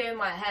an idea in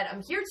my head,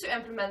 I'm here to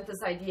implement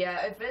this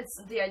idea. If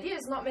the idea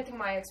is not meeting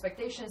my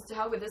expectations, to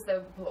hell with this,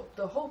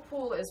 the whole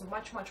pool is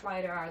much, much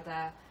wider out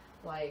there,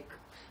 like.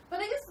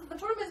 But I guess the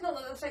problem is not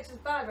that the sex is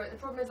bad, right? The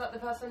problem is that the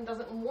person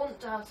doesn't want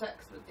to have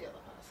sex with the other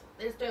person.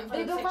 They just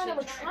don't find them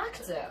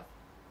attractive.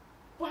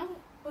 Well,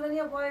 then,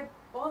 yeah, why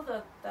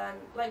bother then?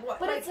 Like, what?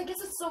 But like, it's, I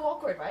guess it's so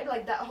awkward, right?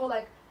 Like, that whole,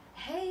 like,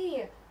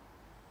 hey,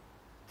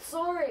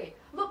 sorry,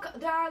 look,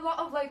 there are a lot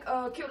of, like,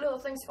 cute little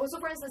things. Also,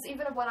 for instance,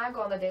 even if when I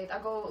go on a date, I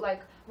go,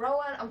 like,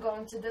 Rowan, I'm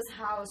going to this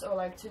house, or,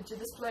 like, to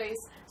this place,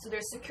 so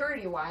there's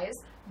security-wise,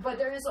 but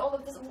there is all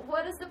of this.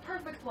 What is the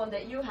perfect one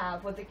that you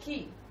have with the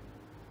key?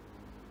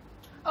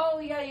 Oh,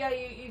 yeah,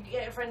 you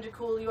get a friend to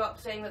call you up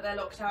saying that they're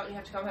locked out and you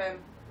have to come home.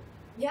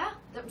 Yeah,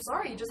 I'm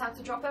sorry, you just have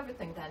to drop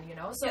everything then, you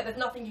know? So yeah, there's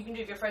nothing you can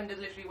do if your friend is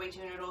literally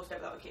waiting on your doorstep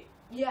without a key.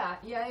 Yeah.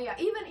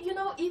 Even, you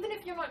know, even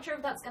if you're not sure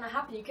if that's gonna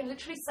happen, you can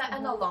literally set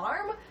an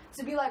alarm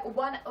to be like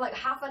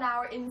half an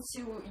hour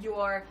into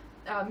your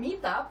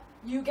meetup,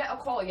 you get a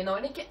call, you know,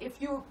 and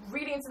if you're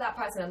really into that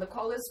person and the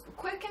call is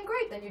quick and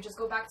great, then you just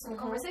go back to the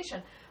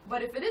conversation.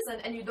 But if it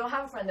isn't, and you don't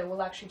have a friend that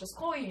will actually just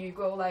call you, you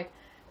go, like,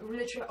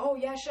 literally, oh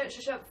yeah, shit,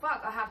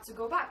 fuck, I have to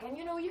go back. And,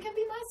 you know, you can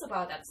be nice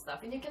about that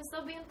stuff, and you can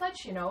still be in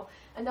touch, you know,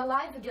 and then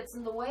life gets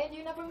in the way and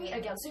you never meet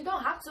again. So you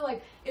don't have to,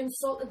 like,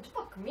 insult,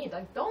 fuck me,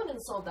 like, don't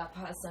insult that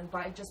person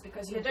just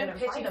because you didn't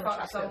find them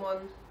attractive.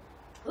 Someone.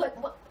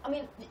 Like, what, I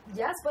mean,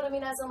 yes, but I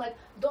mean, as in, like,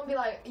 don't be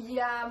like,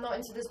 yeah, I'm not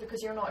into this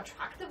because you're not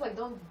attractive, like,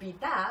 don't be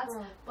that,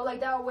 but, like,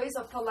 there are ways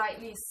of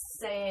politely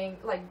saying,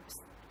 like,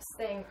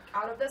 staying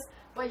out of this.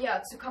 But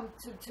yeah, to come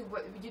to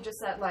what you just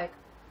said, like,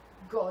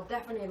 God,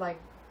 definitely, like,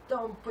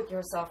 don't put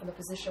yourself in a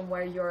position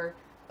where you're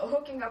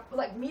hooking up,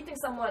 like, meeting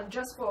someone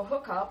just for a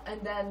hookup,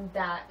 and then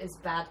that is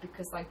bad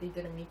because, like, they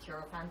didn't meet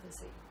your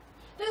fantasy.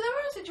 No, there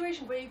are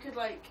situations where you could,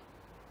 like,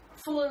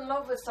 fall in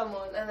love with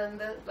someone and then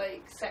the,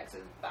 like, sex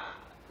is bad.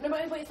 No,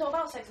 but it's not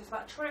about sex, it's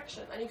about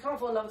attraction. And you can't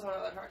fall in love with someone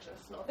without attraction.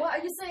 It's not a thing. Well,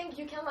 are you saying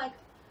you can, like,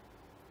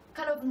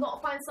 kind of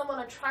not find someone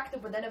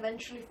attractive, but then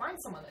eventually find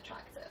someone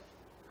attractive?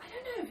 I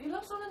don't know. If you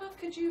love someone enough,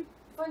 could you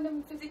find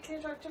them physically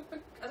attractive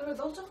as a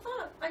result of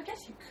that? I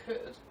guess you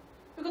could.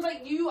 Because,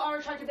 like, you are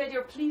attracted to the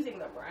idea of pleasing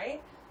them,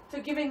 right? So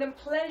giving them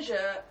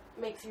pleasure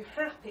makes you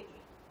happy.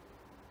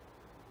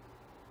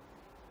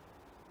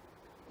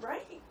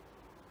 Right?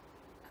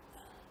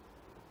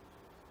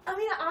 I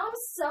mean, I'm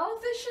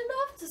selfish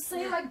enough to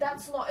say, like,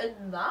 that's not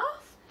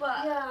enough,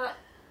 but... Yeah,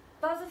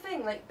 that's the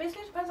thing. Like,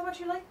 basically it depends how much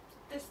you like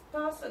this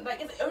person.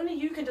 Like, if only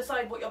you can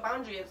decide what your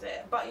boundary is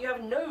there, but you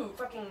have no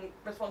fucking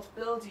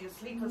responsibility to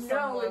sleep with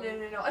someone.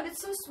 No. And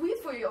it's so sweet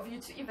of you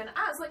to even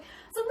ask. Like,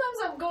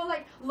 sometimes I'm going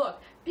like,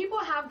 look, people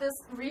have this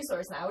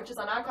resource now, which is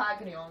Anarcho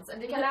Agony Aunts,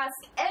 and they can ask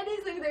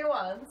anything they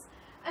want,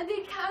 and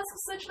they can ask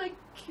such, like,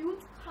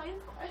 cute,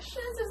 kind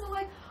questions. Is it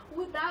like,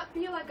 would that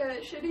be, like,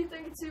 a shitty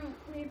thing to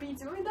me be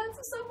doing that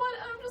to someone?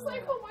 And I'm just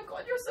like, oh my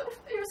god,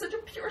 you're such a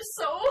pure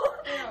soul.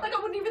 Yeah. Like,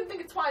 I wouldn't even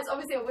think it twice.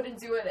 Obviously, I wouldn't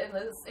do it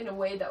in a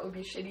way that would be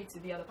shitty to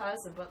the other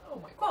person, but oh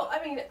my god. Well,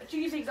 I mean, to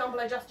use the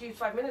example I just used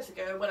 5 minutes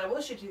ago, when I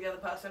was shitty to the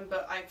other person,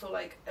 but I feel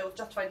like I was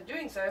justified in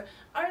doing so,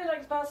 I really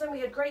liked this person,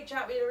 we had a great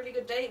chat, we had a really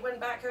good date, went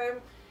back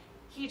home,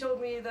 he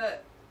told me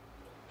that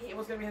it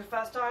was going to be his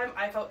first time.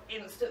 I felt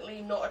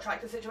instantly not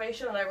attracted to the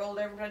situation and I rolled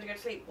over and tried to go to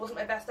sleep. Wasn't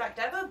my best act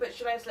ever, but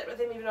should I have slept with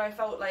him even though I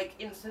felt, like,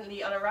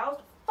 instantly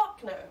unaroused?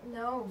 Fuck no.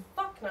 No.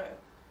 Fuck no.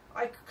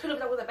 I could have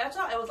done with it better.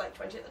 I was, like,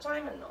 20 at the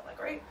time and not that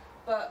great.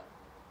 But,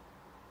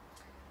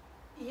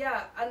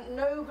 yeah, and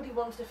nobody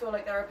wants to feel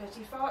like they're a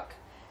pity fuck.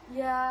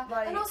 Yeah,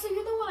 like, and also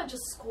you don't want to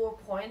just score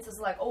points as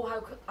like, oh,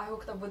 how could I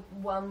hooked up with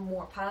one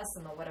more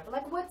person or whatever.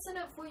 Like, what's in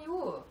it for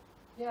you?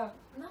 Yeah.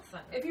 Nothing.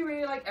 If you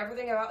really like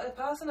everything about the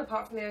person,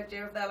 apart from the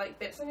idea of their, like,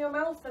 bits in your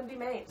mouth, then be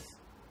mates.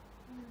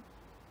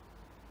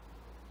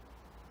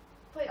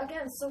 But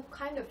again, so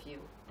kind of you.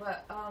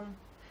 But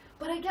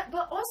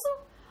also,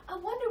 I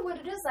wonder what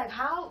it is, like,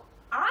 how,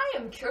 I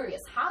am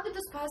curious, how did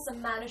this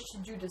person manage to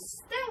do this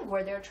thing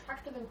where they're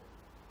attractive in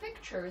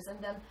pictures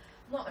and then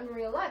not in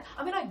real life?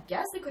 I mean, I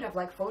guess they could have,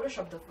 like,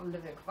 photoshopped the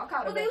living fuck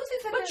out of it.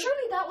 But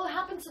surely that will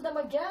happen to them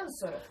again,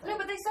 sort of thing. No,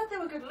 but they said they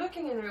were good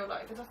looking in real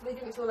life, and they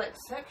didn't feel, like,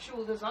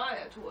 sexual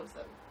desire towards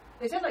them.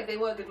 They said, like, they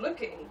were good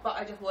looking, but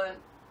I just weren't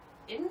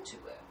into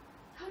it.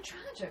 How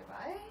tragic,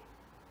 right?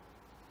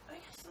 I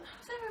guess,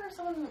 has there ever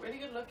someone really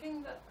good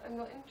looking that I'm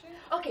not into?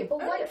 Okay, but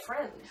Only what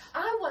friends.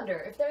 I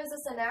wonder if there's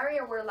a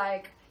scenario where,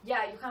 like,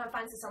 yeah, you kind of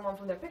fancy someone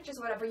from their pictures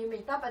or whatever, you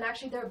meet up, and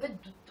actually they're a bit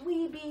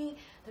dweeby,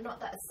 they're not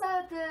that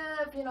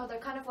assertive, you know, they're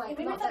kind of like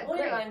Maybe not that that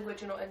body great.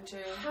 language you're not into.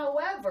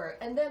 However,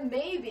 and then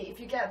maybe if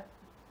you get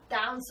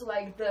down to,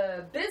 like,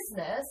 the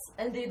business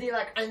and they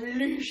like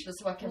unleash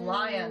this fucking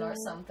lion or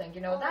something,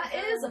 you know, that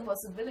is a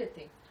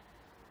possibility.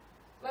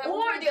 Like,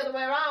 Or the other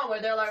way around, where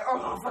they're like,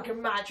 oh,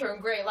 fucking macho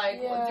and great, like,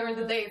 during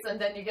the dates,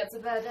 and then you get to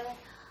bed, they're like,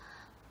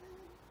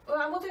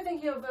 well, I'm also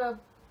thinking of a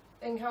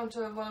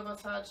encounter one of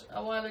us had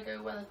a while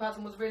ago where the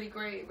person was really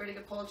great, really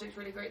good politics,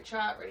 really great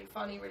chat, really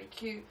funny, really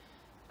cute,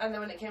 and then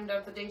when it came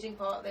down to the dating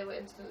part, they were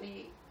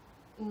instantly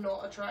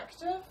not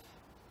attractive.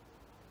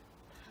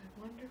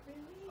 I wonder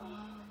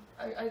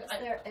really? Is I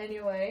there any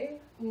way?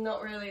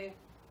 not really.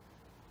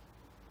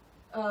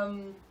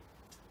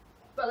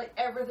 But, like,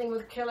 everything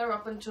was killer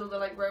up until the,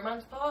 like,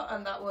 romance part,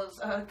 and that was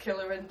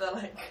killer in the,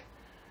 like,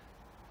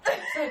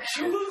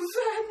 sexual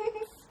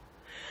sense.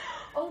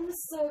 Oh, I'm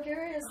so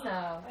curious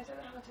now. I don't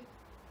know how to,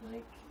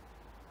 like...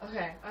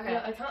 Okay.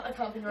 Yeah, I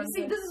can't think of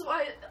See, anything. this is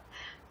why...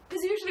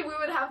 Because usually we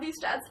would have these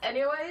chats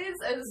anyways,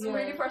 and it's Yeah.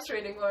 really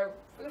frustrating where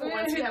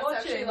once we have to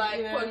actually,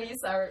 like,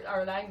 police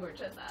our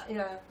language and that.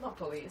 Yeah. Not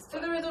police. So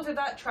but- there is also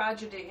that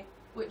tragedy,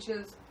 which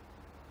is,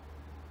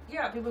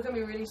 yeah, people can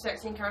be really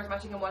sexy and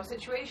charismatic in one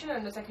situation,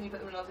 and the second you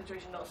put them in another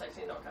situation, not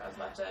sexy, not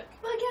charismatic.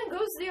 But again,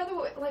 goes the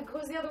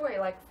other way.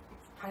 Like,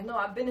 I know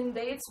I've been in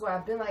dates where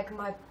I've been, like,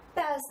 my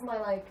best, my,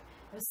 like,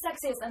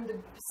 sexiest, and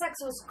the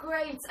sex was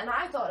great, and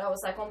I thought I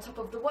was, like, on top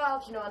of the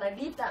world, you know, and I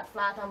leave that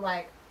flat, I'm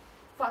like,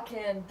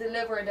 fucking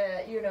delivered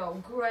it, you know,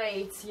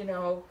 great, you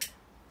know,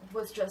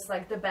 was just,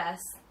 like, the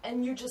best.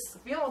 And you just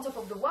feel on top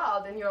of the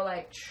world, and you're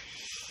like,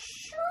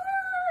 surely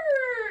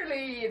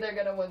they're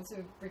gonna want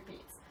to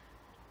repeat.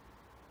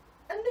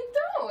 And they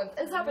don't.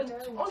 It's happened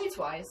don't. only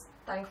twice,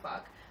 thank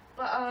fuck.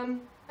 But,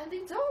 and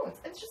they don't.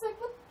 It's just like,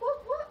 what?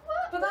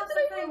 But what that's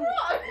did the I do thing.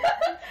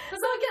 wrong?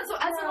 So again, so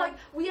as in, like,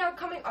 we are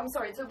coming, I'm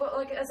sorry, so, but,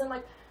 like, as in,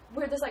 like,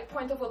 we're this, like,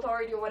 point of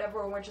authority or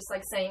whatever, and we're just,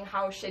 like, saying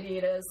how shitty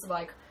it is,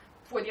 like,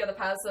 for the other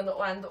person,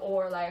 and,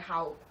 or, like,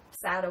 how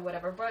sad or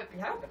whatever, but we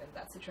have been in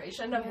that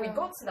situation, and we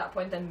got to that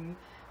point, and,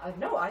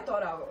 no, I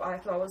thought I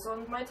was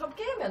on my top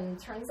game, and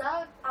turns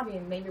out, I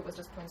mean, maybe it was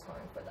just point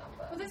scoring for them,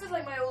 but... Well, this is,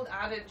 like, my old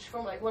adage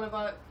from, like, one of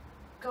our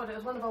God, it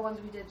was one of our ones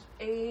we did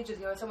ages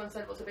ago. Someone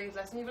said, what's the biggest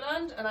lesson you've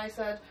learned? And I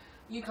said,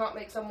 you can't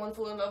make someone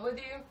fall in love with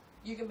you.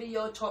 You can be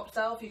your top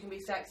self, you can be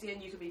sexy,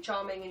 and you can be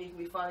charming, and you can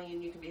be funny,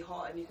 and you can be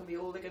hot, and you can be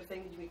all the good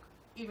things, you can be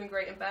even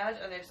great in bed,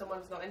 and if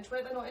someone's not into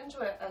it, they're not into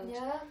it. And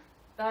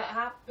that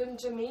happened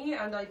to me,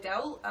 and I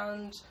dealt,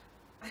 and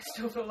I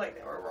still feel like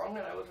they were wrong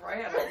and I was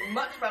right, and I'm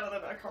much better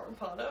than my current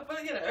partner,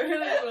 but you know, it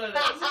is what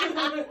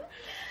it is.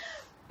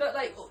 But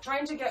like,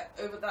 trying to get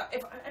over that,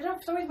 if I don't know,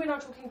 for some reason we're now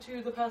talking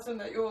to the person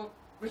that you're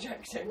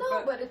rejecting.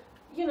 No, but it,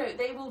 you know,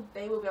 they will be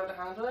able to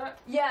handle it.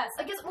 yes,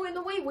 I guess, well, in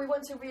a way, we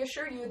want to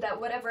reassure you that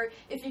whatever,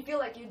 if you feel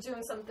like you're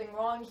doing something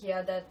wrong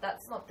here,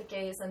 that's not the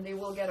case, and they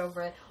will get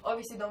over it.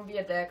 Obviously, don't be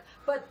a dick,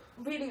 but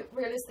really,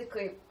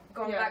 realistically,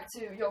 going back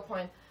to your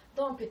point,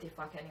 don't pity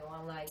fuck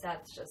anyone. Like,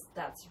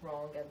 that's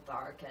wrong and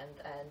dark,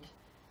 and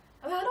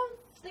I mean, I don't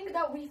think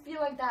that we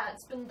feel like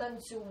that's been done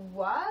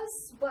to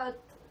us, but...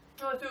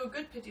 Oh, if it were a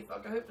good pity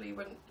fuck, hopefully you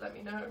wouldn't let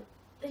me know.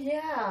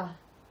 Yeah.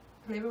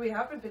 Maybe we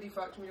have been pity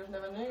fucked and we just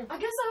never knew. I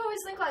guess I always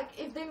think, like,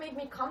 if they make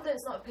me come, then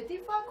it's not a pity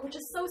fuck, which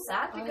is so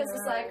sad, because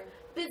it's like,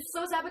 it's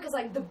so sad because,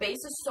 like, the base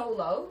is so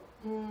low.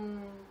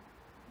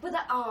 But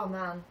that, oh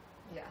man,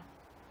 yeah.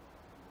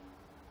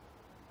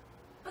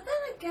 But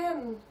then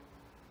again,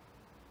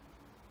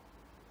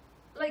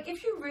 like,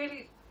 if you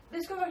really,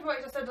 this goes back to what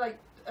I just said, like,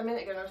 a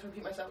minute ago, and I'll just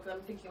repeat myself because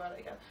I'm thinking about it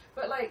again.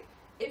 But, like,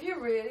 if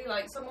you really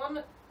like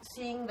someone,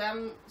 seeing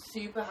them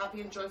super happy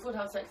and joyful and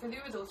have sex with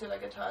you is also,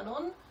 like, a turn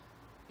on.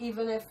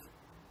 Even if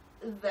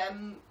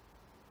them,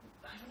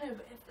 I don't know,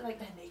 if, like,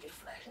 their naked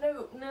flesh.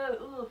 No.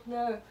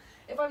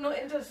 If I'm not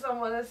into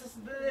someone, it's just,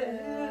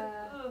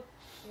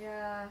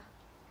 Yeah.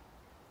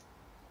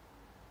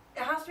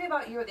 It has to be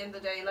about you at the end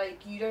of the day.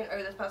 Like, you don't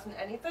owe this person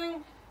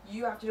anything.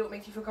 You have to do what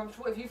makes you feel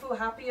comfortable. If you feel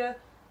happier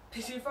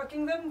pity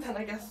fucking them, then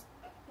I guess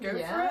go for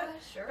it.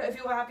 Sure. But if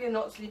you're happier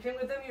not sleeping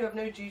with them, you have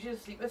no duty to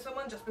sleep with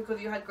someone just because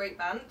you had great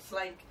bants.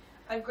 Like,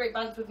 I have great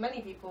bants with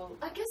many people.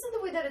 I guess in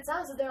the way that it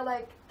sounds, they're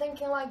like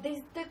thinking like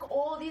they tick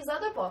all these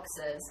other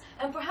boxes,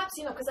 and perhaps,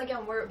 you know, because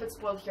again, we're a bit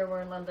spoiled here.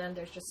 We're in London.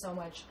 There's just so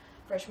much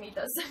fresh meat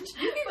as such.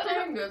 You keep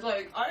saying this,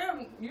 like,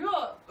 you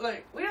are,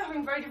 like, we are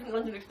having very different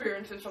London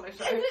experiences, shall I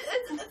say.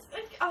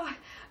 I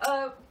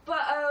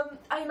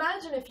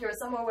imagine if you're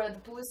somewhere where the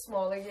pool is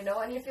smaller, you know,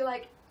 and you feel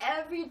like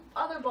every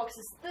other box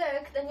is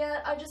thick, then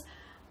yeah,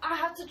 I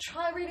have to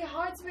try really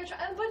hard to be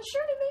attracted, but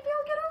surely maybe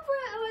I'll get over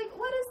it. And like,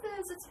 what is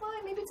this? It's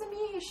fine. Maybe it's a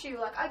me issue.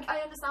 Like, I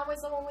understand why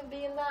someone would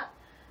be in that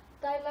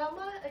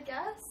dilemma, I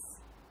guess.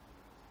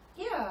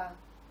 Yeah.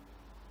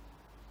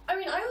 I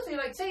mean, I also,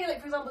 like, say, like,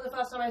 for example, the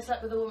first time I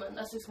slept with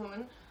a cis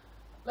woman,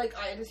 like,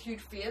 I had this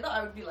huge fear that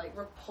I would be, like,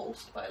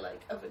 repulsed by,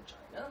 like, a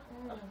vagina,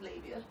 a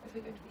labia, if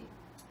we're going to be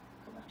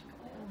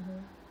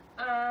grammatical.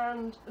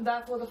 And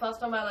therefore, the first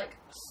time I, like,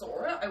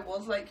 saw it, I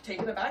was, like,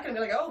 taken aback and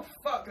be like, oh,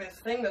 fuck, this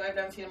thing that I've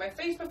never seen in my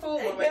face before,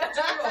 what am I going to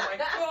do, oh my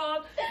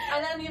god.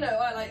 And then, you know,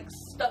 I, like,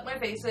 stuck my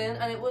face in,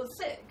 and it was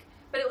sick.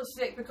 But it was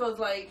sick because,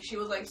 like, she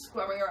was, like,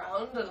 squirming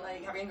around and,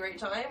 like, having a great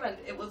time, and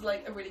it was,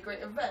 like, a really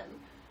great event.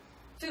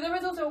 So there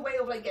is also a way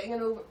of, like, getting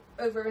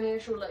over an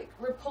initial, like,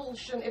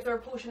 repulsion, if the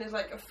repulsion is,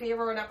 like, a fear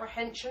or an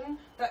apprehension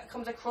that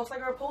comes across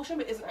like a repulsion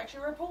but isn't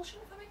actually a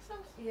repulsion, if that makes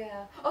sense.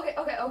 Yeah.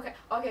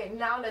 Okay,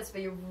 now let's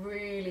be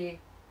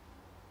really...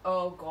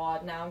 Oh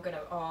god, now I'm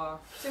gonna...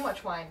 too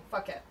much wine.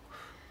 Fuck it.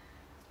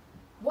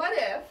 What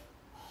if...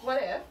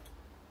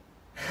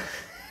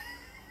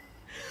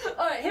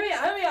 Alright, hear me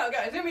out,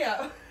 guys, hear me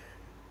out.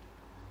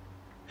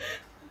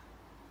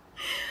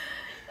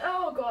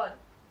 Oh god.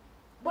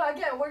 Well,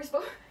 again, we're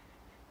supposed...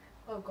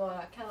 Oh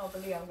god, I cannot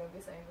believe I'm gonna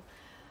be saying this.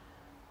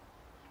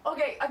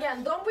 Okay,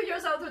 again, don't put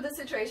yourself through this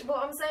situation, but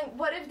I'm saying,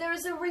 what if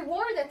there's a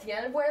reward at the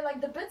end where,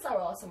 like, the bits are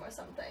awesome or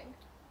something?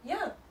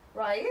 Yeah.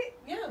 Right?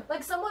 Yeah.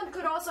 Like, someone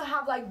could also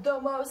have, like, the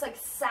most, like,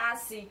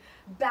 sassy,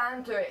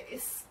 banter,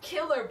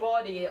 killer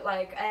body,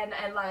 like, and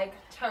like...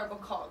 Terrible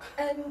cock.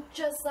 And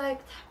just,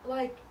 like,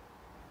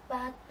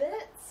 bad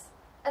bits.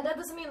 And that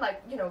doesn't mean,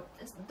 like, you know,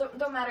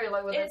 don't matter,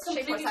 like, whether it's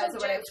shape or size or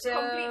whatever. It's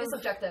completely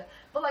subjective.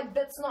 But, like,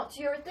 bits not to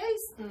your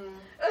taste.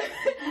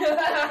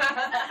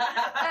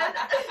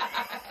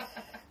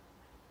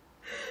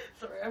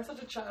 Sorry, I'm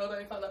such a child,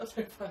 I found that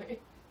so funny.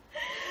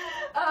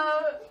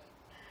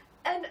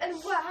 And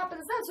what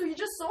happens then? So you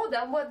just saw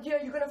them, what, you're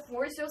gonna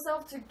force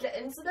yourself to get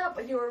into that,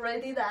 but you're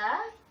already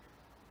there?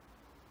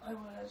 I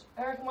was.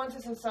 Eric wants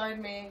this inside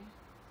me.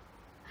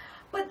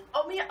 But,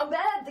 I mean, I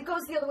bet it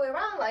goes the other way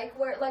around, like,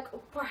 where, like,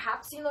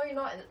 perhaps, you know, you're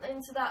not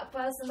into that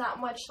person that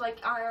much,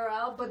 like,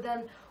 IRL, but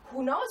then,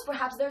 who knows,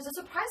 perhaps there's a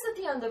surprise at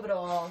the end of it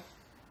all.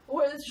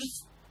 Where it's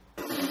just...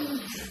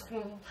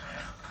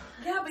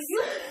 Yeah, but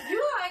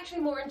you are actually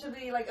more into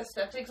the, like,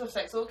 aesthetics of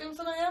sex organs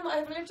than I am,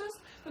 I've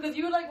noticed, because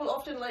you, like, will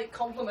often, like,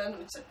 compliment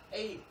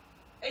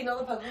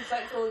another person's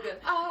sex organ,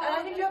 and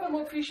I think you have a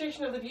more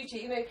appreciation of the beauty,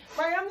 you know.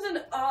 Mariam's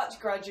an art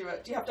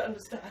graduate, you have to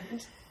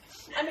understand.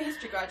 I'm a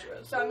history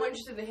graduate, so I'm more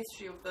interested in the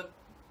history of the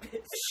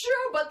bits.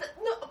 Sure, but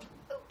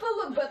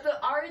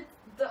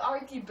the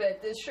arty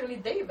bit is surely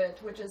David,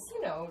 which is,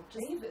 you know,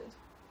 just... David?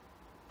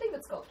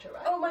 David sculpture,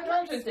 right? Oh, my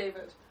character is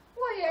David.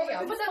 Well, yeah,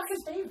 But but that's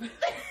that's David.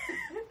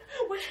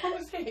 Which one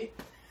was he?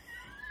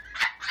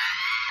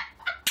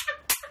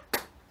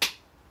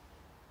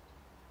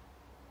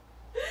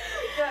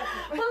 Yeah.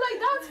 but like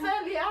that's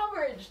fairly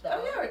average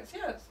though. Oh yeah, it's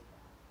yes.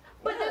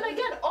 But then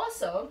again,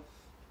 also,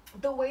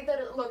 the way that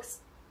it looks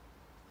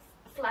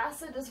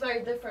flaccid is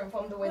very different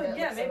from the way that it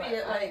looks maybe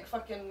it erect. like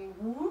fucking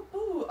whoop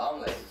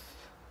almond.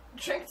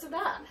 Drink to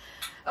that.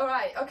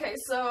 Alright, okay,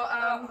 so,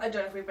 I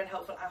don't know if we've been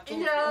helpful at all.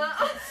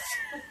 yeah.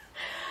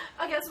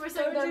 I guess we're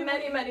saying Don't there are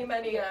do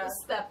many Yeah.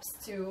 steps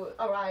to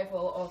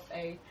arrival of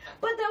a...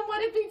 But then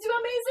what if they do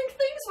amazing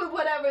things with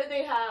whatever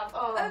they have?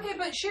 Oh. Okay,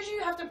 but should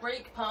you have to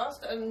break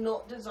past and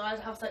not desire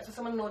to have sex with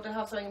someone in order to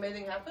have something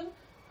amazing happen?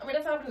 I mean,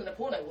 that's happened in the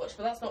porn I watched,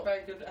 but that's not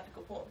very good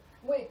ethical porn.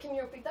 Wait, can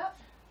you repeat that?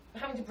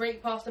 Having to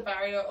break past the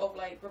barrier of,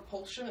 like,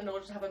 repulsion in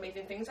order to have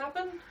amazing things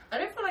happen? I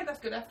don't feel like that's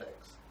good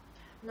ethics.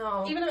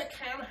 No. Even though it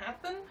can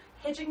happen,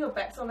 hedging your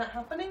bets on that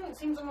happening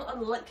seems an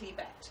unlikely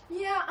bet.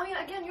 Yeah, I mean,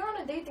 again, you're on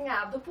a dating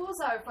app. The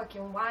pools are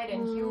fucking wide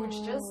and huge.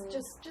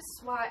 Just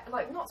swipe,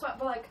 like, not swipe,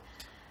 but like,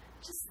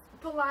 just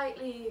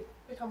politely.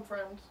 Become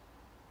friends.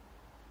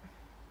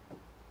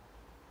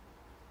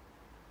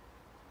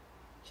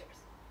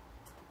 Cheers.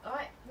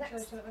 Alright, Should I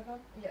next. turn it back on?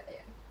 Yeah.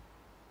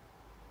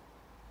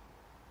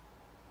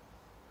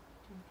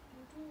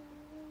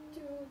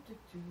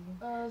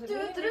 Is it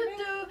me,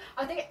 maybe?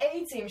 I think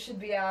A-Team should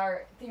be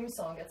our theme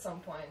song at some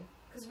point.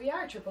 Because we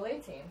are a AAA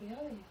team. Yeah,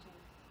 you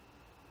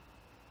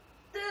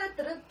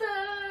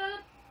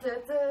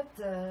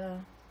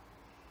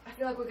I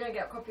feel like we're gonna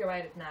get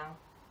copyrighted now.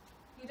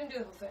 do. You didn't do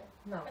the whole thing.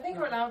 No. I think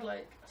no. we're allowed,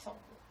 like, a song.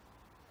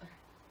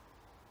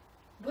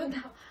 But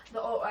now,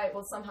 the alt-right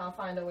will somehow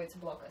find a way to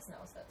block us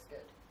now, so that's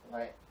good.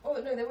 Right. Oh,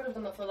 no, they would have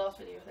done that for the last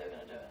video if they were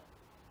going to do it.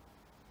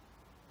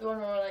 The one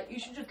where we're like, you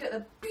should just get the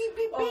beep,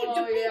 beep, beep, Oh,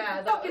 the beep,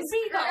 yeah, that fucking was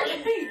beep, that was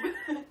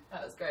beep.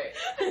 That was great.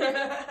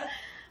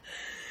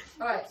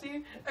 Alright.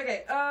 See?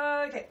 Okay,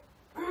 okay.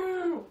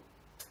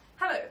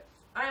 Hello,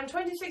 I am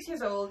 26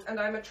 years old and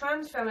I'm a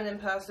trans feminine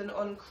person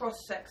on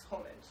cross-sex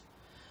hormones.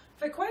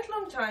 For quite a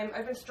long time,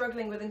 I've been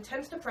struggling with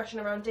intense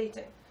depression around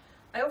dating.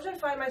 I often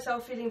find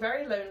myself feeling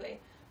very lonely,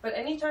 but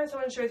anytime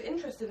someone shows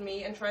interest in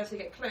me and tries to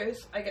get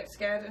close, I get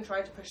scared and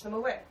try to push them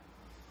away.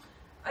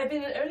 I've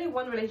been in only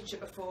one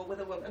relationship before with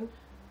a woman,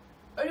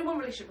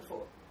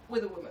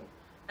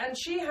 and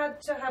she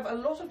had to have a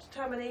lot of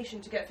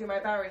determination to get through my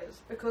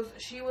barriers, because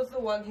she was the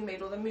one who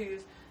made all the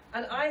moves,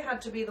 and I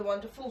had to be the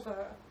one to fall for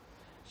her.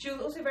 She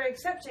was also very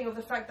accepting of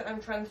the fact that I'm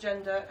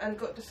transgender, and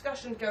got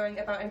discussions going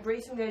about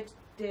embracing the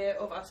idea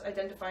of us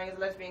identifying as a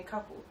lesbian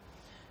couple.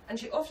 And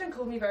she often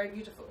called me very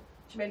beautiful.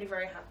 She made me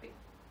very happy.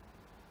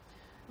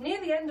 Near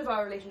the end of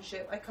our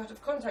relationship, I cut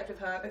off contact with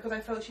her because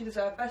I felt she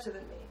deserved better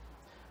than me.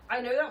 I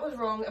know that was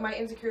wrong, and my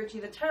insecurity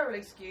is a terrible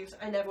excuse.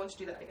 I never want to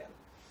do that again.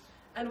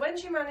 And when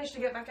she managed to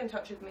get back in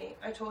touch with me,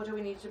 I told her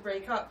we needed to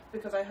break up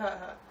because I hurt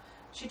her.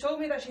 She told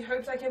me that she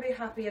hopes I can be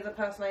happy as the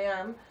person I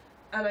am,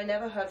 and I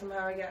never heard from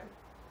her again.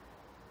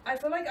 I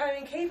feel like I'm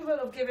incapable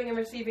of giving and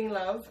receiving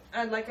love,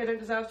 and like I don't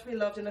deserve to be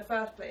loved in the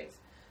first place,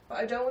 but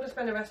I don't want to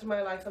spend the rest of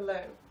my life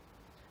alone.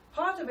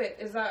 Part of it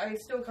is that I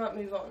still can't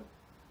move on.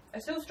 I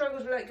still struggle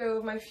to let go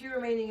of my few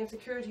remaining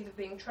insecurities of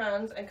being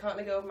trans and can't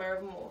let go of my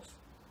remorse.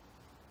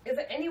 Is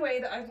there any way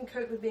that I can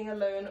cope with being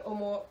alone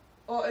or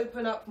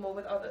open up more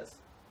with others?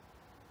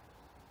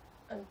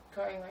 I'm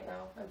crying right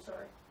now, I'm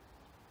sorry.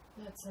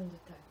 Let's send the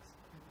text.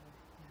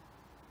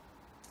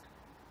 Yeah.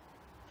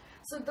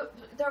 So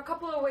there are a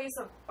couple of ways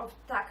of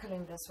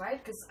tackling this, right?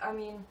 Because, I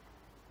mean,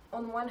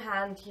 on one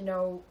hand, you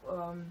know,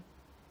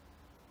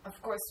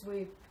 of course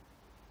we,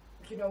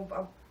 you know,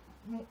 are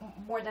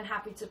more than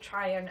happy to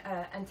try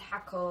and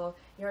tackle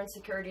your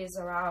insecurities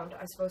around,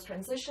 I suppose,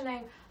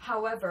 transitioning.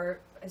 However,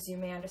 as you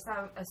may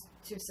understand, as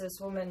two cis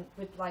women,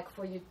 would like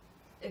for you,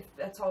 if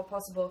at all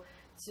possible,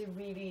 to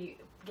really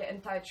get in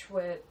touch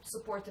with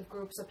supportive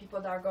groups of people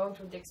that are going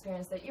through the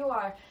experience that you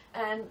are,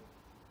 and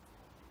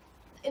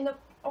in an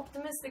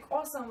optimistic,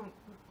 awesome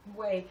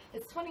way.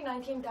 It's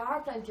 2019, there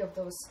are plenty of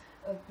those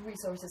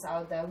resources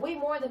out there, way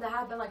more than there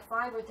have been like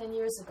 5 or 10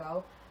 years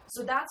ago,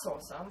 so that's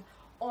awesome.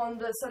 On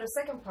the sort of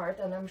second part,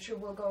 and I'm sure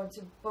we'll go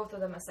into both of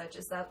them as such,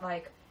 is that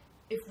like,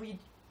 if we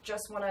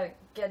just want to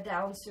get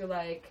down to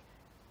like,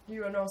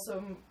 you're an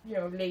awesome, you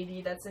know,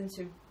 lady that's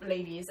into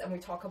ladies, and we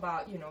talk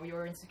about, you know,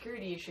 your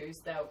insecurity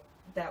issues,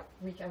 that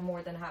we can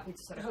more than happy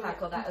to sort of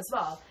tackle that as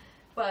well.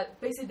 But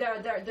basically, there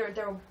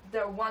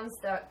are ones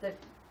that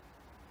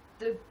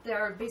there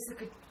are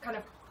basically kind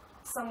of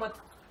somewhat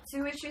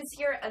two issues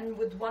here, and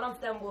with one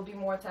of them will be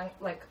more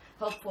like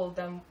helpful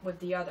than with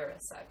the other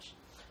as such.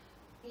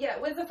 Yeah,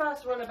 with the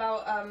first one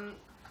about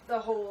the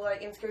whole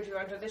like insecurity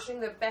around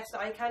transitioning, the best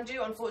I can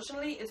do,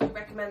 unfortunately, is to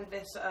recommend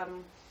this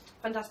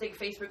fantastic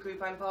Facebook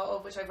group I'm part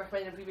of, which I've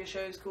recommended in previous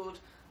shows, called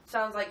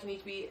Sounds Like You Need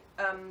to Be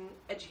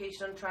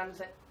Education on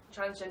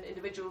Transgender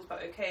Individuals,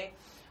 but okay,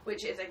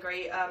 which is a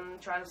great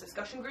trans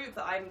discussion group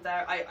that I'm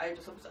there. I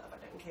just observe, I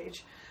don't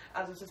engage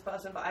as a cis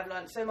person, but I've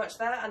learned so much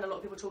there, and a lot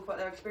of people talk about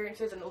their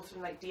experiences and also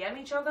like DM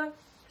each other.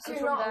 So and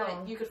you're from not there,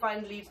 alone. you could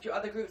find leads to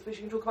other groups which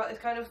you can talk about this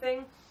kind of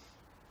thing.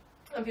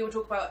 And people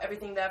talk about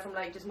everything there from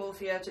like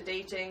dysmorphia to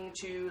dating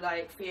to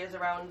like fears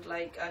around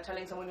like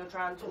telling someone you're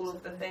trans, all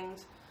of the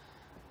things.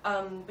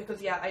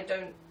 Because yeah, I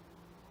don't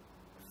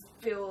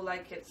feel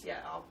like it's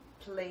our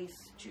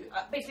place to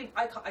basically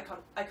I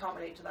can't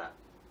relate to that.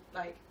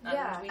 Like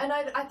and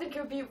I think it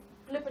would be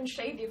flippin'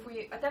 shady if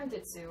we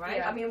attempted to, right?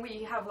 Yeah. I mean,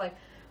 we have like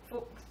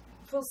full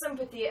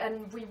sympathy,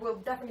 and we will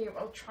definitely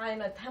try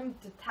and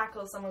attempt to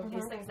tackle some of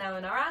these things now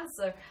in our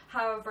answer.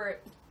 However,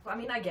 I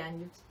mean, again,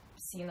 you've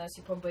seen us,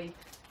 you probably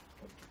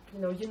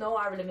you know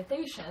our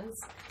limitations,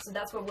 so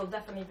that's what we'll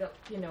definitely go,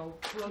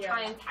 we'll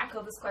try and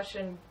tackle this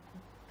question,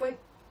 but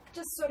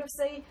just sort of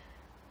say,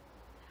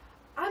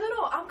 I don't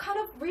know, I'm kind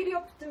of really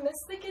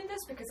optimistic in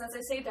this, because as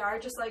I say, there are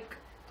just like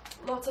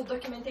lots of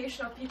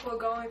documentation of people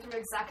going through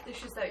exact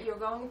issues that you're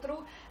going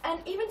through,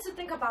 and even to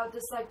think about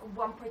this like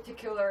one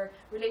particular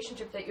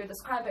relationship that you're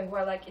describing,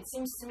 where like it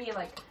seems to me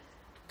like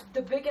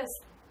the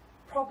biggest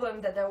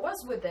problem that there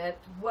was with it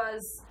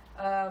was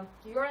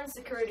your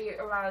insecurity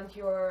around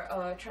your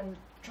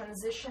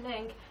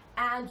transitioning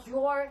and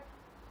your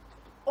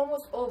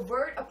almost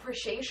overt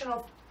appreciation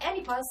of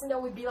any person that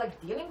would be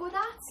like dealing with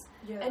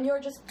that, and you're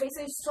just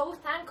basically so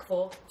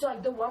thankful to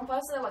like the one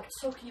person that like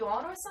took you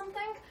on or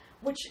something,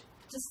 which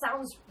just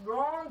sounds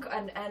wrong,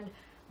 and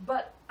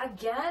but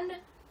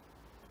again,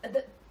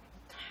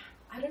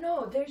 I don't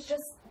know, there's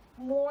just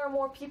more and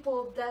more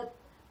people that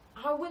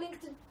are willing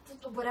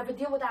to whatever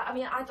deal with that. I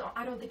mean,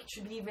 I don't think it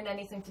should be even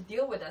anything to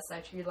deal with as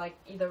such. You like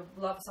either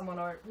love someone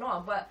or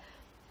not, but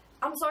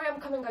I'm sorry, I'm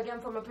coming again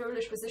from a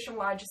privileged position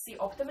where I just see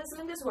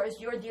optimism in this, whereas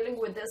you're dealing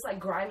with this like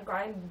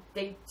grind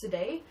day to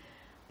day.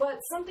 But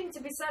something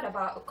to be said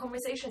about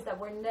conversations that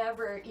were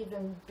never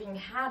even being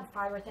had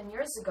 5 or 10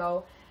 years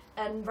ago,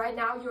 and right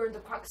now you're in the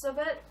crux of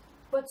it,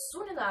 but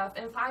soon enough,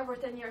 in 5 or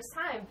 10 years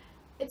time,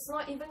 it's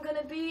not even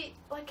gonna be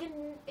like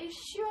an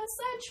issue as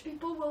such.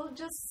 People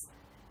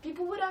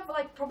would have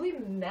like probably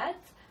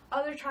met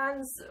other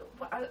trans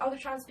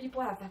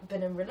people, have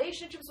been in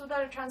relationships with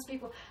other trans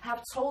people,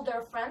 have told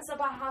their friends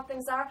about how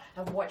things are,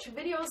 have watched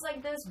videos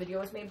like this,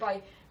 videos made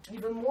by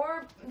even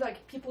more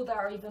like people that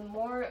are even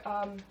more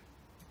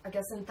I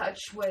guess in touch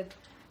with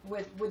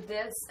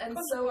this, and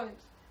so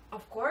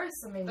of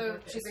course, I mean,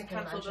 she's been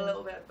cancelled a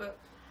little bit, but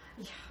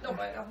not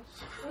by us.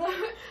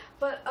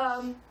 But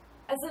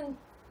as in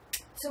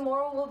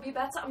tomorrow will be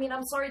better. I mean,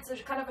 I'm sorry, it's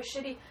kind of a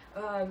shitty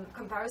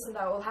comparison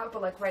that will have,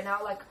 but like right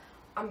now, like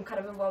I'm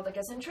kind of involved, I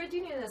guess, in trade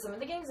unionism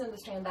and the gangs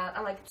industry and that,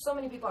 and like so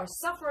many people are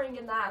suffering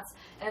in that,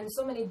 and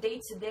so many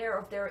day-to-day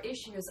of their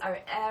issues are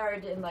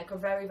aired in like a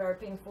very, very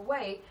painful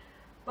way.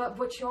 But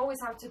what you always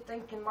have to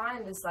think in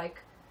mind is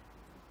like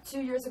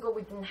 2 years ago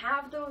we didn't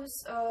have those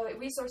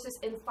resources.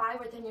 In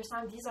 5 or 10 years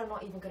time, these are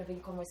not even going to be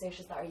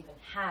conversations that are even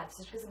had. It's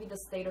just going to be the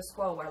status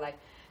quo where like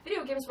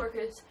video games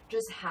workers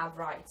just have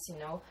rights,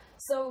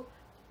 So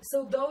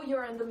though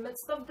you're in the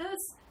midst of this,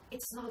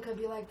 it's not going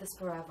to be like this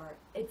forever.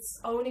 It's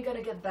only going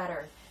to get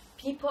better.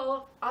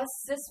 People, us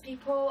cis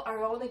people,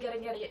 are only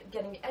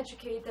getting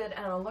educated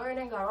and are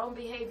learning our own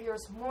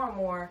behaviors more and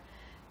more.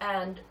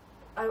 And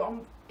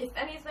if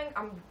anything,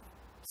 I'm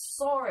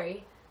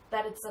sorry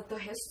that it's at the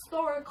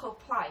historical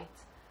plight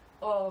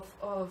of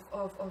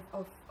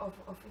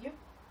you.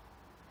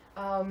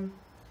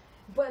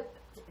 But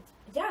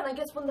yeah, and I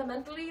guess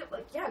fundamentally,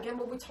 like again,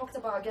 what we talked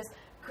about, I guess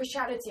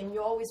Christianity, and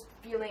you always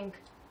feeling,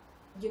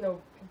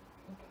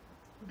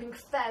 being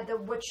fed that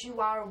what you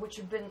are, what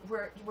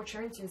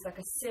you're into is like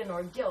a sin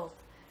or guilt.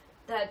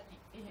 That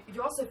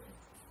you also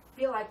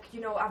feel like,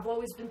 I've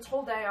always been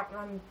told that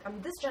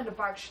I'm this gender,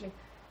 but actually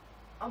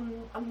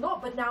I'm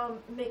not, but now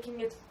I'm making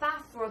it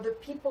fat for other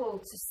people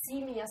to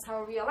see me as how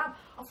I really am.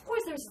 Of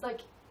course, there's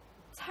like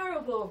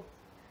terrible,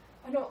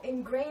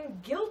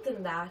 ingrained guilt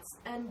in that,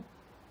 and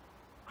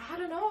I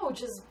don't know,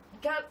 just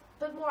get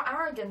a bit more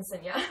arrogance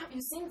in you.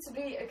 You seem to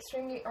be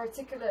extremely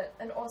articulate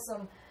and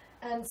awesome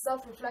and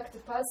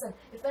self-reflective person.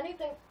 If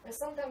anything,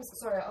 sometimes,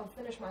 sorry, I'll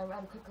finish my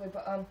rant quickly,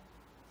 but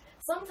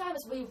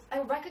sometimes I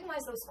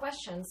recognize those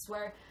questions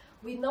where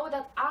we know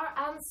that our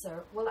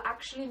answer will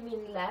actually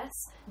mean less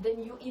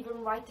than you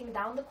even writing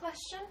down the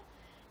question.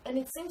 And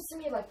it seems to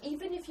me like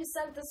even if you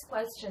sent this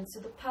question to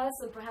the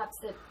person perhaps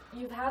that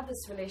you've had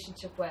this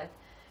relationship with,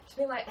 just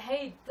being like,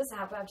 hey, this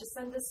happened, I've just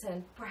sent this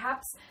in,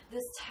 perhaps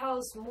this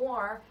tells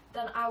more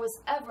than I was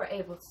ever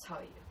able to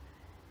tell you.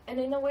 And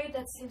in a way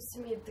that seems to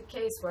me the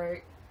case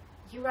where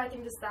you're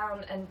writing this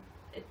down and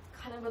it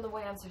kind of in a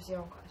way answers your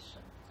own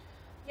question.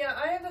 Yeah,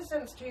 I have a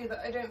sense too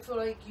that I don't feel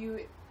like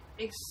you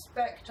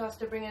expect us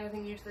to bring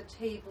anything new to the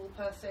table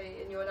per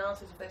se in your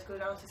analysis of this, because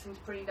analysis seems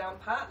pretty down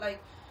pat.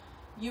 Like,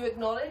 you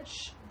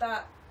acknowledge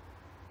that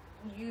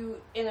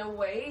you in a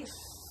way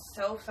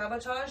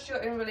self-sabotaged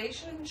your own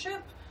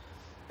relationship,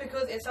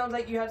 because it sounds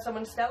like you had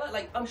someone stellar.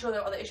 Like, I'm sure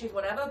there are other issues,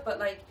 whatever, but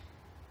like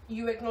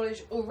you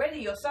acknowledge already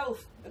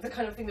yourself the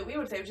kind of thing that we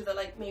would say, which is that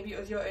like maybe it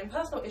was your own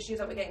personal issues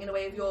that were getting in the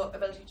way of your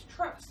ability to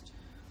trust.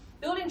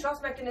 Building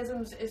trust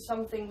mechanisms is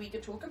something we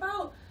could talk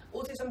about.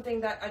 Also something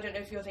that, I don't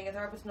know if you're seeing a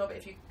therapist or not, but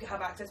if you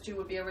have access to,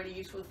 would be a really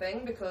useful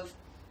thing, because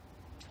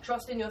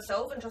trust in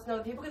yourself and trust in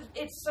other people, because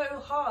it's so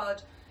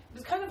hard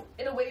this kind of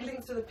in a way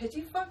links to the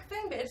pity fuck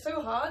thing, but it's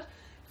so hard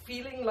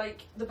feeling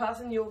like the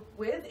person you're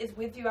with is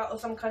with you out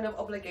of some kind of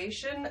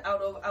obligation,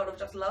 out of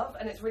just love,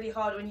 and it's really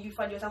hard when you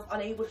find yourself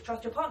unable to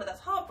trust your partner. That's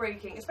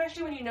heartbreaking,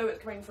 especially when you know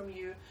it's coming from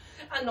you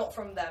and not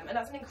from them, and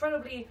that's an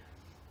incredibly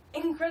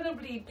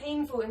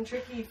painful and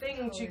tricky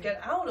thing to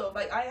get out of.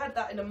 Like, I had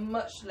that in a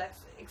much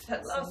less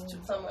extent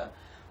last summer,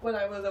 when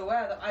I was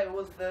aware that I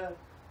was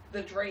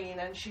the drain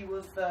and she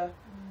was the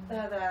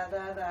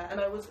there, and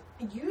I was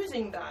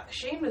using that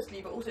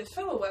shamelessly, but also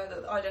so aware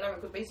that our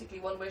dynamic was basically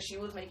one where she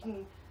was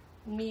making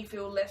me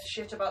feel less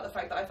shit about the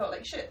fact that I felt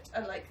like shit,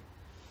 and like...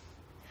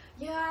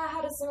 Yeah, I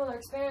had a similar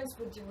experience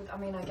with I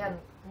mean, again,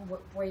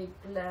 way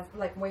less,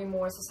 like, way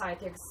more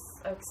society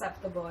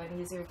acceptable and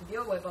easier to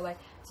deal with, but like,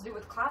 to do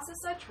with class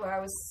as such, where I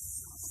was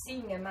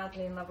seeing and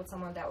madly in love with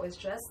someone that was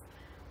just,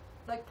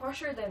 like,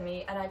 posher than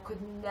me, and I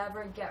could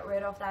never get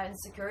rid of that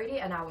insecurity,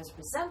 and I was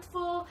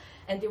resentful,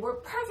 and they were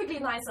perfectly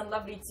nice and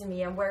lovely to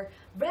me, and were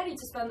ready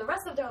to spend the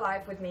rest of their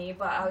life with me,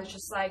 but I was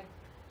just like,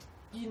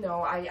 you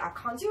know, I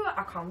can't do it,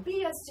 I can't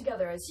be as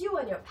together as you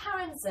and your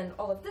parents and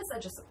all of this.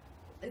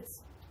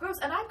 It's gross.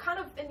 And I kind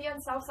of, in the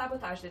end,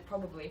 self-sabotaged it,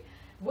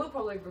 will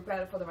probably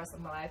regret it for the rest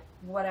of my life,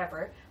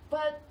 whatever.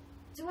 But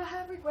do I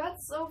have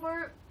regrets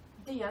over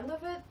the end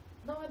of it?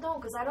 No, I don't,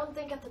 because I don't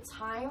think at the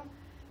time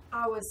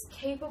I was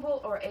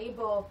capable or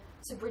able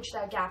to bridge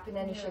that gap in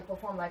any shape or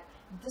form. Like,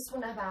 this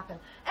wouldn't have happened.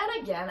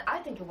 And again, I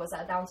think it was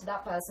down to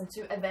that person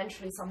to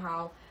eventually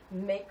somehow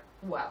make...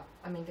 Well,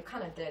 I mean, they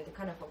kind of did. They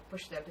kind of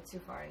pushed it a bit too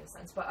far in a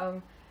sense, but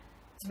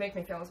to make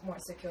me feel more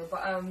secure.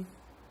 But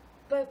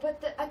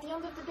at the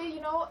end of the day,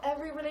 you know,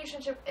 every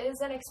relationship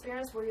is an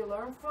experience where you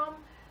learn from,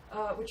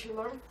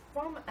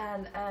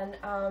 and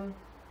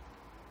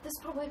this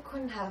probably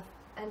couldn't have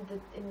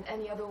ended in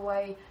any other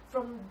way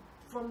from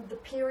the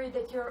period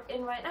that you're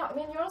in right now. I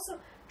mean, you're also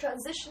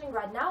transitioning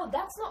right now.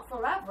 That's not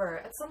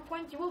forever. At some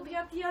point, you will be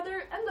at the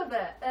other end of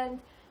it, and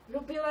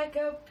you'll be like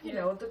you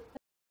know, the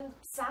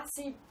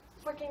sassy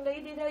fucking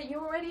lady that you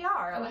already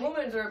are. And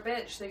hormones are a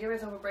bitch, so give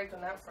yourself a break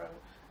on that front.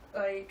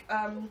 Like,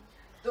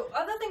 the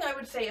other thing I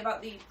would say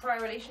about the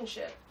prior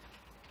relationship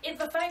is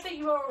the fact that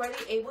you are already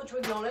able to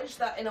acknowledge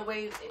that in a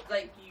way,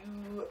 like,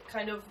 you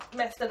kind of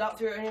messed it up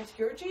through your own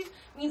insecurities,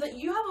 means that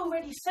you have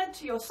already said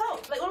to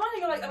yourself, like, well,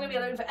 you're like, I'm gonna be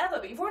alone forever,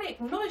 but you've already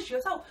acknowledged to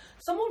yourself,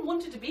 someone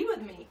wanted to be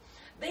with me.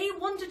 They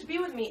wanted to be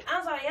with me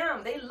as I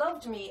am. They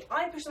loved me.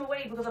 I pushed them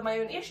away because of my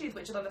own issues,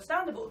 which is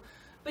understandable.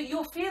 But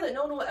your fear that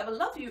no one will ever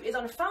love you is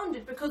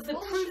unfounded because the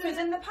proof is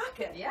in the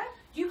packet. Yeah.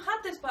 You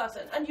had this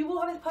person, and you will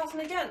have this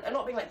person again. And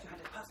not being like, you had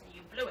this person,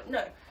 you blew it.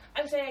 No.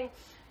 I'm saying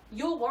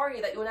your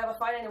worry that you'll never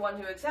find anyone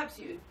who accepts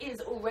you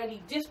is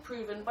already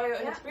disproven by your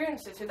own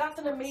experiences. So that's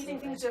an amazing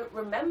thing to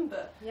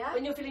remember. Yeah.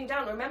 When you're feeling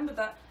down, remember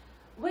that,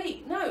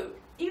 wait, no,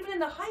 even in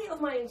the height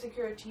of my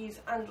insecurities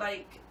and,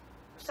 like,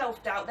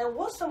 self-doubt, there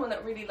was someone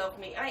that really loved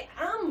me. I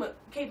am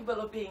capable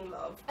of being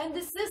loved. And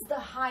this is the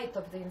height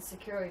of the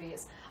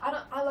insecurities. I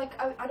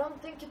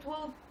don't think it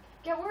will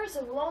get worse.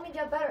 It will only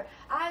get better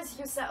as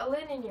you settle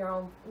in your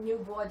own new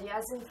body,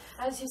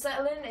 as you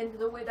settle in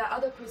the way that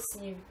other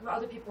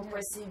people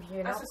perceive you.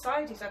 You know? As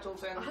society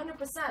settles in.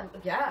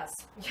 100%. Yes.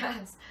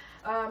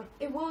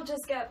 It will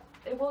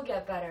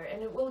get better,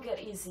 and it will get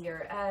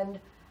easier.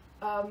 And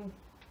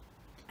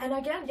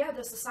again,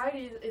 the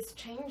society is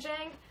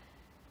changing.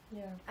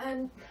 Yeah.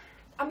 And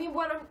I mean,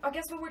 I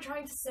guess what we're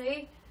trying to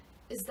say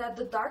is that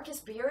the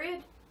darkest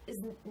period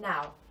is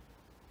now.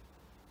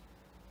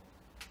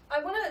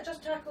 I want to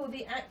just tackle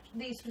the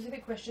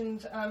specific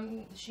questions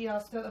she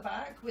asked at the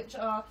back, which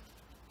are,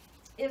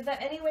 is there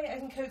any way I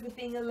can cope with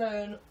being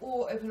alone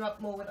or open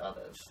up more with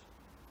others?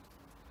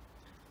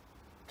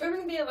 Coping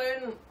with being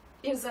alone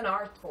is an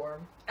art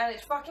form. And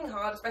it's fucking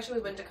hard, especially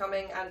with winter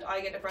coming, and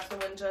I get depressed in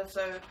winter,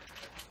 so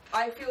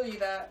I feel you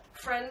there.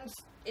 Friends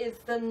is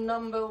the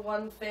number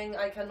one thing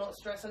I cannot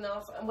stress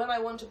enough, and when I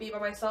want to be by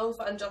myself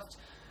and just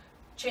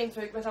chain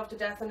smoke myself to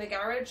death in the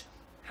garage,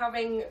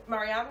 having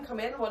Marianne come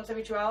in once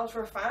every 2 hours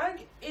for a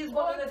fag is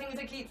one of the things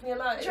that keeps me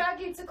alive.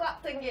 Drag you to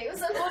Clapton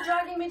games. Or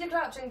dragging me to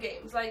Clapton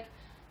games. Like,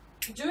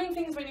 doing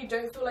things when you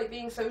don't feel like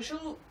being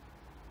social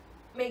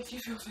makes you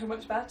feel so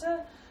much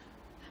better.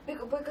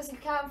 Because you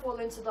can fall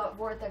into that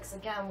vortex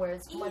again where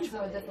it's much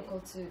more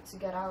difficult to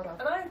get out of.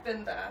 And I've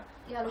been there.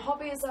 Yeah, and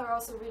hobbies are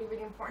also really,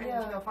 really important.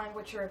 Yeah. You know, find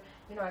what you're,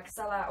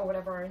 excel at or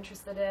whatever you're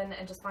interested in,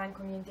 and just find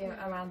community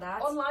around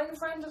that. Online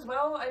friends as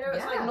well. I know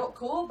it's like not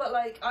cool, but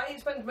like I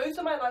spend most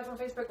of my life on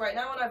Facebook right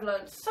now, and I've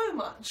learned so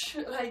much.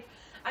 Like,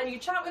 and you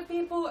chat with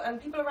people, and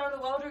people around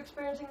the world are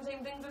experiencing the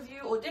same things as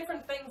you, or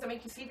different things that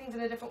make you see things in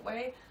a different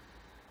way.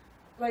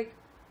 Like,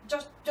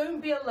 just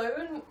don't be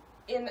alone.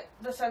 In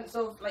the sense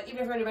of, like,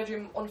 even if you're in your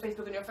bedroom on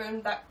Facebook on your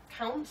phone, that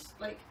counts,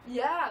 like...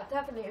 Yeah,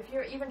 definitely. If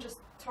you're even just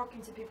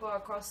talking to people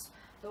across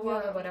the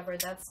world or whatever,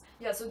 that's...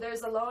 Yeah, so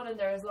there's alone and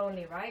there's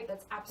lonely, right?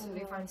 That's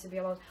absolutely fine to be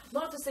alone.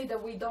 Not to say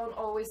that we don't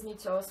always need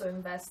to also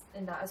invest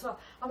in that as well.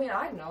 I mean,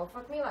 I know,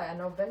 fuck me, like, I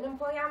know been in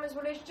polyamorous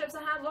relationships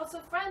and had lots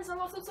of friends and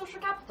lots of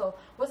social capital.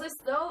 Was I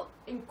still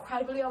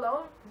incredibly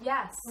alone?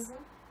 Yes.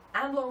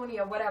 and lonely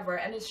or whatever,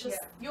 and it's just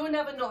you'll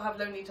never not have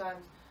lonely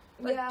times.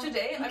 Like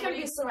today, you can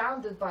be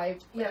surrounded by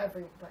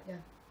whatever, but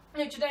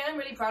You know, today I'm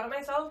really proud of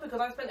myself because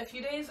I spent a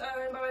few days at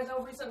home by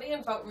myself recently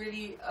and felt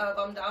really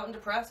bummed out and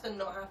depressed and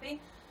not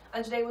happy.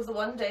 And today was the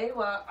one day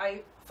where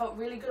I felt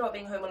really good about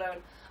being home alone.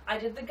 I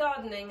did the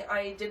gardening,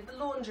 I did the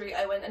laundry,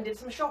 I went and did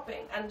some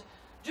shopping, and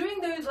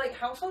doing those like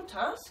household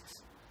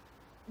tasks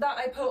that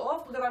I put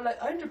off because I'm like,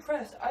 I'm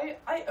depressed,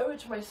 I owe it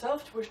to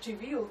myself to watch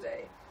TV all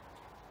day.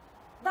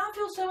 That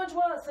feels so much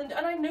worse, and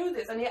I know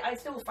this, and yet I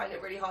still find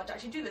it really hard to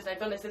actually do this. And I've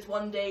done this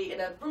one day in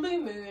a blue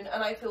moon,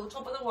 and I feel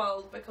top of the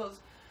world because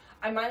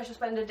I managed to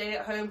spend a day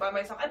at home by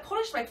myself. I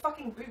polished my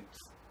fucking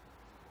boots.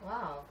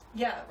 wow.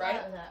 Yeah,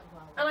 right?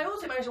 Wow. And I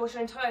also managed to watch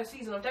an entire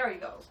season of Dairy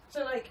Girls.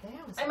 So, like,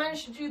 Damn, I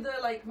managed to do the,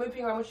 like,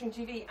 moping around watching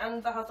TV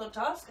and the household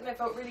task, and I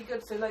felt really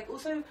good. So, like,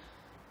 also,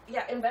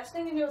 yeah,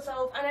 investing in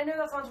yourself. And I know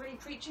that sounds really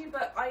preachy,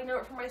 but I know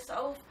it for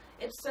myself.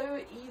 It's so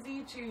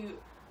easy to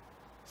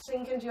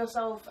sink into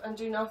yourself and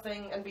do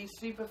nothing and be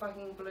super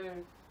fucking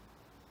blue.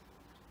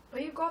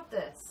 But you got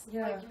this.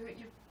 Yeah. Like,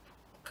 you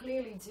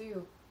clearly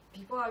do.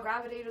 People are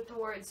gravitated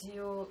towards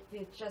you.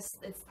 It's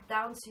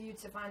down to you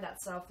to find that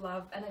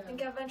self-love. And I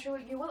think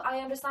eventually you will. I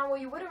understand where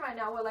you're with it right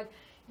now, where, like,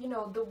 you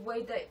know, the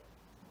way that,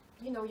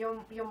 you know,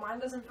 your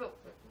mind doesn't fit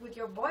with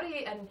your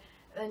body,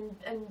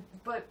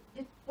 but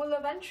it will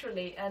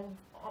eventually, and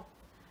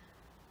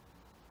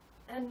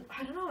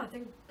I don't know, I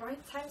think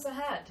bright times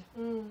ahead.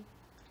 And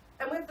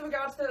with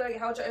regards to, like,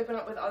 how to open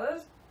up with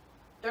others,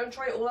 don't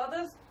try all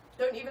others.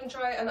 Don't even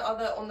try an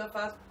other on the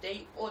first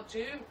date or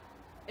two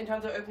in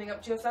terms of opening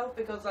up to yourself,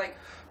 because, like,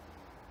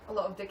 A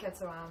lot of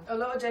dickheads around. a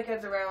lot of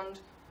dickheads around.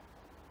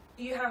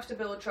 You have to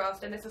build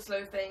trust, and it's a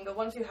slow thing, but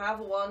once you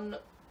have one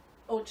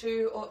or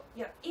two, or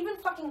even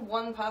fucking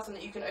one person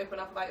that you can open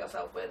up about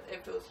yourself with,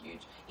 it feels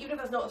huge. Even if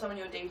that's not someone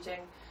you're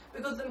dating.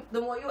 Because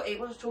the more you're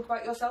able to talk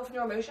about yourself and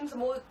your emotions, the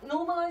more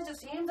normalized it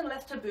seems and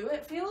less taboo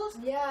it feels.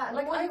 Yeah, and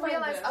Like, the more I you find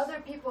realize this.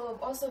 other people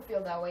also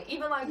feel that way.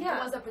 Even, like, the Yeah.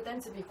 ones that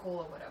pretend to be cool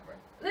or whatever.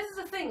 This is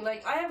the thing,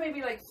 like, I have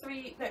maybe like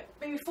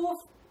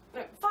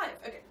five,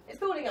 okay, it's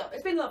building up,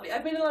 it's been lovely,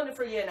 I've been in London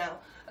for a year now.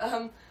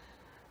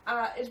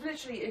 It's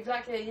literally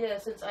exactly a year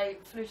since I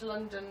flew to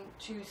London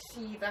to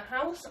see the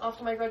house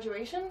after my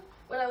graduation,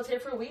 when I was here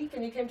for a week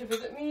and you came to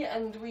visit me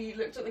and we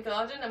looked at the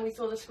garden and we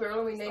saw the squirrel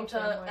and we named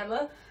her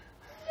Emma.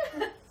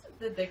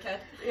 The dickhead.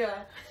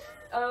 Yeah.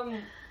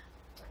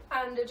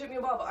 And it took me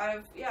a while, but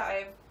I've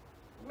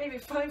maybe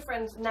 5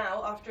 friends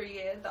now after a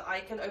year that I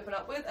can open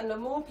up with, and the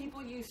more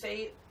people you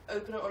say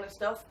open and honest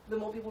stuff, the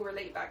more people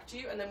relate back to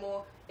you, and the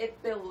more it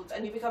builds,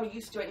 and you become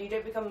used to it, and you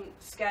don't become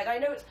scared. I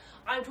know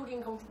I'm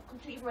talking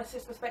completely from a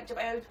cis perspective.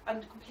 I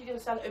completely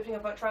understand opening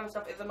up about trans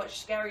stuff is a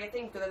much scarier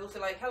thing, because there's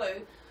also, like,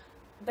 hello,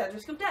 there's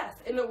risk of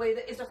death in a way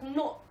that is just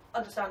not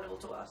understandable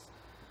to us.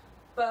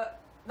 But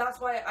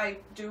that's why I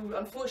do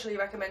unfortunately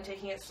recommend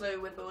taking it slow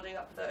with building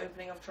up the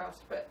opening of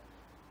trust, but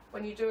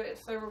when you do it,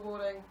 it's so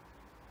rewarding.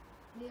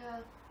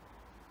 Yeah,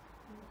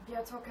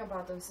 talking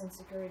about those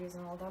insecurities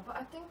and all that, but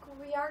I think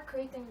we are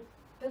creating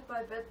bit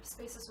by bit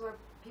spaces where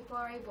people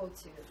are able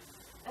to,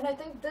 and I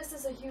think this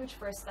is a huge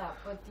first step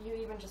with you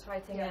even just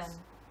writing in.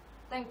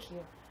 Thank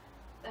you.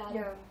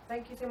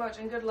 Thank you so much,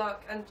 and good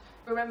luck, and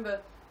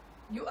remember,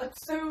 you are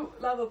so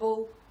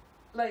lovable,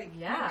 like,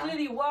 you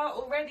clearly were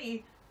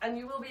already, and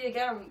you will be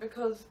again,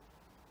 because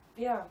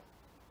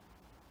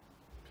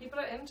people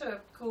are into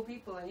cool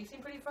people, and you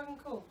seem pretty fucking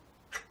cool.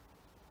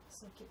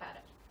 So keep at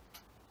it.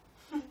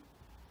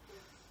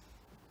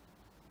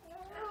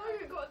 Oh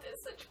my god,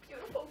 there's such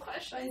beautiful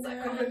questions. I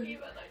can't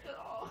even,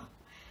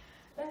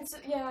 And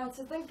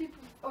to think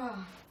people,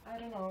 I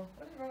don't know,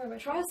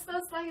 trust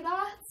us like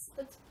that,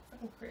 that's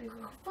Fucking crazy.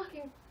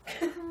 fucking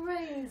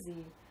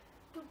crazy,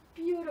 but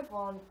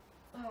beautiful, and,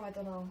 I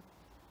don't know.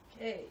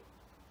 Okay.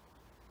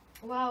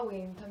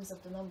 Wowie in terms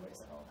of the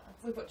numbers and all that.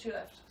 We've got 2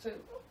 left, so...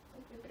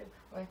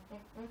 Wait,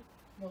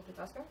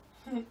 multitasker?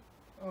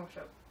 Oh,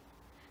 sure.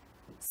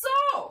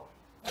 So,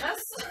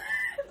 let's...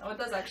 Oh, it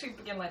does actually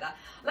begin like that.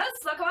 Let's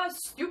talk about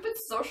stupid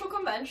social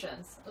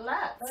conventions.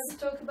 Let's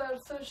talk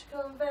about social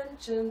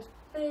conventions,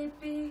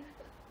 baby.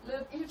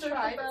 You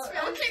tried.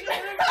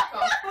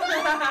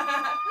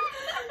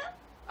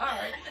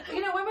 Alright.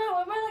 You know, when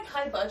we're like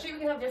high budget, we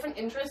can have different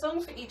intro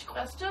songs for each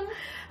question.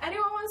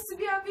 Anyone wants to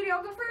be a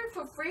videographer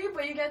for free,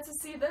 but you get to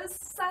see this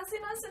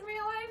sassiness in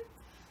real life?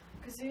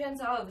 Because you can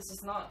tell this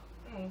is not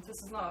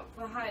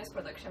the highest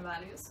production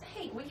values.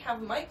 Hey, we have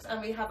mics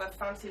and we have a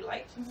fancy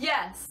light.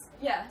 Yes.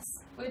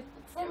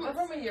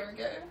 From a year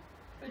ago.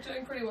 We're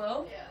doing pretty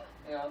well.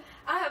 Yeah.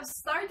 I have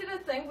started a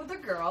thing with a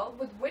girl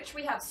with which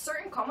we have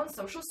certain common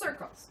social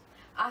circles.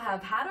 I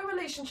have had a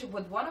relationship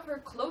with one of her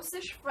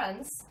closest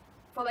friends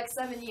for like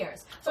 7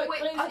 years. So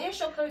wait,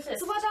 close-ish or closest?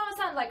 So what I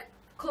understand, like,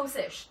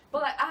 close-ish.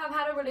 But like, I have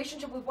had a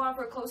relationship with one of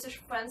her closest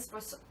friends for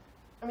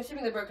I'm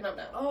assuming they're broken up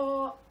now.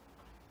 Oh.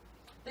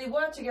 They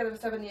were together for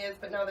 7 years,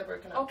 but now they're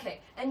broken up.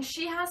 Okay, and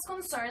she has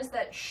concerns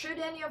that should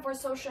any of her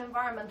social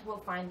environment will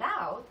find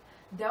out,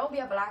 there will be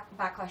a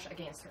backlash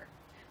against her.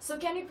 So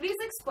can you please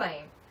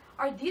explain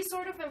are these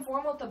sort of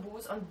informal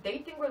taboos on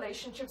dating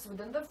relationships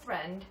within the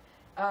friend,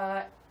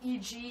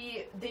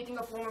 e.g. dating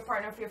a former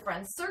partner of your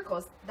friend's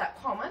circles,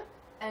 that common,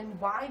 and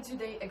why do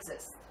they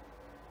exist?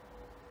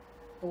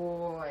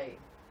 Boy.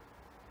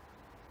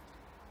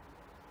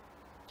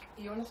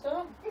 You want to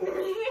start?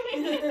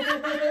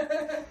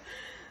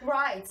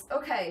 Right,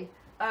 okay.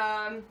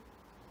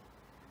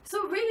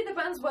 So it really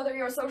depends whether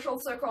your social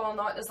circle or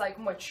not is like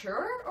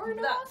mature or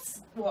not.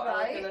 That's what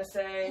I was gonna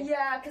say.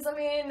 Yeah, because I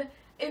mean,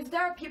 if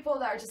there are people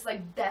that are just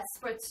like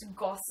desperate to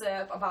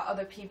gossip about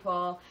other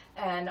people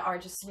and are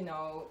just, you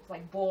know,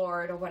 like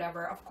bored or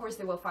whatever, of course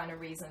they will find a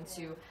reason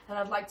to. And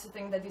I'd like to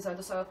think that these are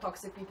the sort of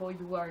toxic people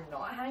you are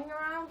not hanging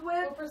around with.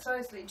 Well,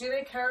 precisely. Do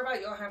they care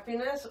about your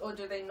happiness or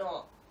do they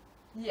not?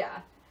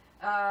 Yeah.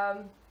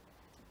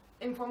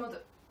 Informal.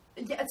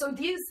 Yeah, so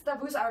these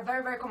taboos are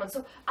very, very common.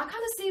 So I kind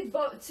of see it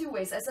both two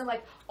ways. As in,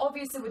 like,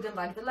 obviously within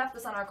like the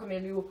leftist anarcho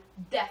milieu,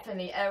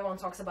 definitely everyone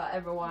talks about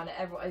everyone.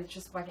 Everyone, it's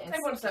just fucking.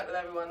 Everyone slept with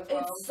everyone as well.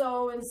 It's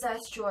so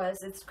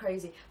incestuous. It's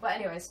crazy. But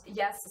anyways,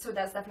 yes. So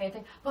that's definitely a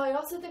thing. But I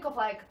also think of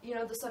like, you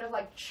know, the sort of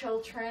like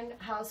children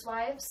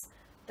housewives,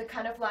 the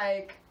kind of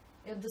like,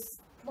 you know, this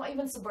not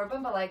even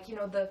suburban, but like, you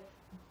know, the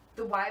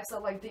wives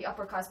of like the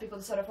upper class people,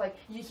 the sort of like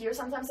you hear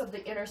sometimes of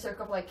the inner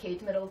circle of like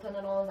Kate Middleton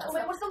and all of that Oh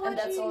stuff. wait, what's the And word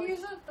that's you all- use?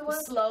 The word?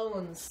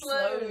 Sloanes.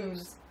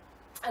 Sloanes.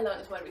 I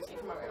learned this word recently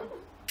from Mario.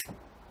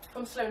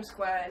 From Sloane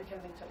Square in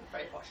Kensington.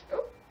 Very posh.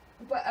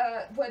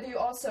 But whether you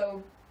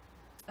also,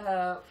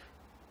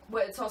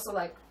 where it's also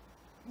like,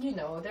 you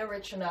know, they're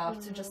rich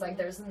enough to just like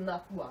there's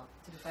enough. Well,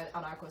 to be fair,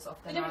 anarchos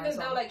often The difference are. is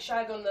they'll like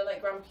shag on the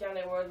like grand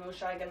piano, whereas we'll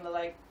shag in the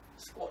like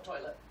squat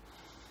toilet.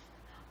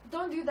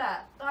 Don't do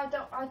that. I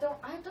don't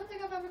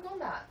think I've ever done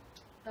that.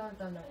 I've never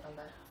done that.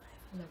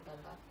 Never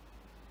done that.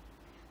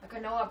 Like I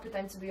know I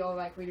pretend to be all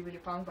like really, really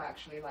punk, but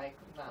actually like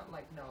that,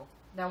 like no.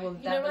 That will.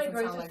 You That know my doesn't sound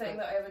greatest like thing it.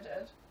 that I ever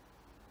did?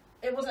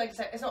 It wasn't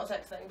like it's not a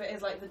sex thing, but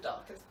it's like the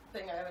darkest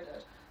thing I ever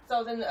did. So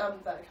I was in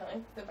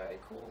Berkane, the very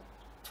cool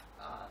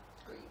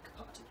Greek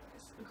party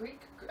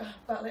place.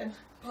 Berlin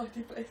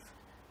party place.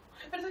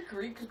 But it's like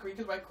Greek, because Greek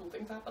is where cool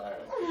things happen, I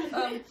don't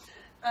know.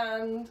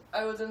 And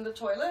I was in the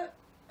toilet,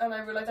 and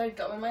I realised I had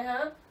gum in my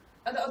hair.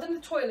 And I was in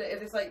the toilet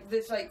at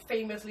this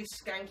famously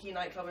skanky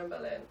nightclub in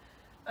Berlin.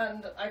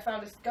 And I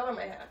found this gum in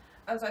my hair.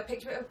 And so I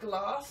picked a bit of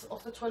glass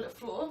off the toilet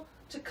floor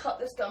to cut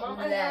this gum out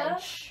my hair.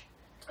 Ledge.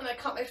 And I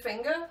cut my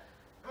finger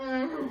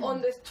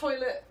on this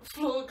toilet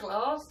floor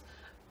glass.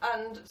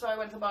 And so I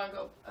went to the bar and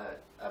got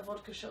a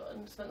vodka shot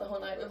and spent the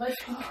whole night with my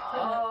finger.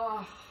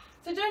 Oh.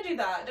 So don't do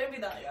that. Don't be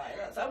that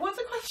guy. What's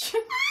the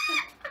question?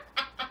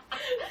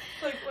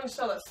 Like, when you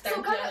tell that So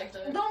skanky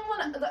anecdote. don't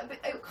want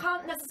to. It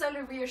can't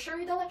necessarily reassure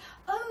you. They're like,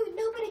 oh,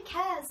 nobody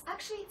cares.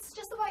 Actually, it's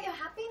just about your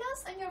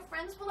happiness, and your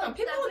friends will like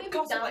People definitely would be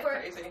gossip down like for.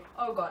 crazy.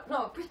 Oh god,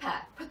 no!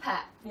 Prepare.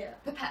 Yeah.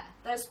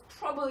 There's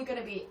probably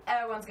gonna be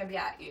everyone's gonna be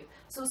at you.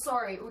 So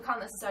sorry, we can't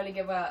necessarily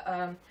give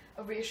a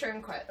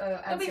reassuring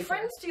answer. They'll be to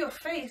friends to your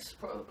face,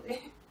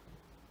 probably.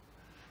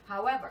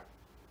 However,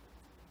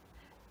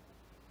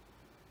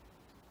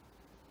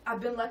 I've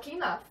been lucky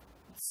enough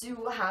to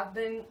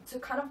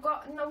kind of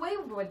gotten away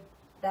with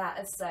that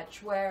as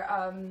such, where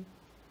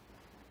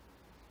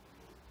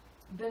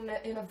been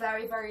in a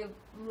very, very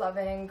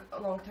loving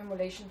long-term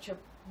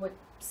relationship with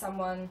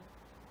someone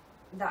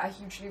that I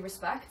hugely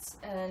respect,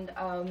 and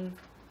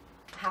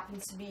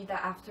happens to be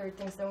that after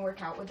things don't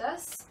work out with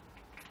us,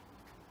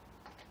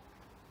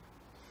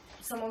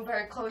 someone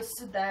very close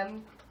to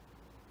them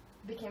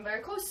became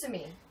very close to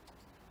me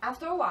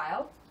after a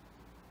while.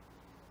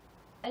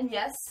 And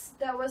yes,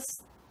 there was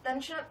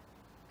tension at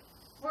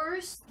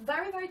first,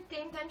 very, very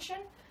thin tension,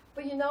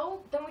 but you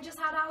know, then we just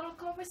had adult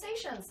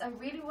conversations. And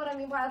really what I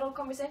mean by adult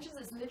conversations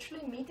is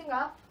literally meeting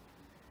up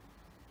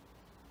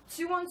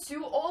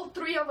 2-on-2, all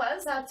three of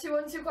us had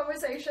 2-on-2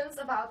 conversations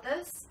about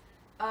this.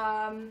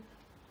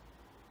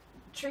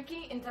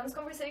 Tricky, intense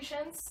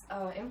conversations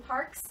in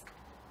parks,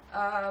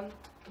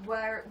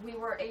 where we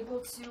were able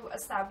to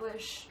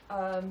establish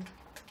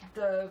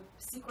the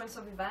sequence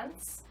of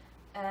events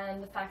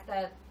and the fact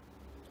that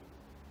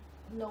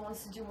no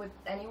one's to do with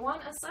anyone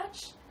as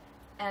such,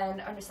 and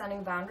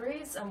understanding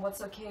boundaries and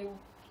what's okay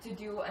to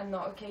do and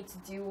not okay to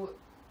do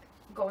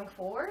going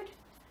forward.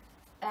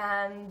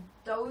 And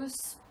those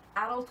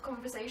adult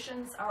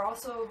conversations are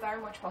also very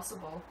much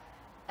possible.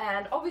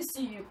 And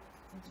obviously,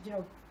 you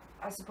know,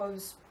 I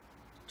suppose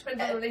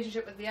Depends on the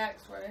relationship with the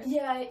ex, right?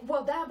 yeah,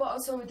 well, that, but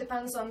also it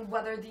depends on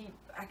whether the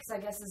ex, I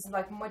guess, is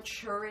like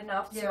mature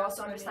enough to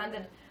also understand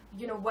that,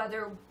 you know, what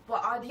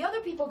are the other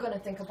people gonna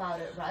think about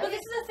it, right? But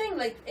this is the thing,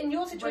 like, in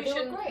your But they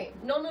situation, were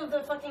great. none of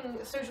the fucking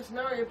social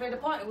scenario played a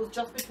part. It was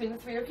just between the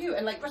three of you.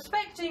 And, like,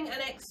 respecting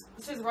an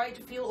ex's right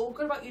to feel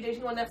awkward about you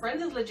dating one of their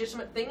friends is a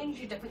legitimate thing, and you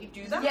should definitely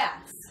do that.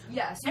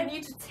 Yes, you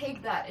need to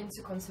take that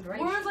into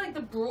consideration. Whereas, like,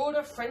 the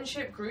broader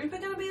friendship group are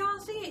going to be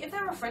arsey. If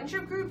they're a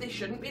friendship group, they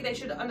shouldn't be. They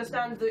should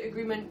understand the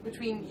agreement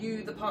between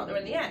you, the partner,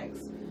 and the ex.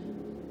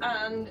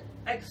 And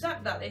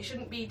accept that. They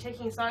shouldn't be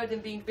taking sides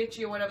and being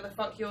bitchy or whatever the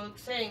fuck you're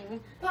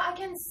saying. But I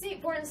can see,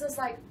 for instance,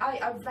 like,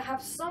 I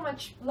have so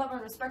much love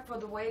and respect for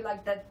the way,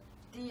 like, that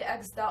the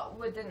ex dealt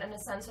with it in a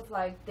sense of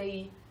like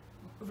they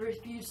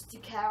refused to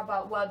care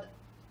about what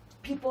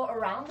people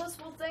around us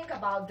will think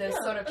about this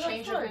sort of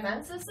change of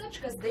events as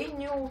such, because they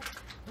knew,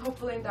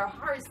 hopefully in their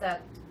hearts,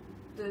 that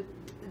the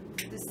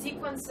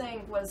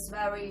sequencing was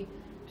very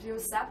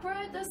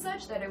separate as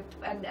such, that it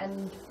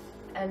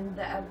and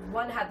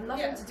one had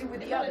nothing to do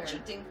with the other.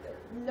 Cheating.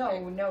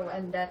 No,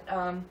 and that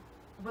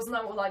was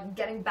not like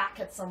getting back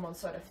at someone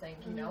sort of thing,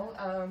 you know.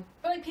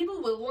 But like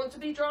people will want to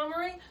be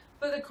drama-y.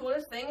 But the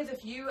coolest thing is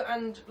if you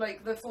and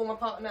like the former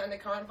partner and the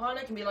current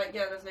partner can be like,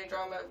 yeah, there's no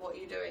drama, what are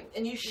you doing?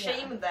 And you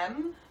shame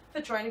them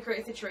for trying to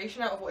create a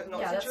situation out of what is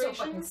not a situation. That's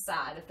so fucking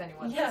sad if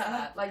anyone does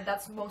that. Like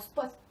that's the most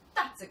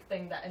pathetic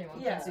thing that anyone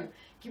can do.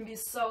 Can be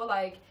so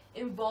like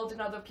involved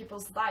in other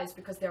people's lives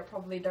because they're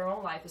probably their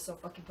own life is so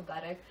fucking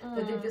pathetic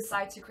that they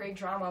decide to create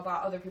drama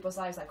about other people's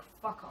lives. Like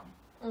fuck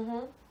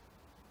them.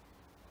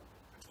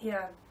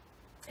 Yeah,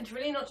 it's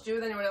really not to do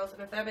with anyone else,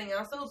 and if they're being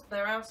assholes,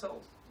 they're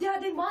assholes. Yeah,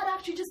 they might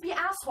actually just be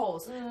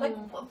assholes. Like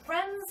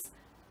friends,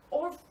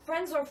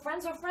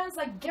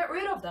 like get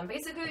rid of them.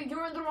 Basically,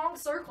 you're in the wrong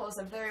circles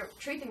if they're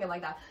treating it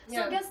like that.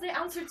 So I guess the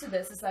answer to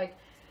this is like,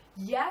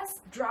 yes,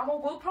 drama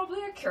will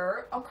probably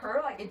occur,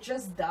 like it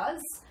just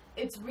does.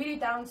 It's really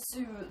down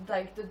to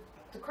like the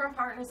current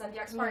partners and the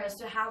ex-partners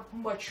to have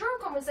mature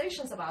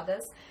conversations about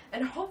this,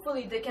 and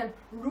hopefully they can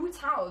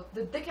root out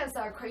the dickheads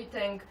that are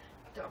creating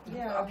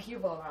the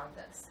upheaval around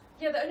this.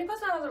 Yeah, the only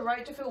person that has a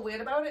right to feel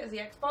weird about it is the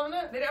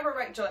ex-partner. They don't have a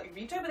right to like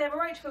veto, but they have a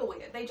right to feel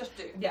weird. They just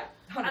do. Yeah,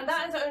 100%. And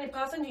that is the only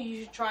person who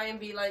you should try and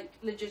be like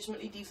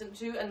legitimately decent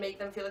to and make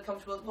them feel as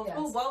comfortable as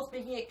possible, whilst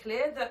making it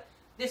clear that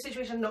this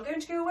situation is not going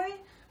to go away,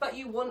 but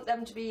you want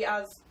them to be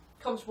as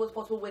comfortable as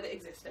possible with it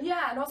existing.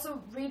 Yeah, and also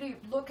really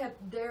look at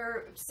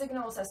their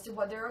signals as to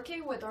what they're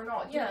okay with or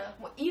not. Yeah.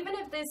 You know, even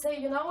if they say,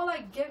 you know,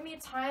 like give me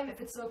time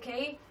if it's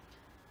okay.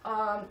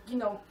 You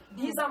know,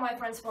 these are my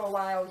friends for a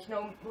while, you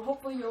know,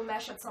 hopefully you'll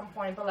mesh at some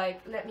point, but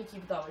like, let me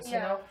keep those, you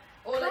know?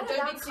 Or like,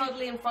 don't be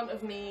cuddly in front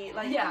of me,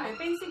 like, you know,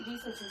 basic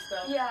decency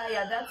stuff.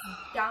 Yeah, that's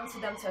down to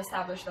them to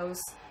establish those,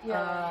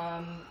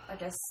 I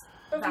guess,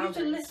 but for you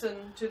to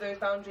listen to those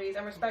boundaries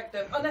and respect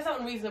them, unless they're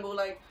unreasonable,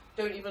 like,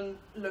 don't even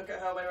look at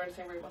her when we're in the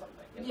same room or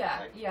something. You know?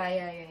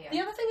 Yeah. The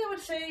other thing I would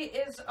say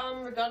is,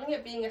 regarding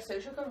it being a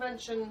social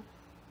convention,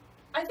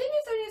 I think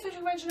it's only a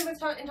social convention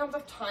in terms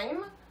of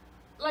time.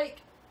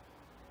 Like,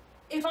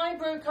 if I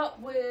broke up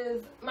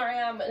with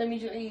Mariam and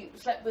immediately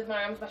slept with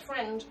Mariam's best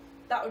friend,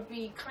 that would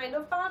be kind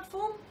of bad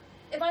form.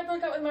 If I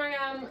broke up with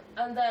Mariam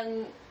and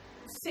then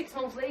 6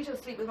 months later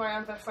sleep with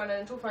Mariam's best friend and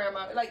then talk to Mariam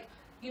about it, like,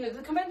 you know,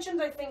 the conventions,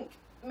 I think,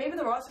 maybe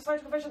there are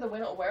societal conventions that we're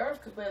not aware of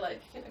because we're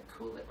like, you know,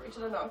 cool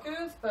liberated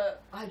anarchos,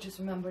 but... I just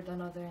remembered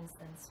another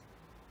instance.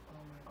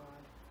 Oh my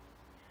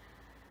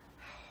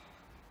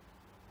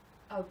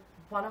god.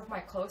 One of my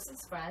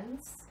closest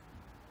friends,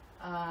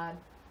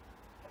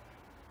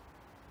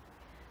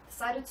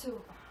 decided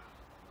to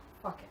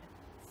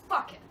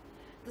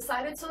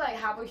decided to like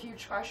have a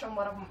huge crush on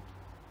one of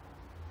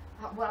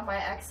my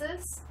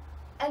exes,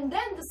 and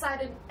then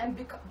decided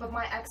but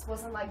my ex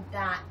wasn't like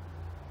that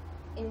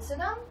into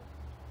them,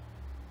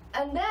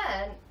 and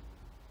then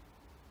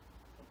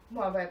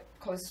one of my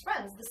closest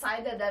friends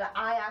decided that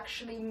I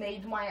actually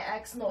made my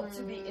ex not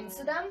to be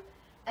into them,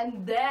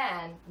 and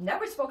then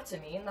never spoke to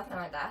me, nothing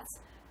like that.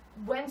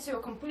 Went to a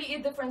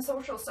completely different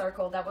social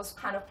circle that was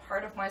kind of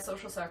part of my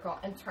social circle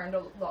and turned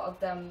a lot of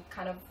them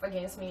kind of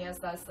against me as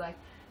that's like,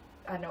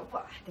 I don't know,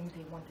 but I think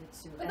they wanted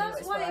to. But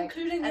that's why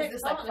including the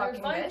ex-partner is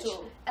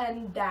vital.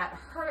 And that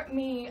hurt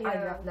me. I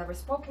have never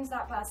spoken to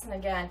that person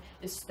again.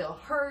 It still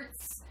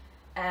hurts.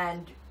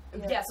 And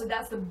so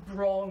that's the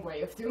wrong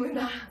way of doing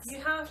that.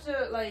 You have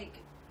to like,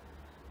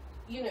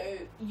 you know,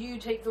 you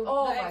take the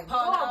oh the my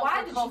god,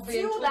 why did you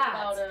do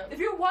that? It. If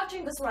you're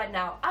watching this right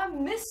now, I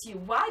miss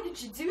you. Why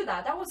did you do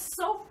that? That was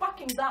so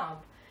fucking dumb.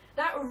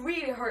 That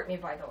really hurt me,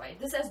 by the way.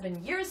 This has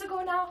been years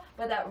ago now,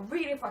 but that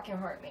really fucking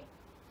hurt me.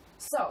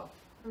 So,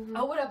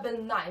 I would have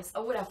been nice. I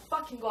would have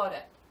fucking got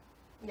it.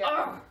 Yeah.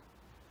 Ugh.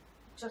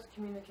 Just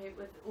communicate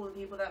with all the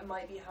people that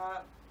might be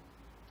hurt.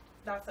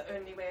 That's the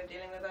only way of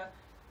dealing with it.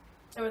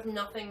 There was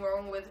nothing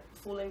wrong with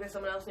falling with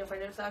someone else in your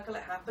friendship circle.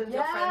 It happens.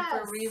 You're friends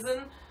for a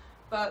reason.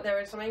 But there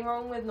is something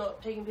wrong with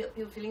not taking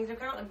people's feelings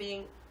into account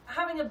and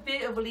having a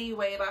bit of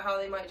leeway about how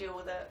they might deal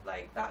with it.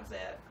 Like, that's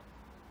it.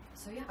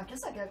 So yeah, I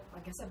guess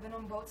I've been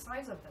on both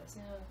sides of this.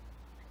 Yeah.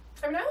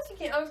 I mean,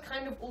 I was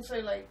kind of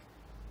also like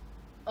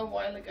a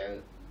while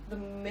ago the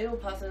middle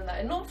person in that,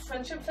 and not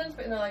friendship sense,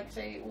 but in a like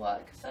say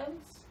work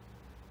sense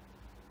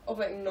of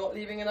like not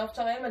leaving enough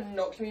time and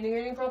not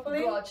communicating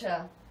properly.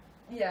 Gotcha.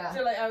 Yeah.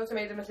 So like I also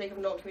made the mistake of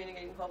not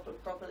communicating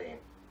properly,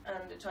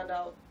 and it turned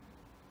out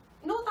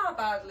not that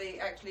badly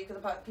actually,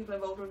 because the people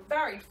involved were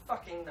very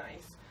fucking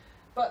nice,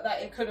 but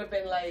that it could have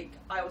been like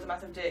I was a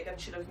massive dick and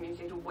should have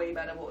communicated way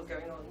better what was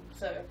going on.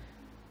 So,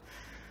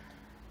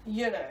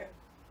 you know,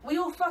 we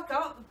all fuck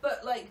up,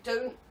 but like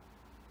don't,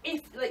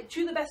 if like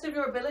to the best of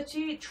your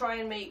ability, try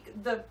and make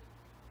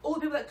all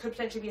the people that could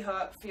potentially be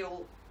hurt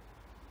feel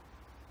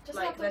just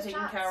like they're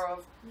taken care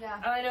of. Yeah.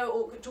 And I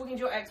know talking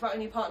to your ex about a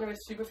new partner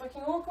is super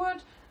fucking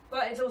awkward,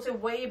 but it's also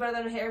way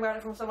better than hearing about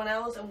it from someone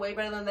else, and way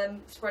better than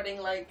them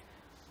spreading like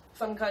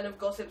some kind of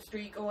gossip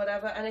streak or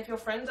whatever. And if your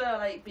friends are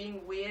like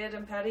being weird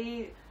and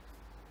petty,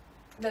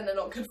 then they're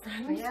not good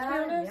friends, to be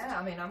honest. Yeah,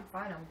 I mean, I'm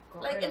fine.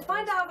 Like, it's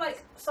fine to have,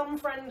 like, some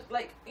friend,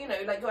 like, you know,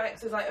 like, your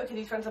ex is like, okay,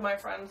 these friends are my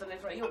friends, and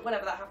it's like,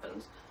 whenever that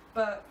happens.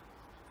 But,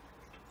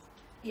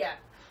 yeah,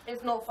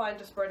 it's not fine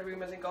to spread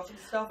rumours and gossip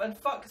and stuff, and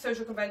fuck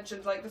social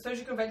conventions. Like, the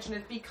social convention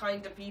is be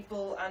kind to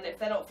people, and if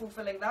they're not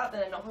fulfilling that,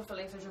 then they're not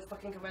fulfilling social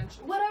fucking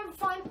convention. What I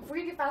find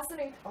really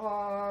fascinating,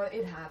 oh,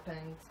 it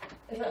happened.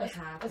 Is It that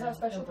happened. a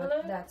special but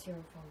pillow? that's your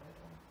phone, by the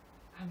way.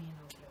 I mean,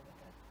 I'll deal with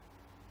it.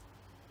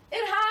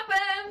 It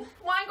happened!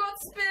 Wine got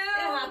spilled!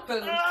 It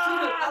happens.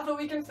 Ah! That's what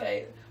we can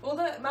say. All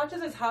that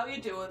matters is how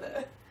you deal with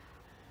it.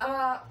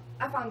 I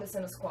found this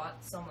in a squat,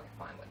 so I'm like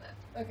fine with it.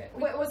 Okay.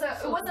 Wait, it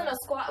wasn't a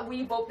squat,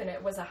 we've opened it,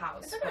 it was a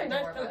house. It's a very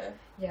nice pillow.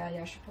 Yeah,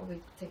 I should probably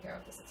take care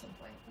of this at some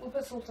point. We'll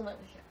put salt in it.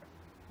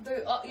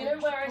 Yeah. You know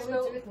where I Should we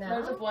spilled do it now?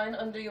 loads of wine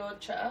under your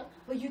chair?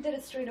 Well, you did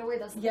it straight away,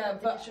 that's the Yeah, thing.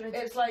 but Should I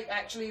it's like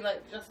actually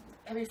like just.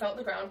 Have you felt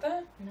the ground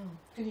there? No.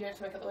 Because you don't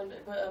smoke out the window,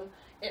 but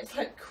it's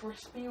like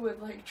crispy with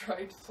like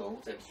dried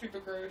salt. It's super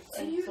gross.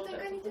 Do and you salt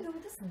think I need to everywhere. do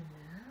this now?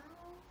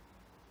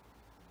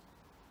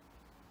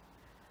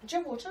 Do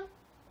you have water?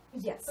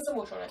 Yes. Put some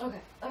water on it.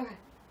 Okay, okay.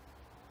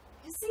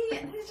 You see,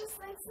 it's just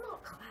like, it's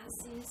not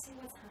classy. You see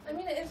what's I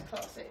happening? mean, it is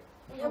classy.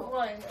 We have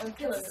wine and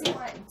pillows. See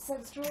my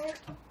sex drawer?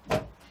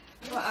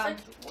 I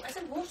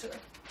said water.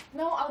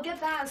 No, I'll get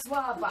that as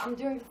well, but I'm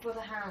doing it for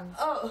the hands.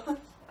 Oh.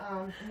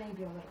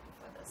 Maybe a little bit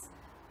for this.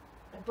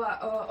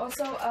 But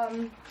also,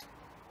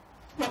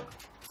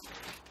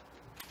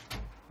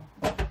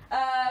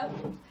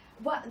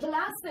 what the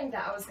last thing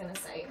that I was gonna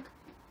say.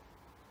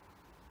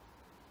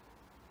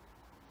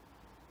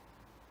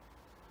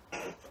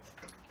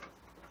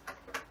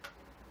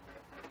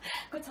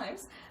 Good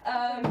times.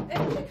 It's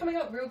actually coming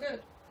out real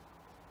good.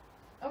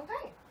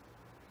 Okay.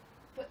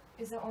 But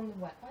is it on the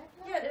wet wipe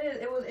now? Yeah, it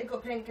is. It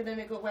got pink and then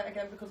it got wet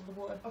again because of the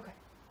water. Okay.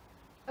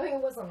 I mean,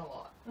 it wasn't a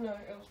lot. No,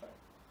 it was fine.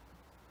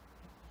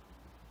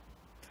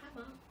 Hi,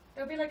 Mom.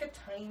 It'll be like a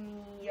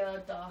tiny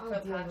darker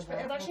I'll deal patch, with but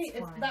that. it's actually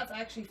That's fine. that's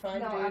actually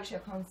fine. No, dude. actually,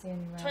 I can't see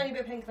any red. Tiny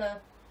bit pink there.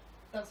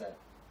 That's it.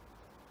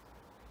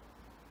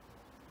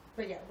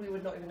 But yeah, we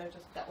would not even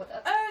notice that with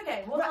that.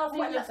 Okay, what else do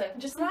you want to say?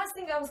 Just the last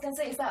thing I was gonna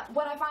say is that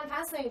what I find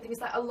fascinating is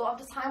that a lot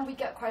of the time we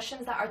get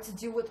questions that are to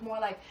do with more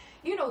like,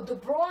 you know, the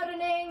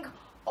broadening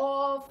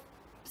of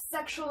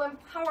sexual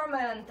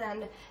empowerment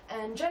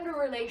and gender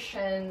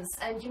relations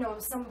and, you know,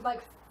 some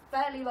like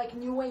fairly like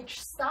new age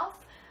stuff.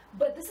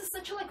 But this is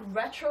such a like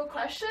retro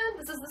question.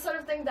 This is the sort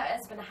of thing that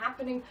has been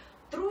happening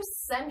through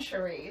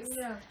centuries.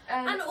 Yeah.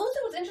 And also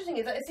what's interesting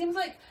is that it seems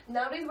like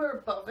nowadays we're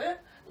above it.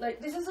 Like,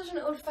 this is such an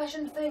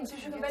old-fashioned thing,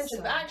 social convention,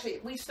 so. but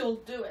actually, we still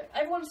do it.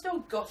 Everyone still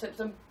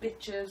gossips and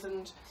bitches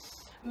and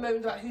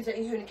moans about who's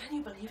dating who, and can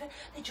you believe it?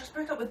 They just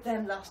broke up with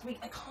them last week.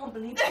 I can't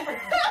believe it.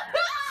 Like,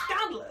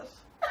 scandalous.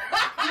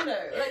 You know,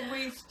 like,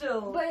 we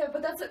still...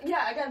 But that's,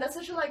 again, that's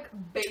such a, like,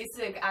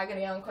 basic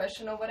agony aunt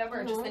question or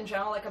whatever, just in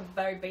general, like, a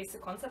very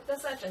basic concept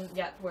as such, and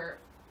yet we're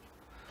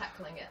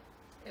tackling it.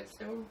 It's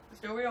still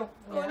real.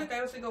 Yeah. Oh, look,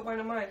 I also got wine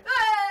on mine.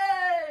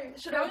 Hey!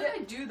 How did I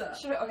do that?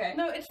 Okay.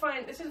 No, it's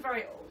fine. This is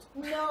very old.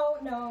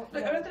 No.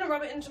 Look, I'm not going to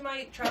rub it into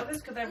my trousers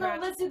because they're red.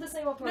 No, let's do the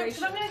same No,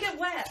 because operation. I'm going to get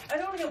wet. I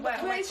don't want to get wet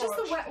on Wait, my it's just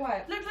crotch. a wet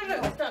wipe. Look,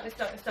 it's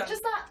done.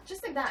 Just that,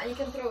 just like that, and you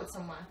can throw it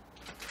somewhere.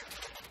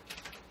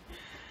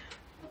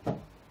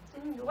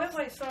 The wet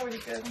wipe's so really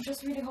good. I'm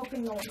just really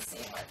hoping no one's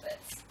seeing my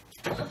bits.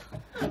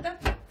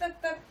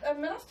 That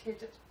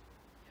elasticated.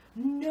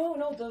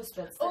 No, those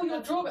bits. Oh,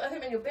 your draw bit. I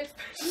think meant your bits.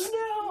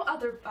 No,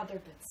 other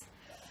bits.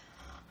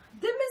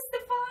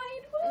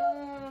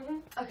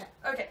 Demystified. Okay.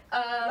 Okay.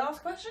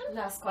 Last question?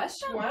 Last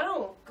question.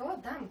 Wow.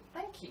 God damn,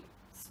 thank you.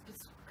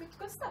 It's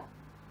good stuff.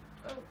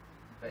 Oh,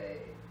 babe.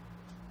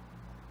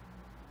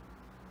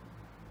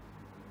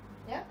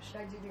 Yeah,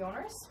 should I do the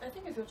honors? I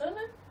think it's your turn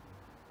now.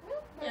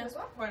 Yeah, as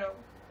well. Why not?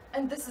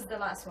 And this is the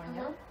last one,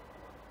 yeah?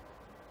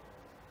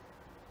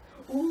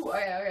 Mhm. Ooh,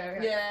 okay.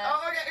 Yeah.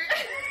 Oh, okay.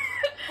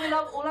 We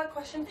love all our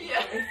questions.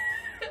 Yeah.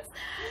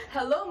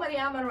 Hello,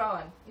 Mariam and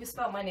Rowan. You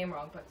spelled my name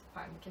wrong, but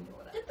fine, we can deal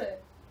with it. Did they?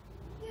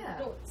 Yeah.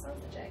 No.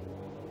 Sounds legit.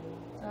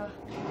 Oh.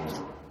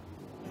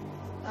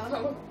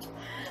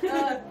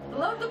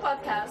 Love the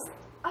podcast.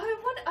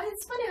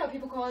 It's funny how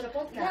people call it a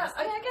podcast. Yeah,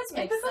 I mean, I guess it it's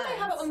makes because sense. they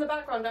have it on the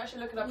background.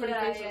 Actually, look it up pretty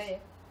faces.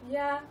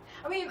 Yeah.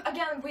 I mean,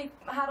 again, we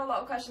had a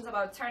lot of questions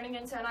about turning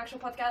into an actual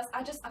podcast.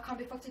 I can't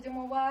be fucked to do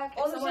more work. If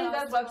Honestly, someone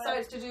there's else does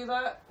websites to do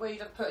that where you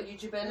just put a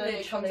YouTube in and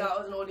it comes Literally. out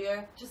as an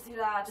audio. just do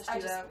that. Just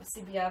do that.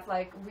 CBF,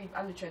 like,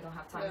 I literally don't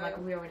have time. No. Like,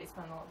 we already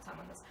spent a lot of time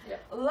on this. Yeah.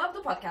 Love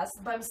the podcast,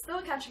 but I'm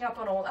still catching up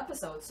on all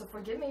episodes, so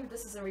forgive me if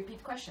this is a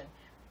repeat question.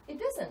 It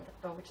isn't,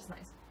 though, which is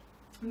nice.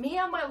 Me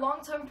and my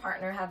long-term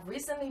partner have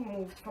recently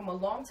moved from a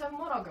long-term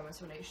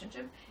monogamous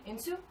relationship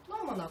into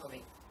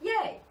non-monogamy.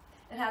 Yay!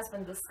 It has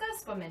been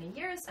discussed for many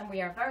years, and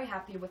we are very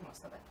happy with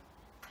most of it.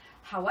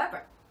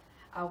 However,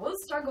 I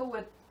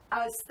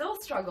still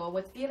struggle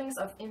with feelings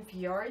of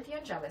inferiority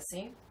and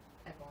jealousy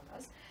everyone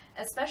does.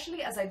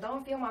 Especially as I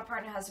don't feel my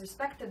partner has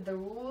respected the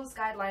rules,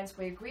 guidelines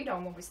we agreed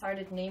on when we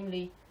started,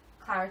 namely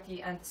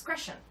clarity and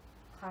discretion.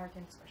 Clarity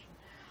and discretion.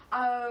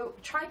 I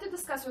try to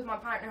discuss with my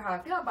partner how I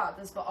feel about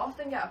this, but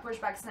often get a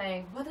pushback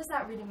saying, what does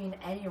that really mean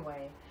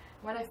anyway?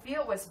 When I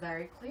feel it was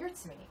very clear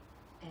to me.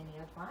 Any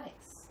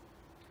advice?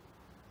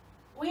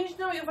 Well, you should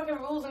know what your fucking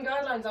rules and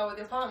guidelines are with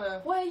your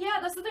partner. Well, yeah,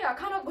 that's the thing. I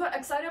kind of got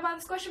excited about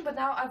this question, but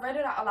now I've read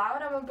it out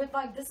loud. I'm a bit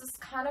like, this is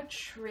kind of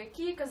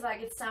tricky, because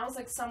like it sounds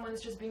like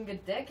someone's just being a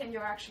dick, and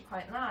you're actually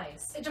quite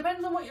nice. It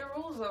depends on what your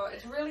rules are.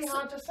 It's really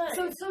hard to say.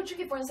 So it's so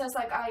tricky. For instance,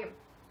 like I've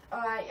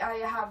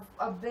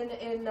been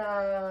in.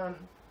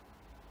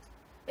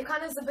 It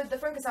kind of is a bit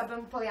different because I've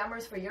been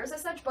polyamorous for years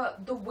as such,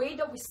 but the way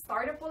that we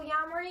started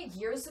polyamory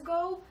years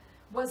ago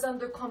was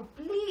under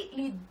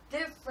completely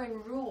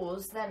different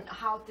rules than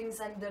how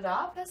things ended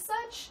up as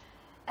such,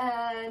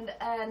 and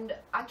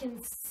I can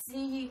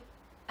see,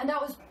 and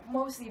that was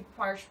mostly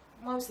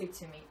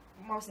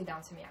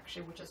down to me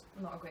actually, which is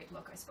not a great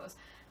look, I suppose.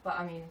 But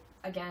I mean,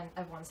 again,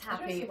 everyone's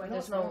happy.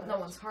 There's no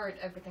one's hurt.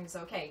 Everything's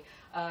okay.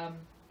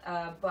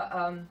 But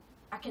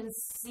I can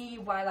see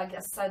why, like I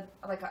said,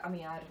 like I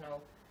mean, I don't know,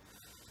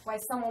 why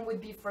someone would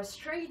be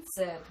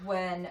frustrated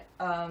when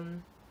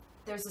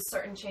there's a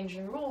certain change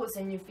in rules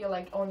and you feel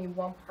like only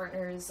one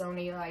partner is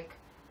only like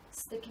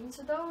sticking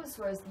to those,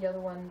 whereas the other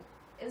one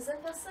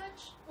isn't as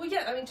such. Well,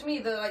 yeah, I mean, to me,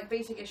 the like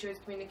basic issue is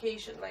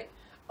communication. Like,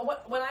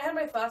 when I had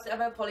my first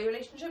ever poly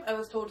relationship, I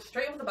was told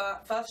straight off the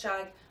bat, first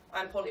shag,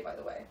 I'm poly, by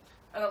the way.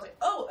 And I was like,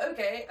 oh,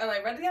 okay. And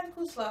I read the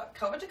article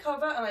cover to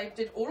cover, and I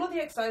did all of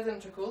the exercises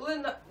and took all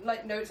the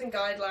like notes and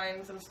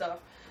guidelines and stuff.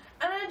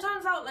 And then it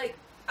turns out, like,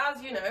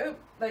 as you know,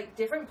 like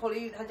different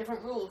polys have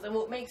different rules, and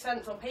what makes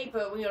sense on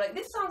paper when you're like,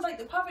 this sounds like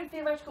the perfect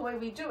theoretical way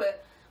we do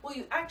it, well,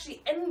 you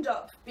actually end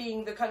up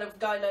being the kind of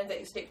guideline that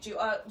you stick to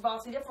are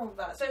vastly different from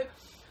that. So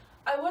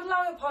I would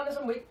allow your partner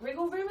some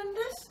wiggle room in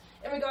this,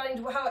 in regarding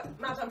to how it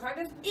matters in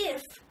practice,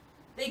 if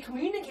they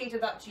communicated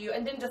that to you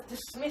and didn't just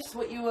dismiss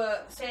what you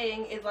were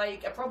saying is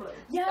like a problem.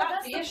 Yeah,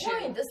 that's the issue.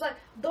 point. It's like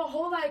the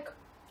whole like,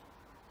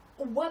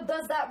 what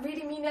does that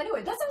really mean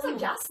anyway? That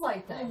sounds like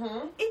gaslighting.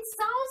 Mm-hmm. It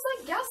sounds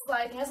like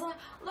gaslighting. It's like,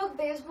 look,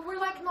 babes, but we're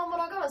like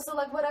non-monogamous, so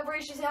like whatever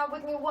issues you have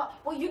with me, what?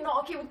 Well, you're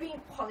not okay with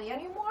being poly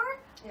anymore?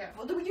 Yeah.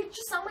 Well, you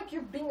just sound like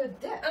you're being a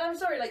dick. And I'm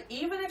sorry, like,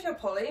 even if you're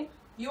poly,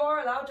 you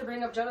are allowed to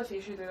bring up jealousy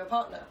issues with your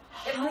partner.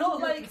 It's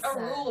not like a 100%.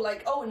 rule,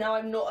 like, oh, now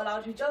I'm not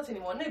allowed to be jealous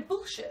anymore. No,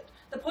 bullshit.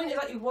 The point is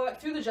that you work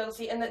through the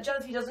jealousy, and that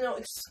jealousy does not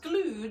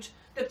exclude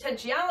the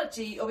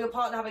potentiality of your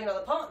partner having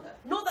another partner.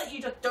 Not that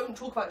you just don't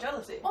talk about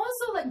jealousy.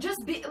 Also, like, just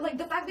be, like,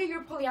 the fact that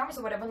you're polyamorous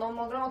or whatever,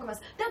 non-monogamous,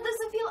 that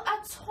doesn't feel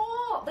at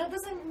all, that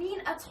doesn't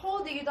mean at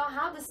all that you don't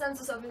have the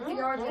senses of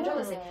inferiority and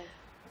jealousy.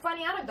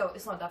 Funny anecdote,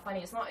 it's not that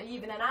funny, it's not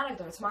even an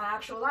anecdote, it's my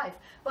actual life.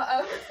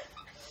 But,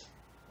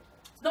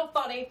 It's not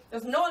funny,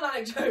 it's not an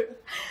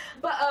anecdote.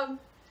 But,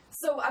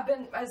 so I've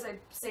been, as I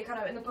say,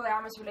 kind of in a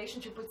polyamorous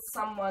relationship with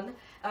someone,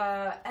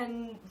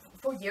 and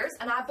for years,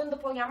 and I've been the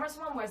polyamorous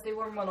one, whereas they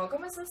were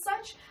monogamous and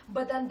such,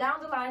 but then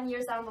down the line,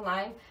 years down the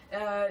line,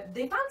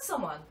 they found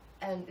someone,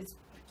 and it's,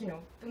 you know,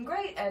 been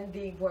great, and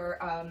they were,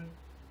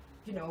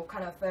 you know,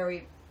 kind of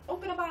very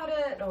open about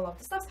it, and all of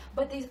the stuff,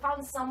 but they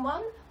found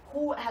someone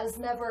who has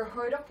never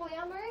heard of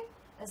polyamory,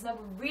 has never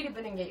really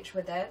been engaged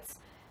with it,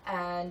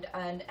 and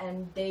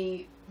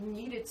they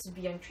needed to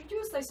be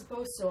introduced, I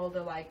suppose, to all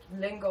the like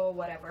lingo,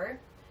 whatever.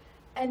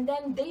 And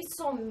then they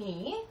saw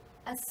me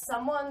as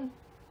someone,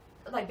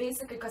 like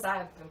basically, because I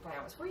have been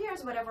polyamorous for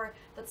years, whatever,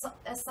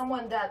 as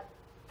someone that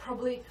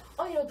probably,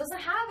 oh, you know, doesn't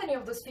have any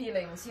of those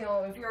feelings, you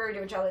know, inferiority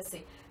or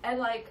jealousy. And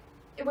like,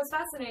 it was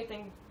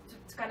fascinating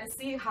to kind of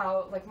see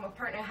how like my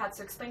partner had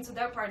to explain to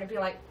their partner, be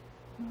like,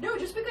 no,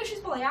 just because she's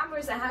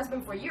polyamorous and has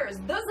been for years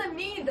doesn't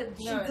mean that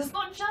she does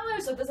not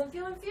jealous or doesn't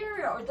feel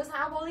inferior or doesn't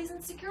have all these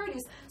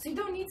insecurities. So you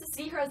don't need to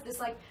see her as this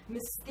like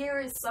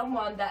mysterious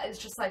someone that is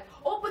just like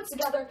all put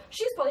together.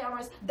 She's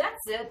polyamorous,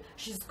 that's it.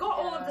 She's got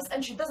all of this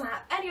and she doesn't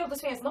have any of those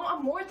feelings. No,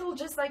 I'm mortal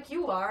just like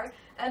you are,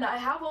 and I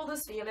have all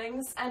those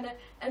feelings, and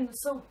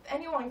so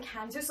anyone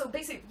can do. So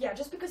basically, yeah,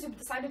 just because you've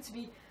decided to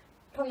be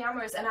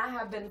polyamorous, and I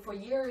have been for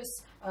years,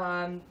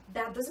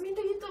 that doesn't mean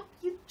that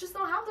you just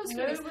don't have those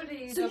feelings.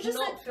 Nobody So does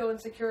not feel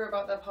insecure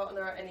about their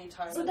partner at any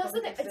time. So that's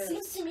the thing. It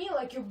seems to me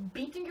like you're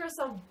beating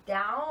yourself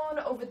down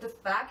over the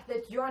fact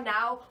that you are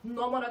now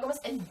non-monogamous,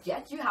 and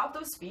yet you have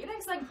those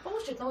feelings. Like,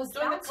 bullshit. No, it's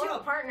down to your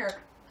partner.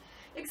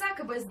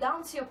 Exactly, but it's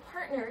down to your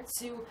partner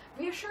to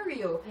reassure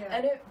you. Yeah.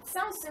 And it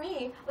sounds to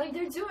me like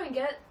they're doing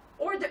it,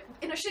 or they're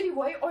in a shitty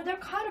way, or they're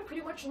kind of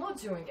pretty much not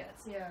doing it.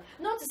 Yeah.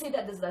 Not to say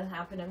that this doesn't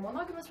happen in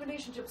monogamous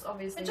relationships,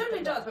 obviously. It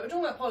totally does, but we're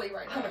talking about poly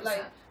right now. 100%.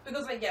 Like,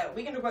 because, like, yeah,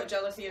 we can talk about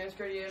jealousy and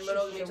insecurity and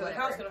monogamy to the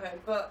house gonna home,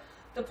 but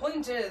the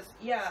point is,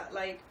 yeah,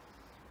 like,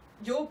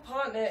 your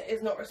partner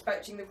is not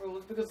respecting the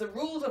rules because the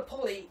rules of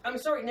poly, I'm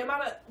sorry, no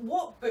matter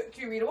what book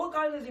you read or what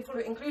guidelines you follow,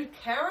 include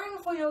caring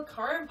for your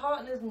current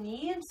partner's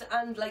needs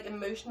and, like,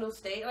 emotional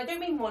state. And I don't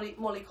mean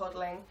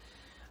mollycoddling.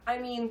 I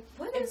mean...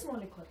 What is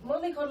mollycoddling?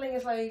 Mollycoddling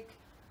is, like,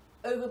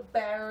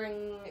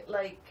 overbearing,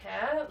 like,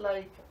 care,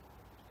 like,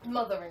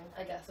 mothering,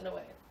 I guess, in a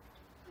way.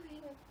 I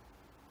mean,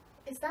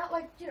 is that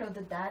like, you know,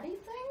 the daddy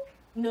thing?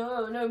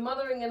 No,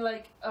 mothering and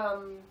like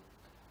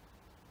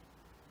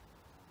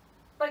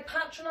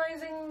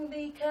patronizing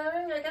the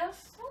caring, I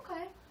guess.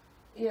 Okay.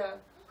 Yeah.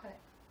 Okay.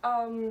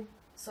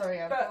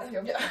 Sorry,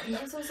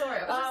 I'm so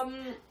sorry.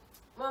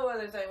 What were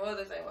they saying?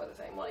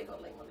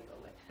 Mollycoddling.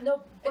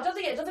 No, It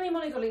doesn't mean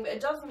mollycoddling, but it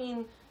does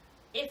mean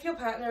if your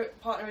partner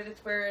is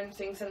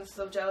experiencing senses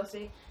of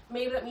jealousy,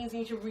 maybe that means you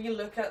need to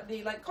re-look at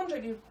the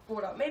contract you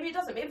brought up. Maybe it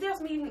doesn't. Maybe they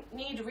just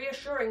need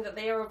reassuring that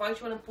they are a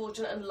vital and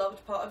important and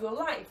loved part of your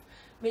life.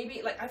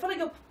 Maybe I feel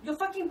like your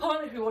fucking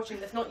partner who's watching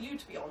this, not you,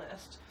 to be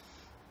honest.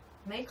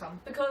 may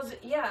come. Because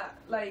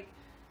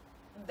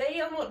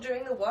they are not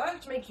doing the work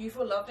to make you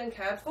feel loved and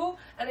cared for,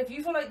 and if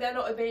you feel like they're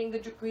not obeying the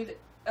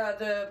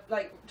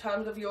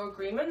terms of your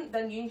agreement,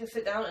 then you need to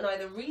sit down and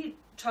either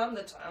re-term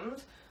the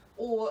terms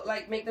or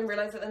make them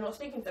realize that they're not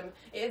sticking to them.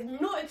 It is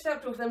not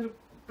acceptable for them to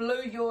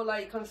blow your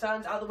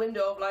concerns out the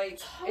window of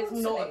it's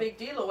not a big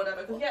deal or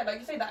whatever. Because like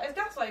you say, that is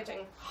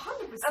gaslighting.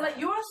 100%. And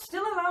you are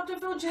still allowed to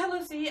feel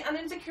jealousy and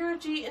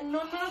insecurity in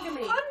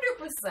non-monogamy.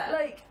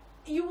 100%.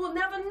 You will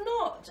never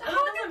not. And it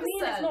doesn't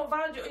mean it's not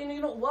valid, and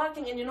you're not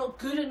working and you're not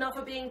good enough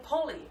at being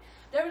poly.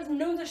 There is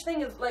no such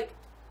thing as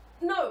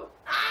no.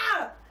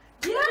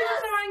 You Yes! make me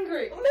so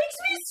angry. It makes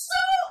me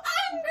so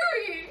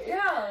angry!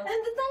 Yeah. And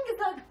the thing is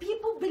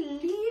people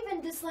believe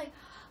in this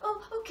oh,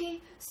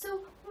 okay,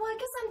 so, well, I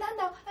guess I'm done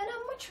now, and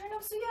I'm mature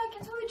enough, so yeah, I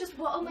can totally just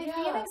bottle my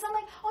feelings. I'm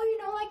oh, you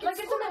know, it's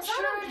a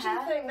maturity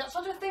thing. That's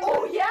such a thing.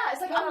 Oh yeah,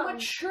 it's I'm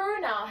mature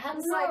now,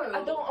 hence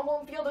I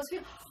won't feel those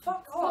feelings.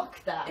 Fuck off.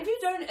 Fuck that. If you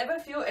don't ever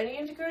feel any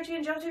insecurity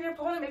and jealousy of your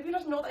partner, maybe you're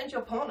just not into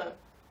your partner.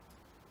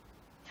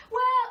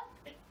 Well,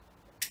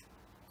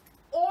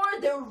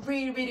 or they're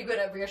really, really good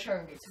at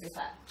reassuring you, to be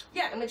fair.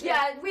 Yeah, in which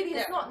yeah, really,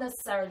 it's not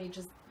necessarily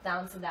just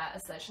down to that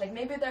as such.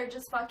 Maybe they're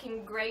just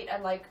fucking great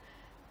at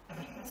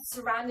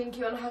surrounding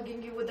you and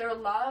hugging you with their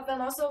love. And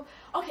also,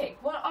 okay,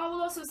 what I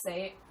will also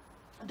say,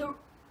 the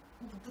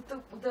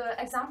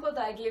example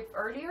that I gave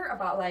earlier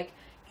about my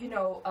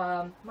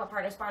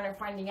partner's partner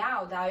finding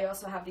out that I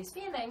also have these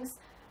feelings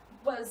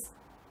was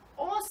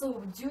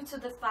also due to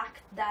the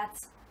fact that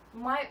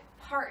my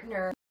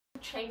partner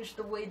changed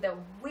the way that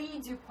we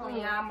do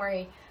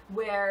polyamory,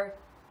 where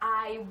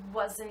I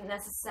wasn't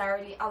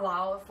necessarily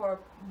allowed for a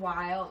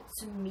while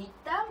to meet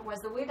them,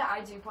 whereas the way that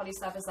I do poly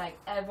stuff is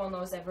everyone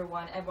knows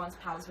everyone, everyone's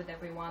pals with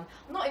everyone.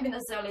 Not even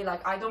necessarily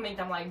I don't make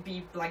them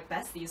be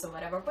besties or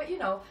whatever, but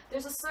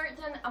there's a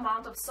certain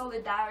amount of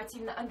solidarity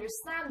and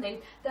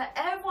understanding that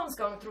everyone's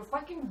going through a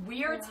fucking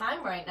weird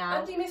time right now.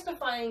 And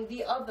demystifying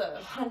the other.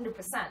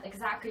 100%,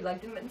 exactly.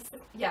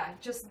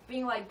 Just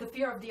being the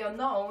fear of the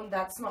unknown,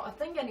 that's not a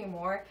thing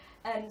anymore.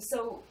 And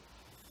so,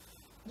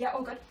 yeah,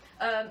 oh good.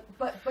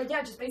 But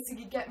yeah, just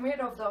basically get rid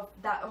of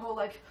that whole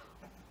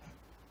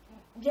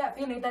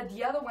feeling that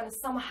the other one is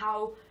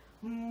somehow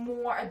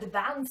more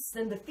advanced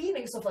than the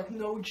feelings of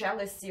no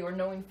jealousy or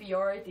no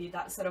inferiority,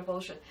 that sort of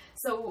bullshit.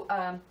 So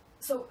I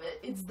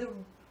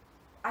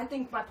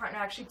think my partner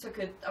actually took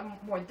a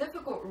more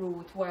difficult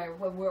route where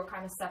we were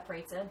kind of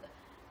separated.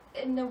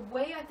 In a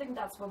way, I think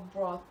that's what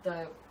brought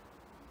the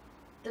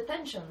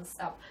tensions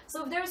up.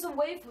 So if there's a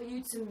way for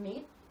you to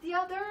meet the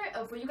other,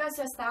 for you guys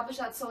to establish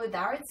that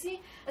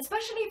solidarity,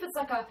 especially if it's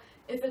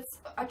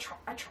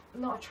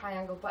not a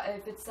triangle, but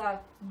if it's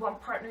a one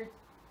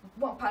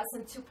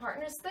person, two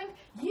partners thing,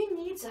 you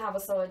need to have a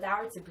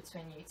solidarity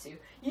between you two.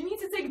 You need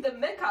to take the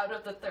mick out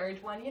of the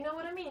third one, you know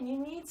what I mean? You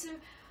need to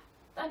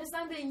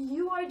understand that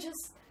you are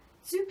just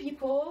two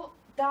people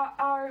that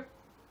are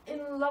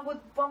in love with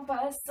one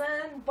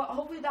person, but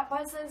hopefully that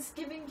person is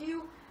giving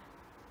you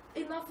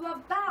enough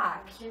love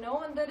back, and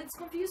that it's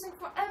confusing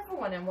for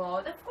everyone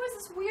involved. Of course,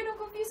 it's weird and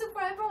confusing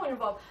for everyone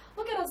involved.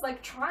 Look at us,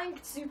 trying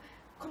to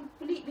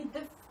completely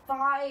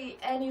defy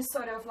any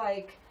sort of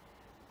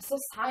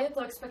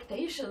societal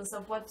expectations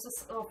of what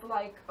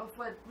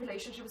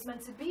relationship is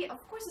meant to be.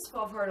 Of course, it's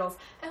full of hurdles,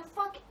 and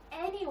fuck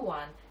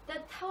anyone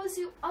that tells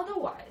you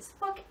otherwise.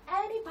 Fuck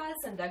any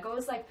person that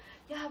goes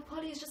yeah,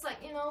 poly is just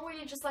where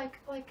you just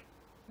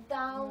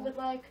down with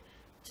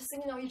just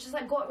you just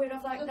got rid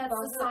of that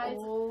society.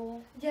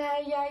 Yeah.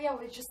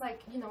 It's just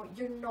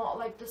you're not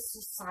the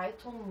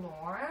societal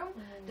norm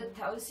that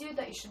tells you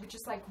that you should be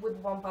just with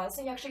one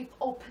person. You actually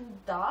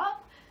opened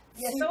up.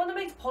 Yeah, someone that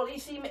makes poly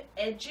seem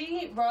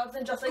edgy rather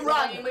than just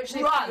run, in which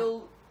they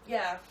feel.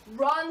 Yeah.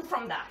 Run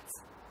from that.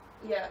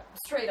 Yeah.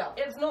 Straight up.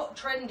 It's not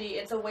trendy.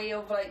 It's a way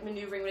of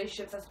maneuvering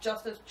relationships that's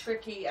just as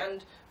tricky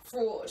and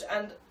fraught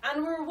and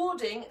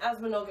rewarding as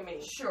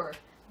monogamy. Sure,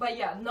 but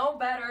yeah, no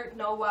better,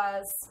 no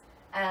worse.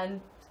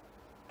 And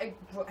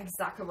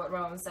exactly what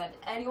Rowan said.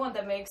 Anyone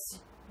that makes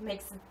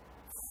it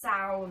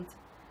sound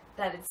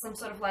that it's some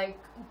sort of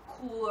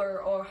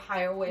cooler or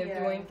higher way of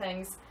doing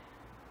things,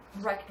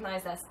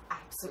 recognize that's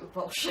absolute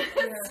bullshit.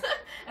 Yeah.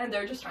 And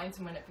they're just trying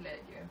to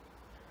manipulate you.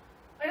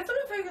 I just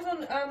want to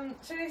focus on,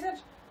 so they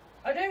said,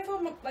 I don't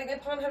feel like my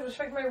partner has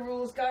respected my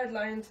rules,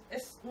 guidelines,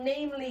 it's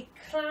namely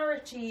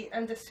clarity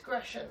and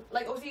discretion.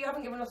 Obviously you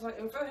haven't given us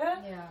info here.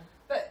 Yeah.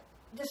 But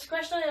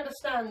discretion I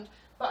understand,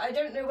 but I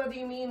don't know whether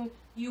you mean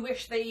you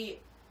wish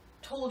they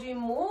told you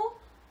more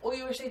or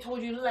you wish they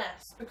told you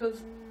less,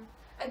 because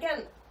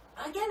again,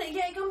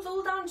 it comes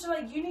all down to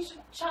like, you need to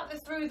chat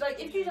this through. Like,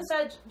 if you just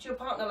said to your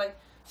partner, like,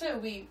 so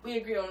we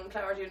agree on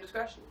clarity and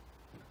discretion,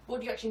 what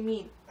do you actually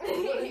mean?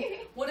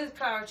 What is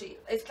clarity?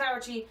 Is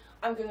clarity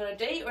I'm going on a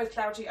date, or is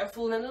clarity I've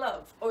fallen in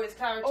love, or is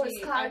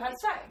clarity, I've had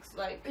sex?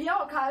 Like,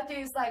 yeah, clarity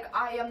is like,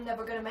 I am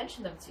never gonna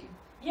mention them to you.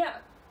 Yeah,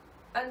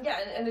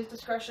 and is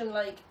discretion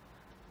like,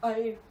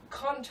 I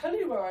can't tell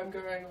you where I'm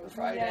going on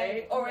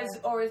Friday, or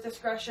is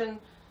discretion,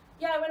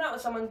 yeah, I went out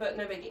with someone but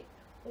no biggie.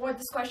 Or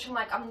this question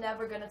like, I'm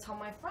never gonna tell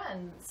my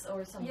friends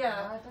or something.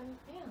 Yeah.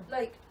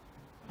 Like,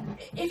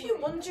 if you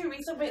want to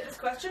resubmit this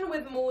question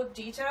with more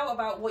detail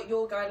about what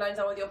your guidelines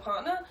are with your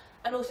partner,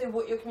 and also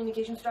what your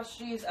communication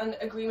strategies and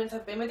agreements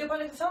have been with your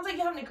partner, it sounds like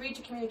you haven't agreed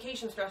to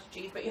communication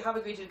strategies, but you have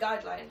agreed to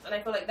guidelines, and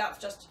I feel like that's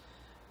just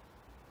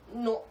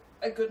not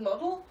a good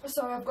model.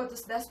 Sorry, I've got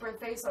this desperate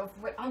face of,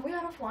 wait, are we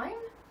out of wine?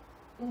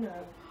 No.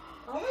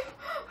 Are we?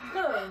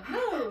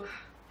 No.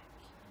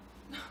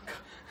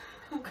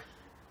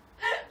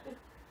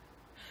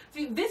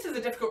 See, this is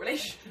a difficult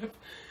relationship.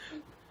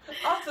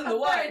 Us and the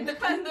wine.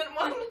 Independent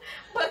one,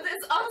 but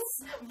it's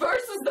us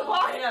versus the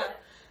wine. Yeah.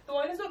 The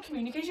wine is not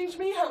communicating to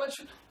me how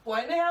much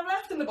wine they have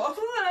left in the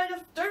bottle, and I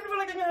just don't feel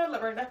like I can handle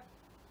it right now.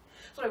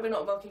 Sorry, we're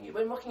not mocking you,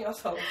 we're mocking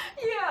ourselves.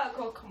 Yeah,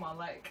 cool, come on,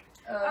 like,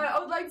 I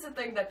would like to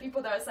think that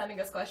people that are sending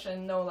us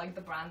questions know, like,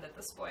 the brand at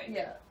this point.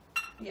 Yeah.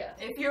 Yeah.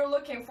 If you're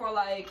looking for,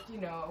 like, you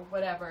know,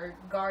 whatever,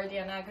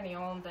 Guardian Agony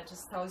Aunt that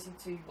just tells you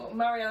to... Well,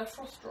 Marianne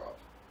Frostdrop.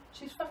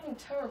 She's fucking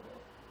terrible.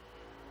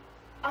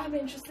 I'm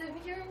interested in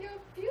hearing your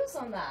views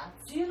on that.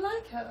 Do you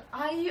like her?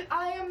 I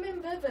am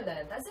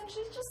ambivalent. I think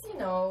she's just, you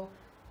know...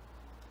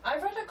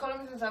 I've read her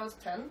columns since I was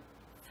 10.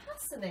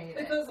 Fascinating.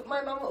 Because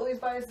my mum always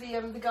buys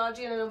the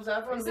Guardian and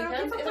Observer on the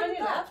weekends. Is there any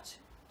left?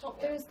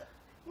 Top There's...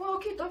 Well,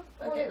 okay, don't...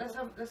 Okay,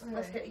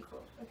 let's get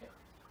equal. Okay.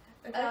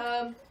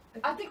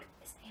 I think...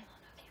 Is Elon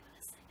okay with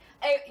this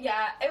thing?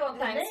 Yeah, Elon,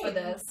 thanks for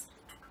this.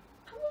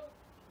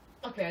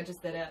 Okay, I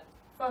just did it.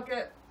 Fuck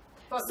it.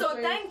 So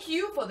thank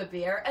you for the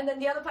beer, and then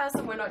the other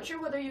person, we're not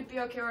sure whether you'd be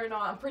okay or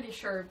not. I'm pretty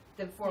sure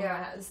the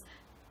format has.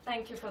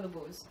 Thank you for the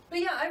booze. But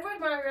yeah, I've read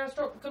Marianne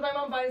Frostdrop because my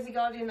mum buys the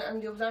Guardian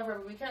and the Observer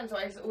every weekend, so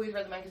I always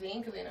read the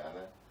magazine because, you know, I'm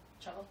a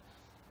child.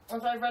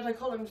 And so I've read her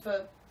columns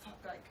for,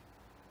 like,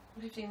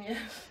 15 years.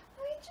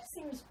 It just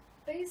seems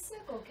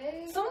basic,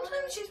 okay?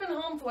 Sometimes she's been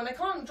harmful, and I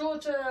can't draw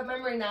to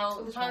memory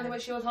now the times in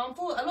which she was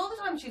harmful. A lot of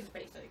the time she's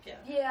basic, yeah.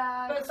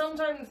 Yeah. But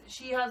sometimes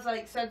she has,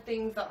 like, said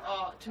things that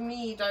are, to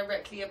me,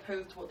 directly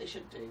opposed to what they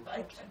should do.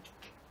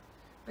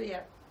 But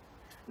yeah.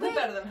 We're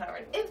better than her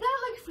anyway. If that,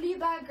 like,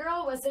 Fleabag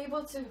girl was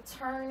able to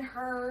turn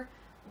her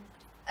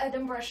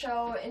Edinburgh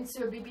show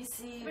into a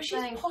BBC but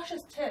thing... she's posh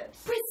as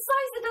tits.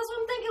 Precisely, that's what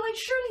I'm thinking. Like,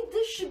 surely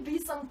this should be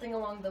something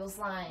along those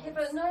lines. Yeah,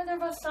 but neither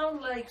of us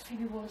sound like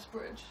Phoebe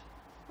Waller-Bridge.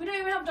 We don't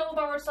even have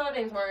double-barreled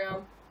sardines,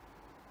 Marianne.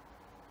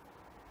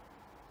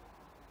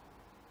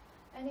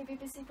 Any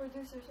BBC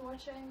producers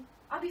watching?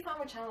 I'd be fine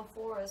with Channel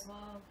 4 as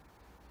well.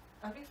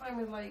 I'd be fine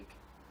with, like...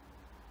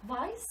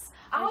 Vice?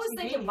 I was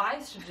thinking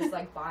Vice should just,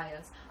 like, buy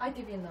us.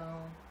 ITV,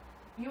 no.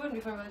 You wouldn't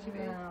be fine with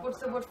ITV. No. What's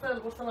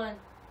the line?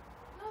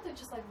 No, they're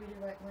just, like, really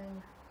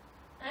right-wing.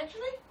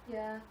 Actually?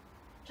 Yeah.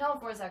 Channel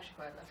 4 is actually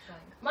quite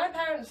left-wing. My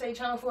parents say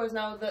Channel 4 is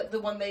now the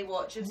one they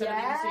watch instead of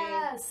BBC.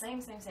 Yeah,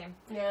 same.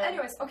 Yeah.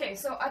 Anyways, okay,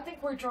 so I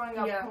think we're drawing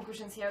up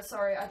conclusions here.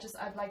 Sorry,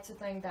 I'd like to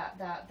think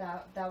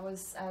that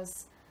was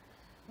as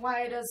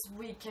wide as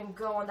we can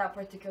go on that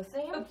particular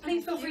thing. But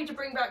please feel free to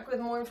bring back with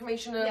more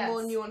information and a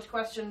more nuanced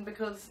question,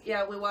 because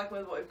we're working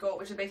with what we've got,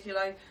 which is basically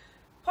like,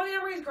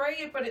 polyamory is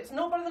great, but it's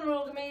not better than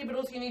monogamy, but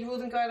also you need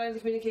rules and guidelines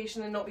of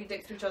communication and not be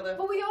dicks to each other.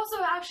 But we also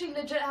actually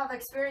legit have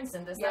experience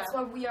in this. That's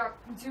why we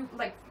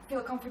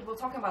feel comfortable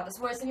talking about this.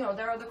 Whereas, you know,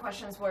 there are other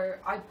questions where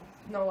I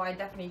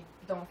definitely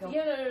don't feel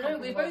No.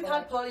 We both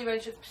had poly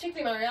relationships,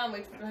 particularly Marianne.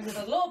 We've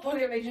had a lot of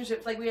poly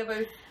relationships, like we are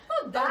both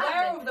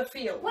aware of the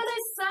field. When I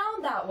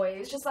sound that way,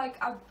 it's just like,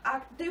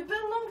 they've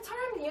been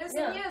long-term, years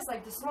and years.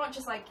 Like, it's not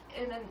just like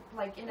in and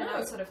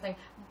out sort of thing.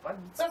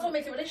 That's what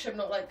makes a relationship,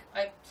 not like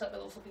I slept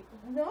with lots of people.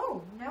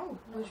 No.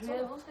 Which we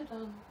have also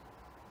done.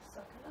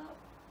 Suck it up.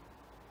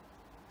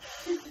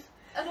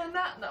 And on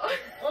that note...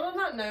 Well, on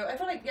that note, I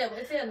feel like,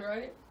 it's the end,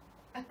 right?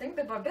 I think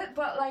bit by bit,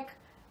 but like,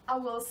 I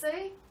will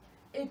say,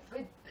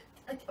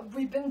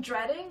 we've been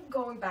dreading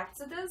going back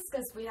to this,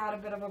 because we had a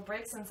bit of a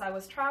break since I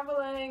was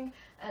traveling,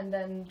 and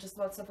then just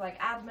lots of like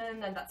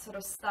admin and that sort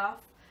of stuff.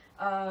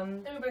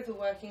 And we both were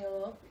working a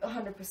lot.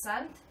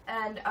 100%,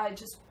 and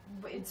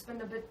it's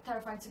been a bit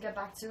terrifying to get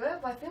back to it,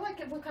 but I feel like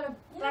we're kind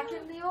of back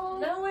in the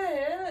old... No, we're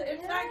here.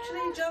 It's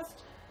actually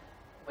just...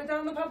 We're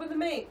down the pub with the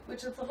mate,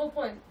 which is the whole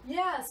point.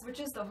 Yes, which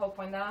is the whole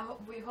point.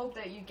 We hope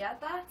that you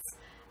get that.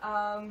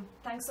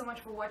 Thanks so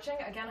much for watching.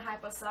 Again,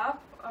 hype us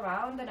up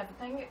around and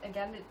everything.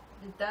 Again,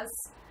 it does...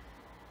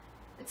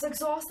 It's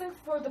exhausting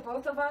for the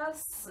both of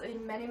us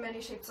in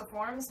many shapes or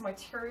forms.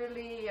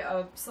 Materially,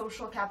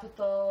 social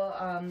capital,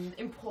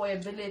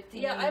 employability.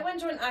 Yeah, I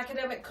went to an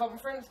academic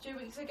conference 2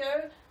 weeks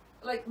ago,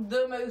 like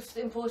the most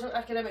important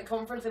academic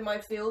conference in my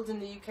field in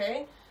the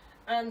UK,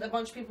 and a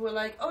bunch of people were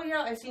like, "Oh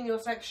yeah, I've seen your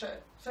sex show."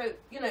 So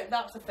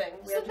that's a thing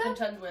we have to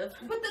contend with.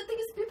 But the thing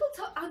is, people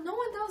no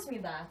one tells me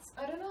that.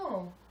 I don't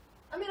know.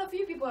 I mean, a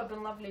few people have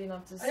been lovely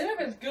enough to. I don't know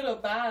if it's good or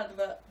bad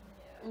that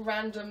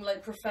random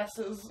like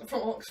professors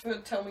from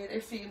Oxford tell me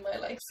they've seen my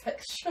like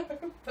sex show,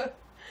 but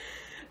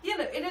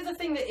it is a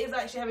thing that is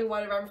actually having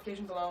wider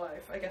ramifications on our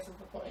life, I guess is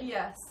the point.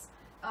 Yes.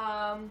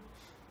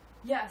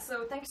 Yeah,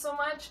 so thanks so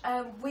much.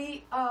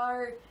 We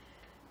are...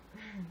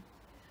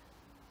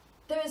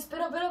 There's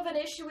been a bit of an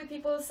issue with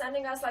people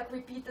sending us like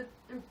repetitive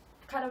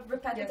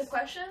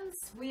questions.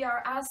 We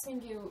are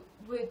asking you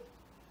with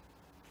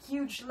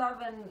huge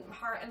love and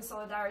heart and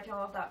solidarity and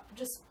all of that,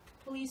 just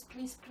please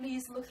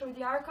look through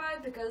the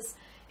archive, because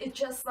it's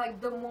just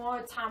like the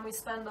more time we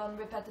spend on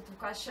repetitive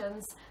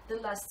questions, the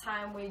less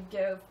time we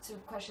give to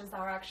questions that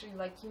are actually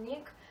like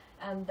unique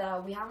and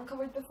we haven't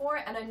covered before.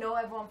 And I know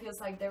everyone feels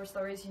like their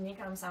story is unique,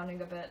 and I'm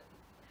sounding a bit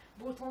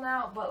brutal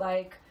now, but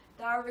like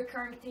there are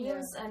recurring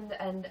themes, and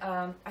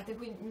I think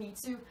we need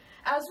to,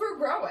 as we're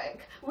growing,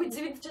 we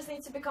do just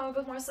need to become a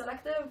bit more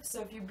selective.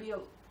 So if you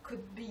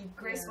could be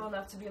graceful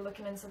enough to be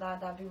looking into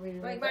that'd be really,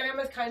 really like Mariam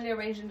has kindly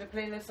arranged into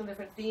playlists on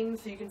different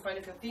themes, so you can find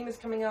if your theme is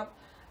coming up.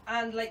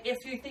 And like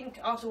if you think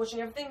after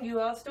watching everything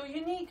you are still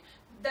unique,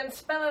 then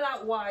spell it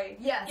out why.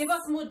 Yes. Give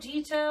us more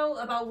detail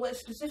about what's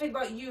specific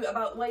about you,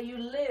 about where you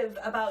live,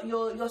 about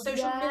your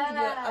social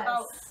media,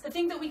 about the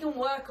thing that we can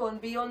work on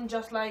beyond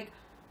just like,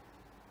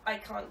 I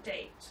can't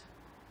date.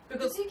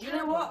 Because you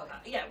know what?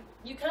 Yeah,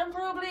 you can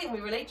probably, and we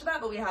relate to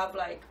that, but we have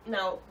like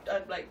now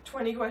like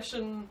 20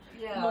 question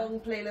long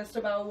playlist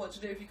about what to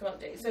do if you can't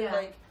date. So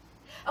like.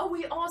 Oh,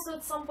 we also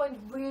at some point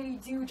really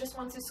do just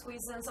want to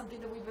squeeze in something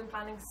that we've been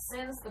planning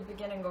since the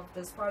beginning of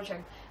this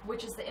project,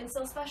 which is the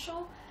incel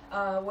special,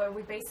 where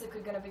we're basically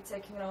going to be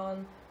taking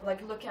on,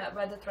 like, looking at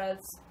Reddit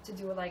threads to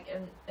do like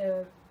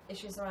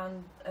issues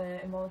around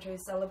involuntary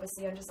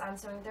celibacy and just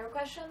answering their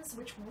questions,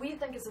 which we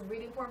think is a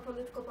really important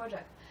political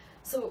project.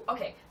 So,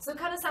 okay, so it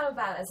kind of sounded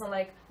bad, as in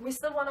like, we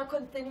still want to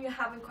continue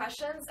having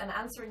questions and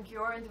answering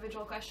your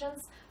individual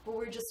questions, but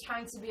we're just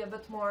trying to be a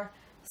bit more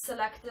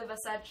selective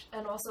as such,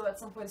 and also at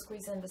some point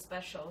squeeze in the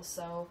special.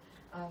 So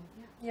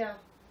yeah,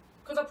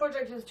 because our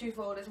project is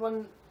twofold. It's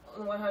on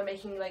the one hand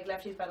making like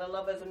lefties better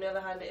lovers, on the other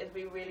hand it is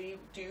we really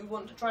do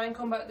want to try and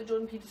combat the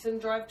Jordan Peterson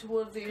drive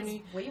towards the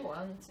only we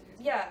want to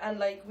and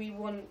like we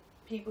want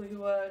people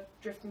who are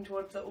drifting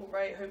towards the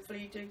alt-right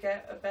hopefully to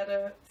get a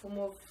better form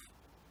of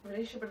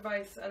relationship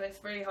advice, and it's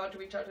very hard to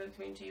reach out to the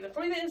community. And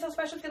probably the incel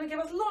special is going to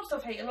give us lots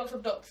of hate and lots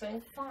of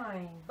doxing.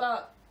 Fine,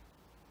 but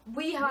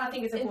we have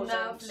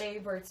enough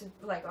labor to,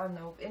 like, I don't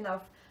know,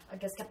 enough, I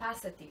guess,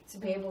 capacity to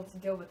be able to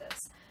deal with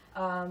this.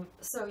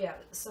 So yeah,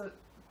 so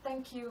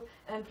thank you,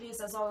 and please,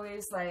 as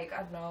always, like,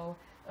 I don't know,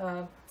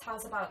 tell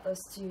us about this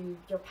to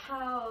your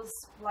pals,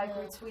 like,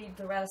 retweet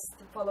the rest,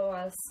 follow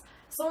us.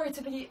 Sorry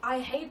to be, I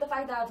hate the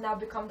fact that I've now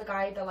become the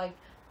guy that, like,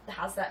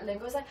 has that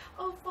lingo. It's like,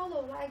 oh,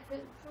 follow, like,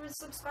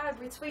 subscribe,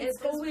 retweet.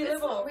 It's all we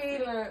live off,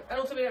 really. And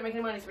also we don't make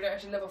any money, so we don't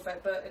actually live off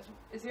it, but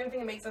it's the only thing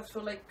that makes us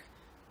feel like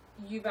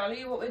you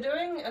value what we're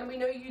doing, and we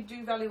know you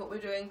do value what we're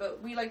doing, but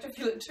we like to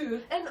feel it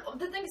too. And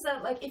the thing is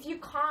that, like, if you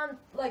can't,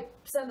 like,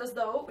 send us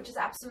though, which is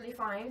absolutely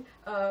fine,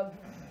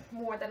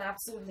 more than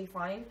absolutely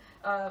fine,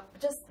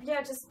 just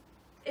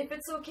if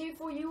it's okay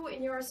for you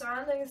in your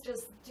surroundings,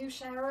 just do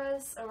share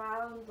us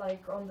around,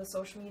 like, on the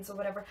social medias or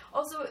whatever.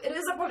 Also, it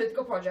is a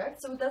political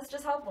project, so let's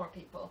just help more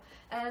people.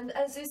 And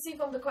as you see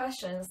from the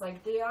questions,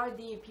 like, they are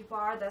deep, people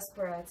are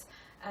desperate,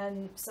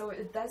 and so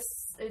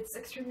it's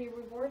extremely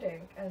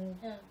rewarding. And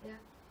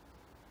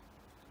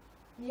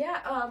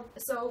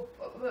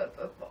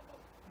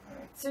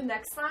so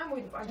next time,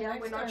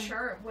 we're not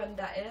sure when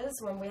that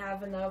is, when we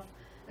have enough,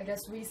 I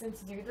guess, reason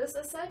to do this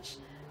as such.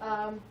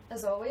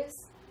 As always,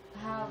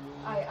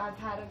 I've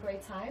had a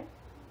great time.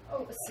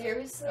 Oh,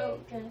 seriously?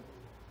 Okay.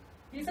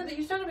 You said that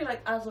you started to be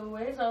like, as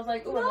always. I was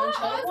like, oh, no,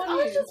 I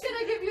was just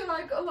gonna give you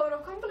like a load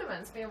of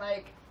compliments, being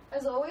like,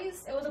 as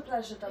always. It was a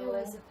pleasure, darling. It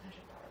was a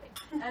pleasure,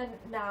 darling.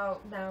 And now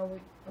we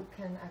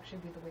can actually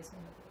be the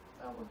wasteman of it.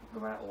 Oh,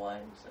 we're out of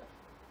wine, so.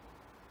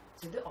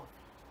 To the off.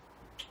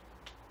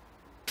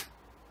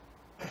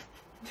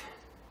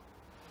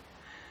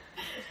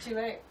 It's too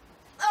late.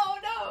 Oh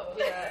no!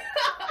 Yeah.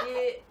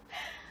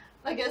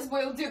 I guess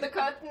we'll do the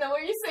cut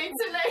knowing you say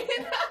too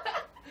late.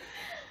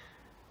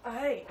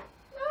 Alright.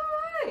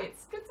 Alright,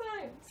 it's good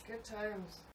times. Good times.